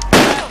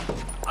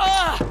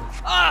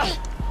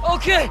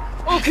 Okay.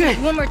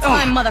 One more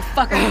time,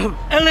 motherfucker.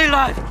 LA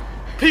Live.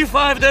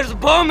 P5, there's a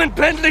bomb in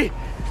Bentley.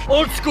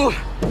 Old school.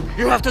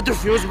 You have to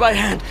defuse by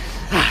hand.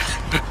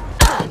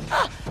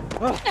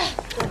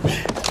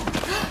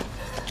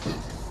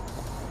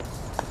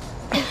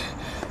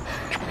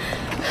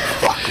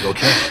 You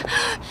okay?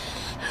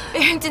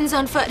 Barrington's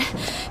on foot.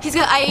 He's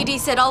got IED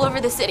set all over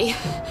the city.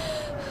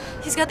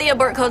 He's got the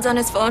abort codes on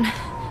his phone.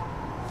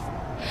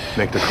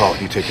 Make the call.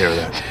 You take care of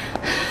that.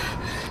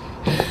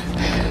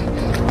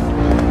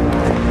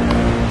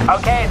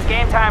 Okay, it's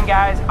game time,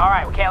 guys. All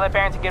right, we can't let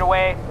Barrington get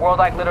away. World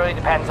like literally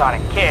depends on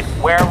it. Kid,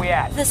 where are we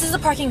at? This is the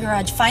parking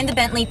garage. Find the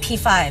Bentley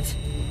P5.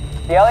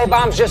 The LA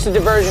bomb's just a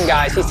diversion,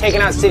 guys. He's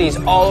taking out cities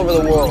all over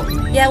the world.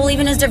 Yeah, well,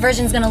 even his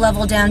diversion's gonna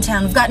level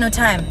downtown. We've got no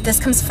time. This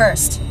comes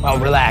first. Well,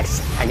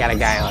 relax. I got a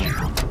guy on it.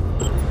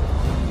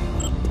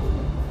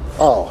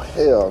 Oh,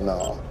 hell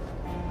no.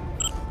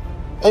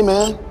 Hey,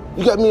 man,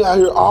 you got me out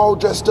here all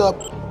dressed up.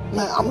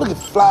 Man, I'm looking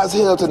fly as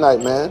hell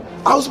tonight, man.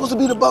 I was supposed to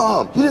be the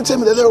bomb. You didn't tell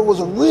me that there was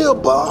a real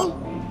bomb.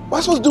 What am I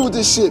supposed to do with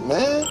this shit,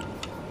 man?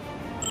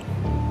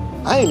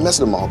 I ain't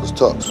messing with my uncle's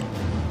tux.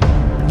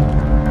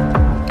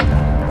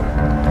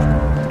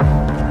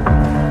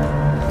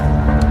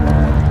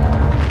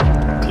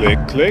 Click,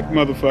 click,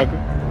 motherfucker.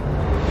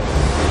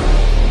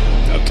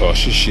 Now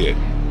toss your shit.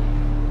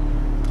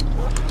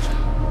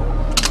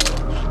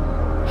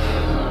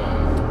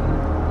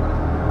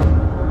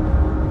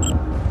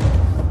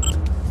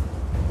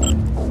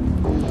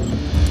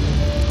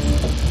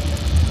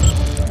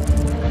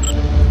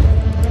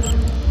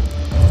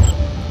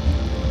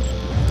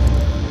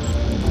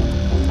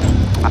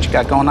 What you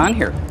got going on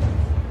here?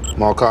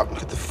 Mall cop,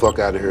 get the fuck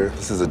out of here.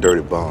 This is a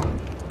dirty bomb.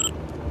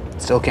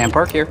 Still can't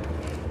park here.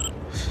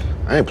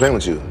 I ain't playing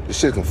with you. This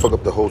shit can fuck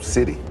up the whole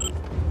city.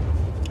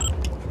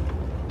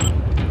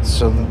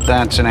 So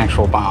that's an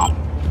actual bomb?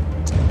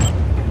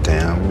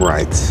 Damn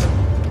right.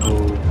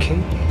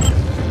 Okay.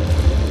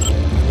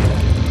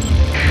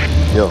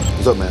 Yo,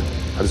 what's up, man?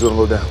 I just wanna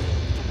go down.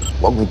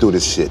 Walk me through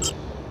this shit.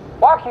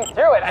 Walk you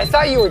through it? I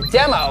thought you were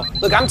demo.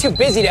 Look, I'm too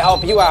busy to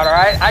help you out, all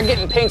right? I'm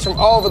getting pings from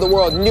all over the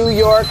world. New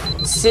York,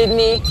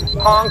 Sydney,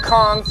 Hong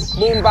Kong,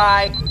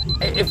 Mumbai.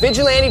 If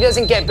Vigilante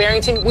doesn't get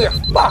Barrington, we are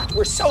fucked.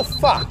 We're so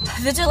fucked.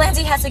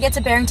 Vigilante has to get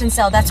to Barrington's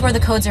cell. That's where the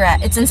codes are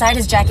at. It's inside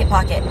his jacket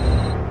pocket.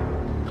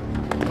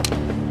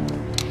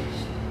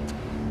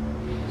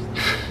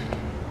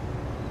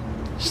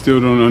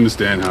 Still don't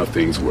understand how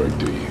things work,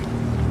 do you?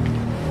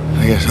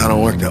 I guess I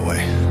don't work that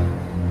way.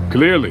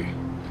 Clearly.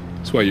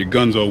 That's why your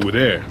gun's over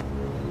there.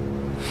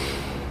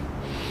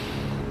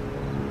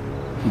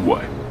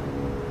 What?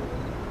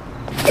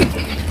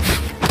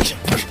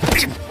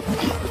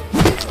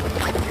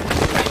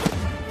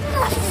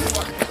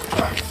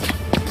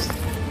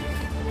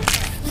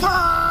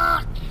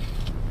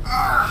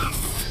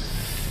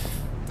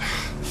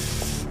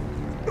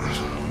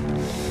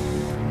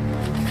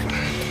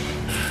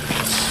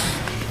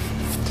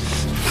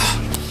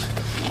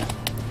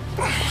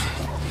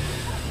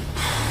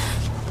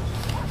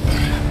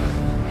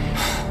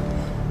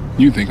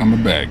 You think I'm a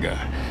bad guy.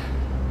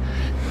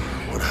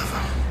 Whatever.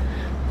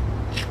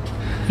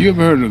 You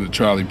ever heard of the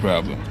trolley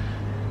problem?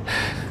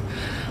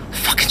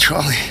 Fucking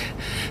trolley.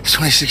 It's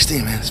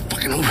 2016, man. It's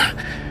fucking over.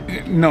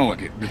 No,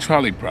 the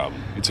trolley problem.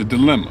 It's a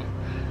dilemma.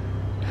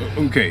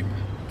 Okay,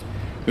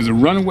 there's a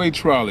runaway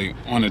trolley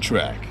on a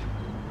track.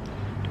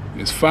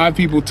 There's 5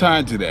 people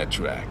tied to that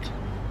track.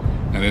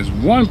 Now there's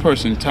 1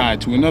 person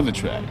tied to another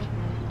track.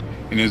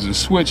 And there's a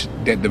switch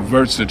that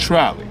diverts the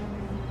trolley.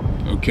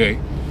 Okay?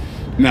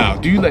 Now,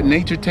 do you let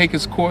nature take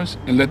its course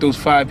and let those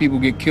 5 people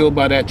get killed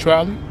by that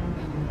trolley?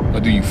 Or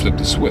do you flip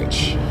the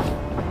switch?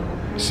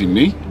 See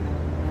me?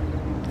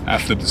 I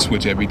flip the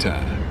switch every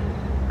time.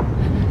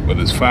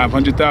 Whether it's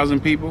 500,000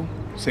 people,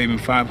 saving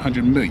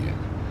 500 million.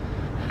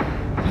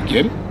 You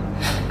get it?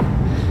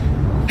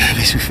 That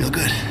makes me feel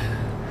good.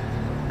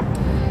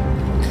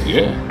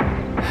 Yeah.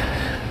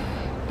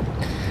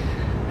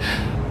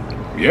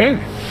 Yeah.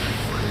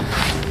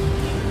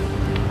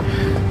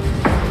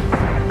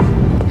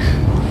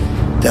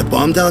 That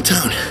bomb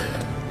downtown?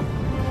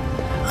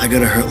 I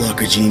got a Hurt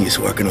Locker genius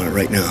working on it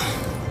right now.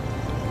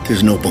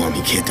 There's no bomb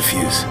he can't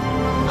defuse.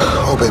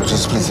 Oh, baby,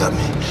 just please help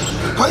me.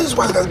 Why is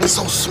why gotta be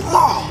so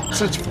small?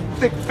 Such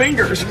thick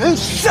fingers. Man,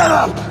 shut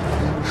up!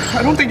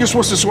 I don't think you're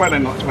supposed to sweat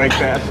in like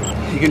that.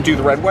 You can do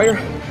the red wire?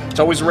 It's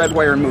always a red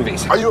wire in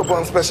movies. Are you a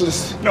bomb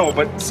specialist? No,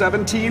 but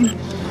 17?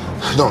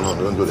 No,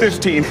 don't do that.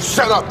 15.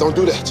 Shut up, don't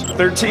do that.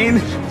 13?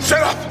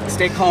 Shut up!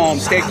 Stay calm,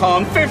 stay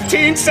calm.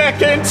 15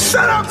 seconds!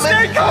 Shut up,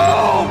 stay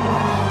calm!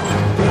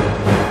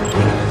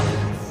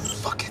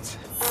 Fuck it.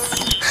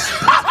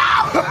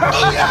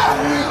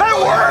 That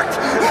worked!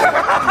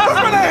 What's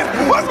my name?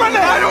 What's my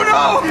name? I don't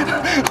know!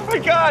 Oh my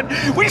God!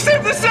 We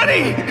saved the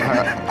city!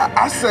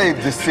 I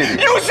saved the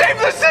city. You saved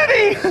the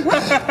city!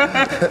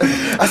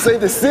 I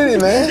saved the city,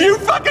 man. You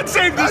fucking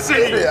saved the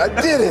city! I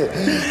did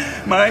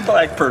it. My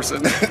black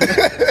person.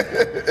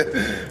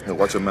 Hey,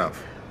 watch your mouth.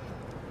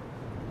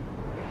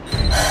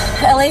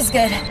 LA's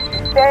good.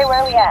 Barry,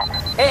 where are we at?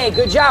 Hey,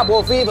 good job,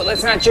 Wolfie, but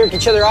let's not jerk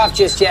each other off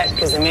just yet,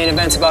 because the main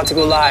event's about to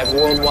go live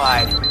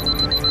worldwide.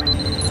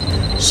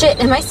 Shit,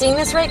 am I seeing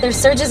this right? There's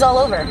surges all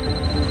over.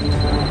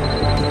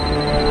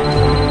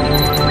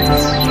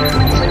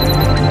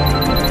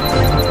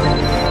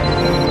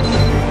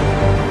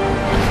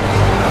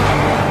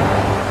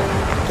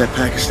 That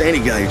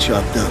Pakistani guy you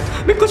chopped up.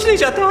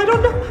 I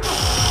don't know.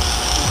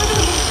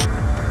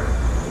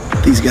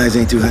 These guys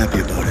ain't too happy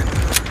about it.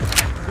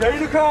 Ready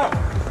to come.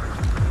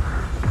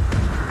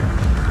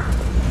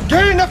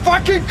 Get in the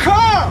fucking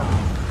car!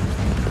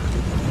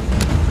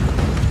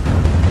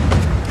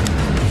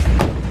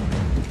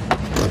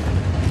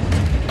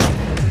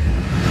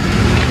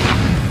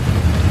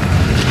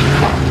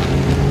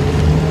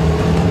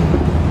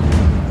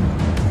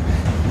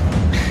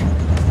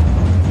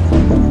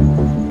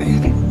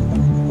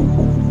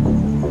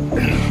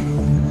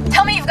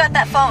 Tell me you've got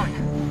that phone.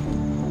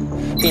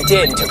 He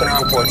did, and took an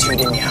arm for it too,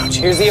 didn't you? Ouch.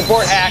 Here's the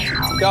abort hack.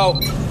 Go.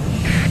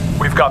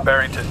 We've got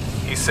Barrington.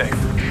 He's safe.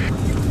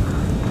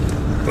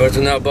 Where's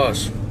the now,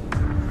 boss?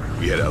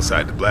 We head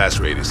outside the blast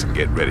radius and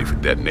get ready for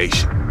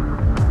detonation.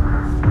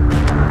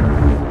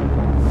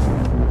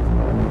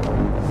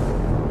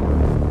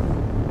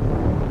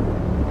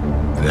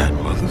 That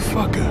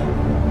motherfucker.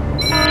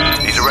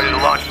 He's ready to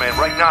launch, man,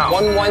 right now.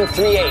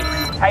 1138.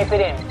 Type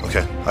it in.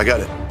 Okay, I got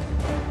it.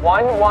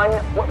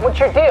 11. What's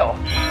your deal?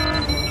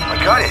 I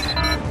got it.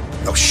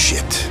 Oh,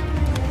 shit.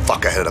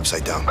 Fuck, I had it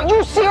upside down. Are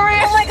you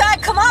serious? Oh my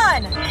God, come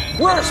on!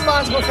 We're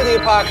responsible for the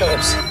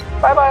apocalypse.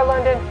 Bye-bye,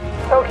 London.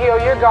 Tokyo,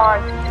 you're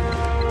gone.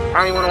 I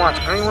don't even want to watch.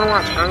 I don't even want to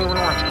watch. I don't even want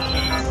to watch.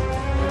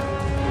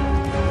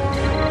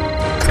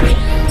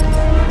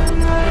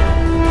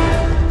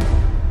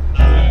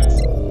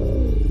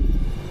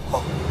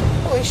 Oh,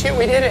 holy shit,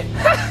 we did it.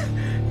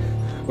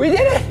 We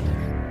did it.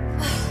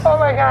 Oh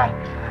my God.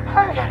 Oh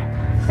my God.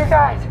 You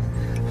guys,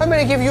 I'm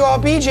gonna give you all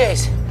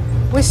BJs.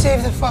 We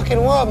saved the fucking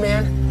world,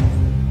 man.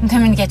 I'm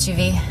coming to get you,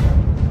 V.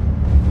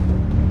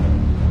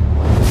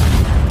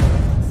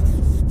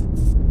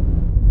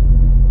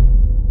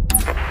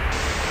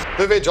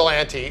 The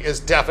Vigilante is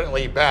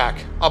definitely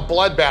back. A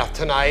bloodbath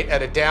tonight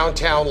at a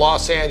downtown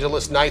Los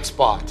Angeles night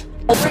spot.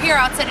 We're here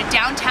outside a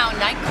downtown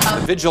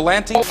nightclub.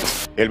 Vigilante.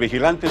 El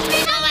Vigilante.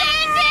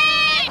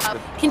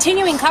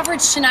 Continuing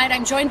coverage tonight,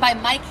 I'm joined by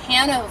Mike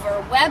Hanover,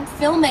 web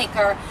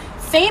filmmaker,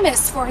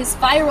 famous for his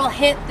viral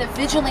hit, The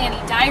Vigilante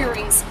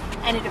Diaries.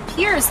 And it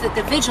appears that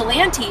the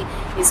Vigilante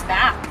is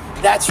back.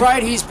 That's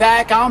right, he's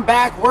back, I'm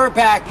back, we're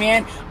back,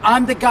 man.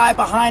 I'm the guy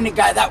behind the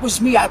guy. That was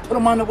me. I put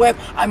him on the web.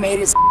 I made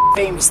his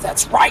famous.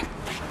 That's right.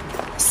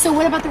 So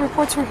what about the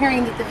reports we're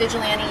hearing that the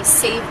Vigilante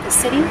saved the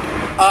city?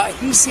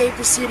 He saved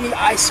the city,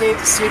 I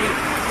saved the city.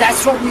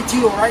 That's what we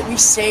do, all right? We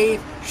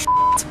save shit.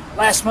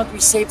 Last month we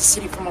saved the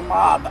city from a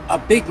mob, a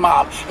big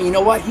mob. And you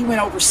know what? He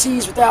went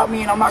overseas without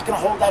me, and I'm not going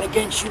to hold that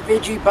against you,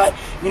 Vigi, but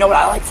you know what?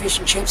 I like fish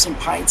and chips and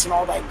pints and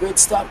all that good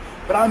stuff.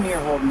 But I'm here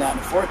holding down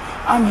the fort.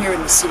 I'm here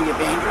in the city of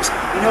angels.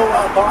 You know,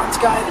 Bond's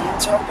guy, the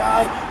intel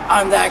guy,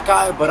 I'm that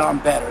guy, but I'm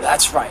better.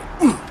 That's right.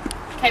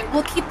 Okay,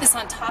 we'll keep this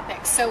on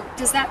topic. So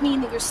does that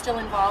mean that you're still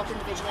involved in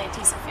the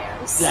Vigilante's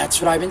affairs?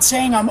 That's what I've been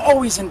saying. I'm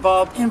always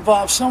involved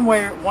some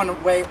way,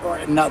 one way or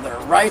another,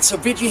 right? So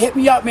Vigi, hit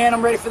me up, man.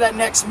 I'm ready for that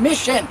next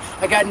mission.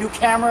 I got a new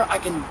camera. I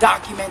can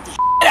document the shit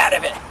out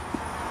of it.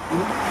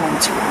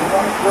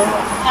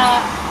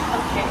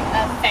 Okay,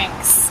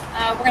 thanks.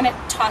 We're gonna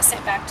toss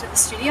it back to the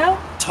studio.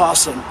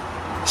 Tossing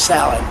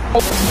salad.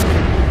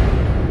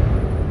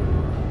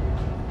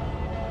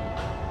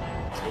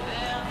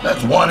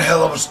 That's one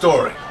hell of a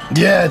story.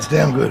 Yeah, it's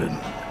damn good. And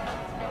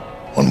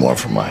one more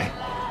from my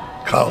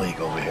colleague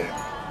over here.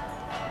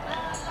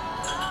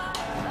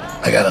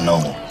 I gotta know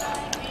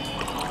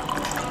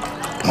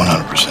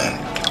 100%.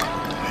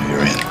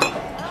 You're in.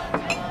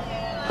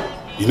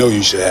 You know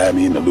you should have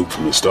me in the loop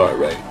from the start,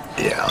 right?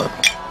 Yeah.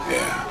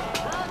 Yeah.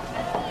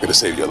 Could have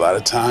saved you a lot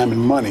of time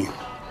and money.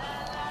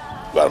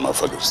 A lot of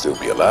motherfuckers would still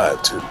be alive,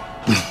 too.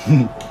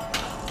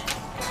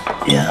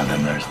 Yeah, and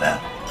then there's that.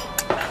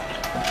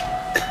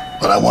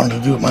 But I wanted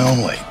to do it my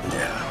own way.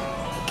 Yeah.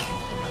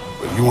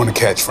 But if you want to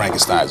catch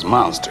Frankenstein's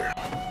monster,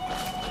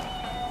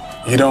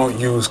 you don't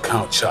use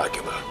Count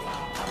Chocula,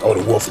 or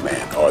the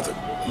Wolfman, or the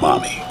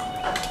Mommy.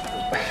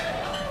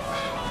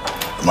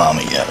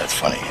 Mommy, yeah, that's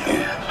funny.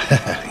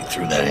 Yeah. You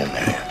threw that in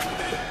there.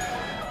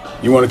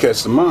 You want to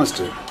catch the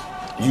monster,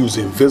 use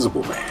the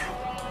Invisible Man.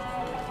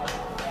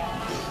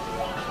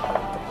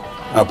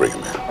 I'll bring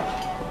him in.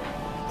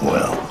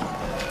 Well,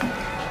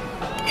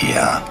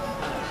 yeah.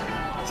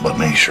 But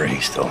make sure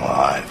he's still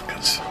alive,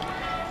 because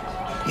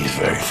he's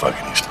very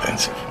fucking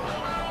expensive.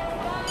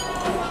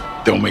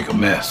 Don't make a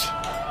mess.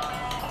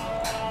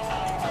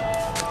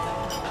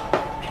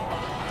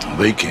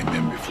 They came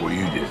in before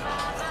you did.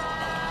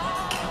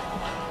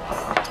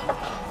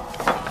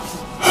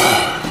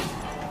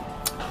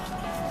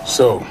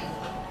 So,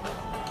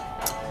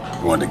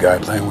 you want the guy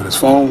playing with his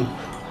phone,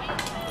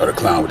 or the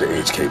clown with the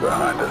HK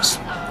behind us,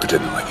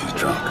 pretending like he's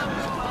drunk?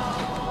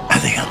 I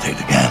think I'll take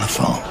the guy on the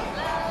phone.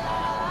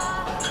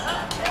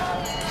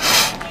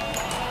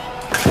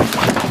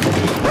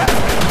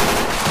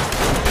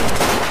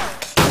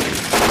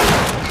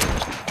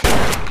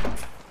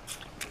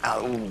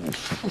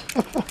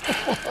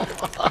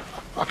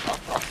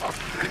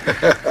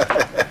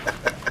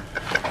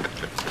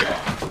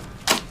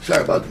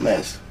 Sorry about the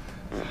mess.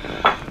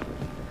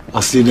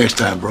 I'll see you next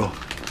time, bro.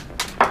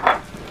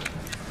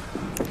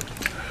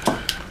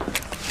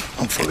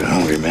 I'm fucking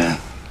hungry, man.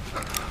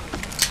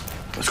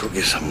 Let's go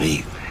get something to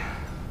eat.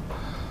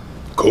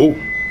 Cool.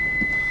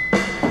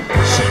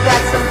 She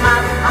got some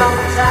mop on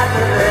top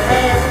of her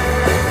head.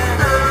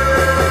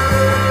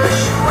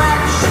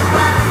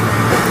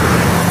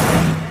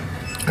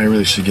 I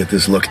really should get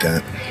this looked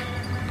at.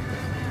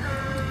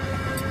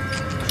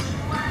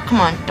 Come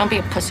on, don't be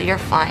a pussy, you're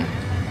fine.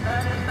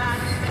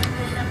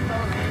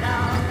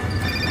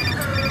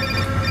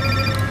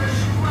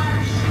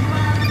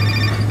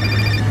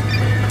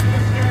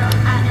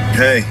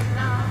 Hey.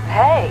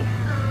 Hey,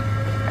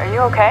 are you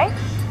okay?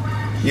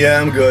 Yeah,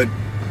 I'm good.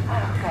 Oh,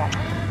 good.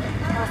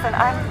 Listen,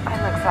 I'm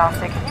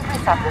exhausted. Can you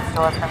please stop this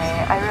store for me?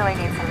 I really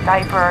need some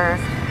diapers,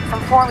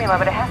 some formula,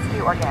 but it has to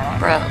be organic.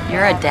 Bro,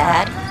 you're a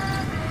dad?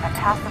 A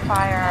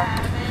pacifier.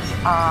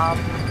 Oh,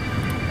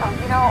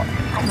 you know...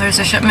 There's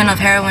a shipment of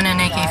heroin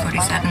and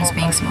AK-47s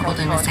being smuggled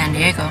into San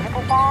Diego.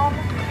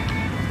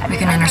 We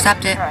can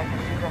intercept it.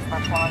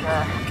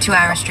 2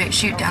 hours straight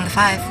shoot down the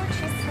 5.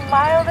 She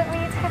smiled at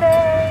me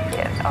today.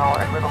 Oh,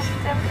 her little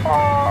dimple.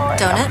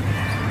 Donut?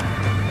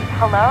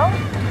 Hello?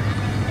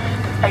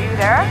 Are you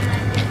there?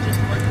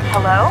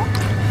 Hello?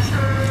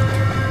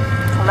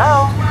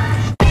 Hello?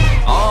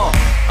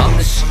 I'm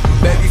the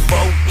baby,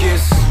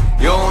 focus.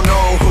 You don't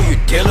know who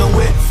you're dealing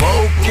with,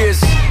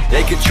 focus.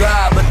 They could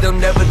try, but they'll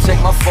never take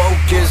my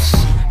focus.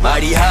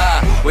 Mighty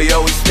high, we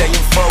always staying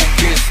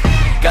focused.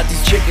 Got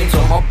these chickens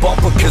on my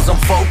bumper cause I'm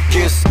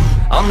focused.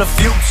 I'm the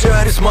future,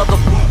 this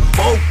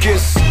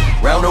focus.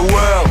 Round the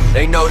world,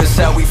 they notice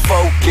how we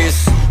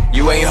focus.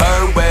 You ain't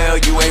heard well,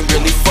 you ain't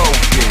really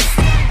focused.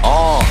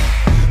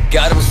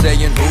 Got them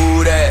saying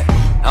who that?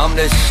 I'm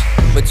the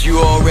but you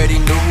already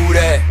knew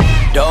that.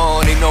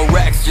 Don't need no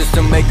racks just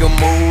to make a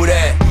move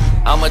that.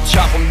 I'ma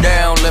chop them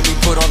down, let me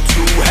put on 2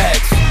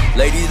 hats.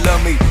 Ladies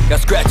love me, got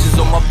scratches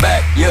on my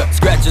back. Yeah,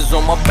 scratches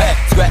on my back,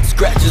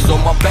 scratches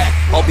on my back.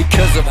 All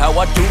because of how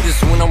I do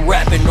this when I'm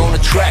rapping on the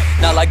track.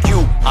 Not like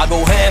you, I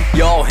go ham,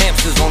 y'all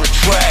hamsters on the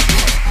track.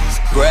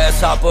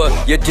 Grasshopper,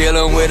 you're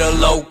dealing with a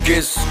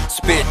locust.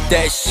 Spit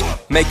that shit,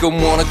 make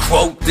them wanna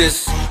quote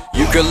this.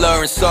 You can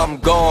learn something,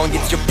 go on,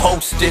 get your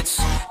post-its.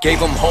 Gave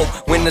them hope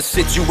when the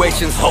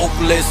situation's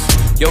hopeless.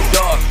 Yo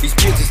dog, these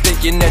kids is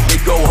thinking that they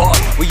go hard.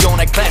 We on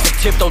that classic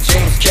tiptoe,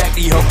 James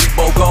Cagney, Humphrey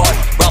Bogart.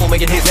 Bravo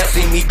making his ass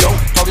see me go.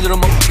 Talking to the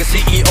motherfucking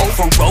CEO,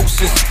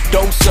 ferocious.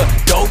 Dose of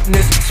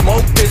dopeness,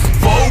 smoke this,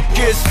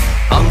 focus.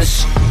 I'm the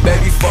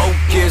baby,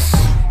 focus.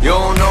 You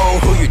don't know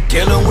who you're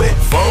dealing with,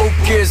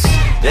 focus.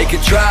 They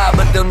could try,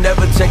 but they'll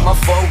never take my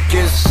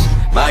focus.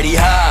 Mighty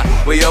high,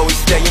 we always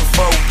staying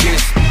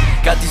focused.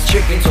 Got these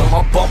chickens on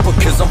my bumper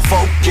cause I'm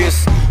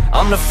focused.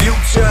 I'm the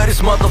future,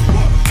 this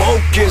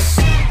focus.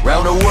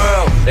 Round the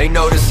world, they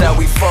notice how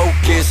we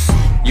focus.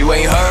 You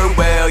ain't heard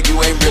well,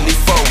 you ain't really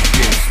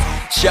focused.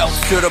 Shouts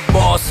to the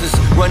bosses,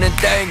 running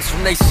things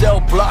from they cell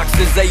blocks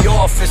as they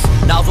office.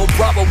 Nozzle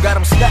Bravo got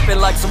them snapping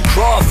like some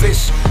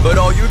crawfish. But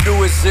all you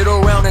do is sit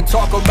around and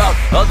talk about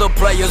other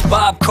players,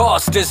 Bob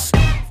Costas.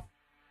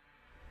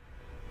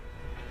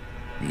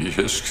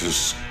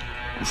 Jesces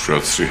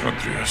ușați,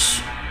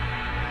 Andreas.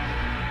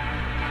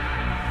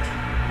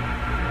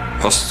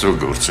 Astro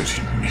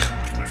gorțerin mi.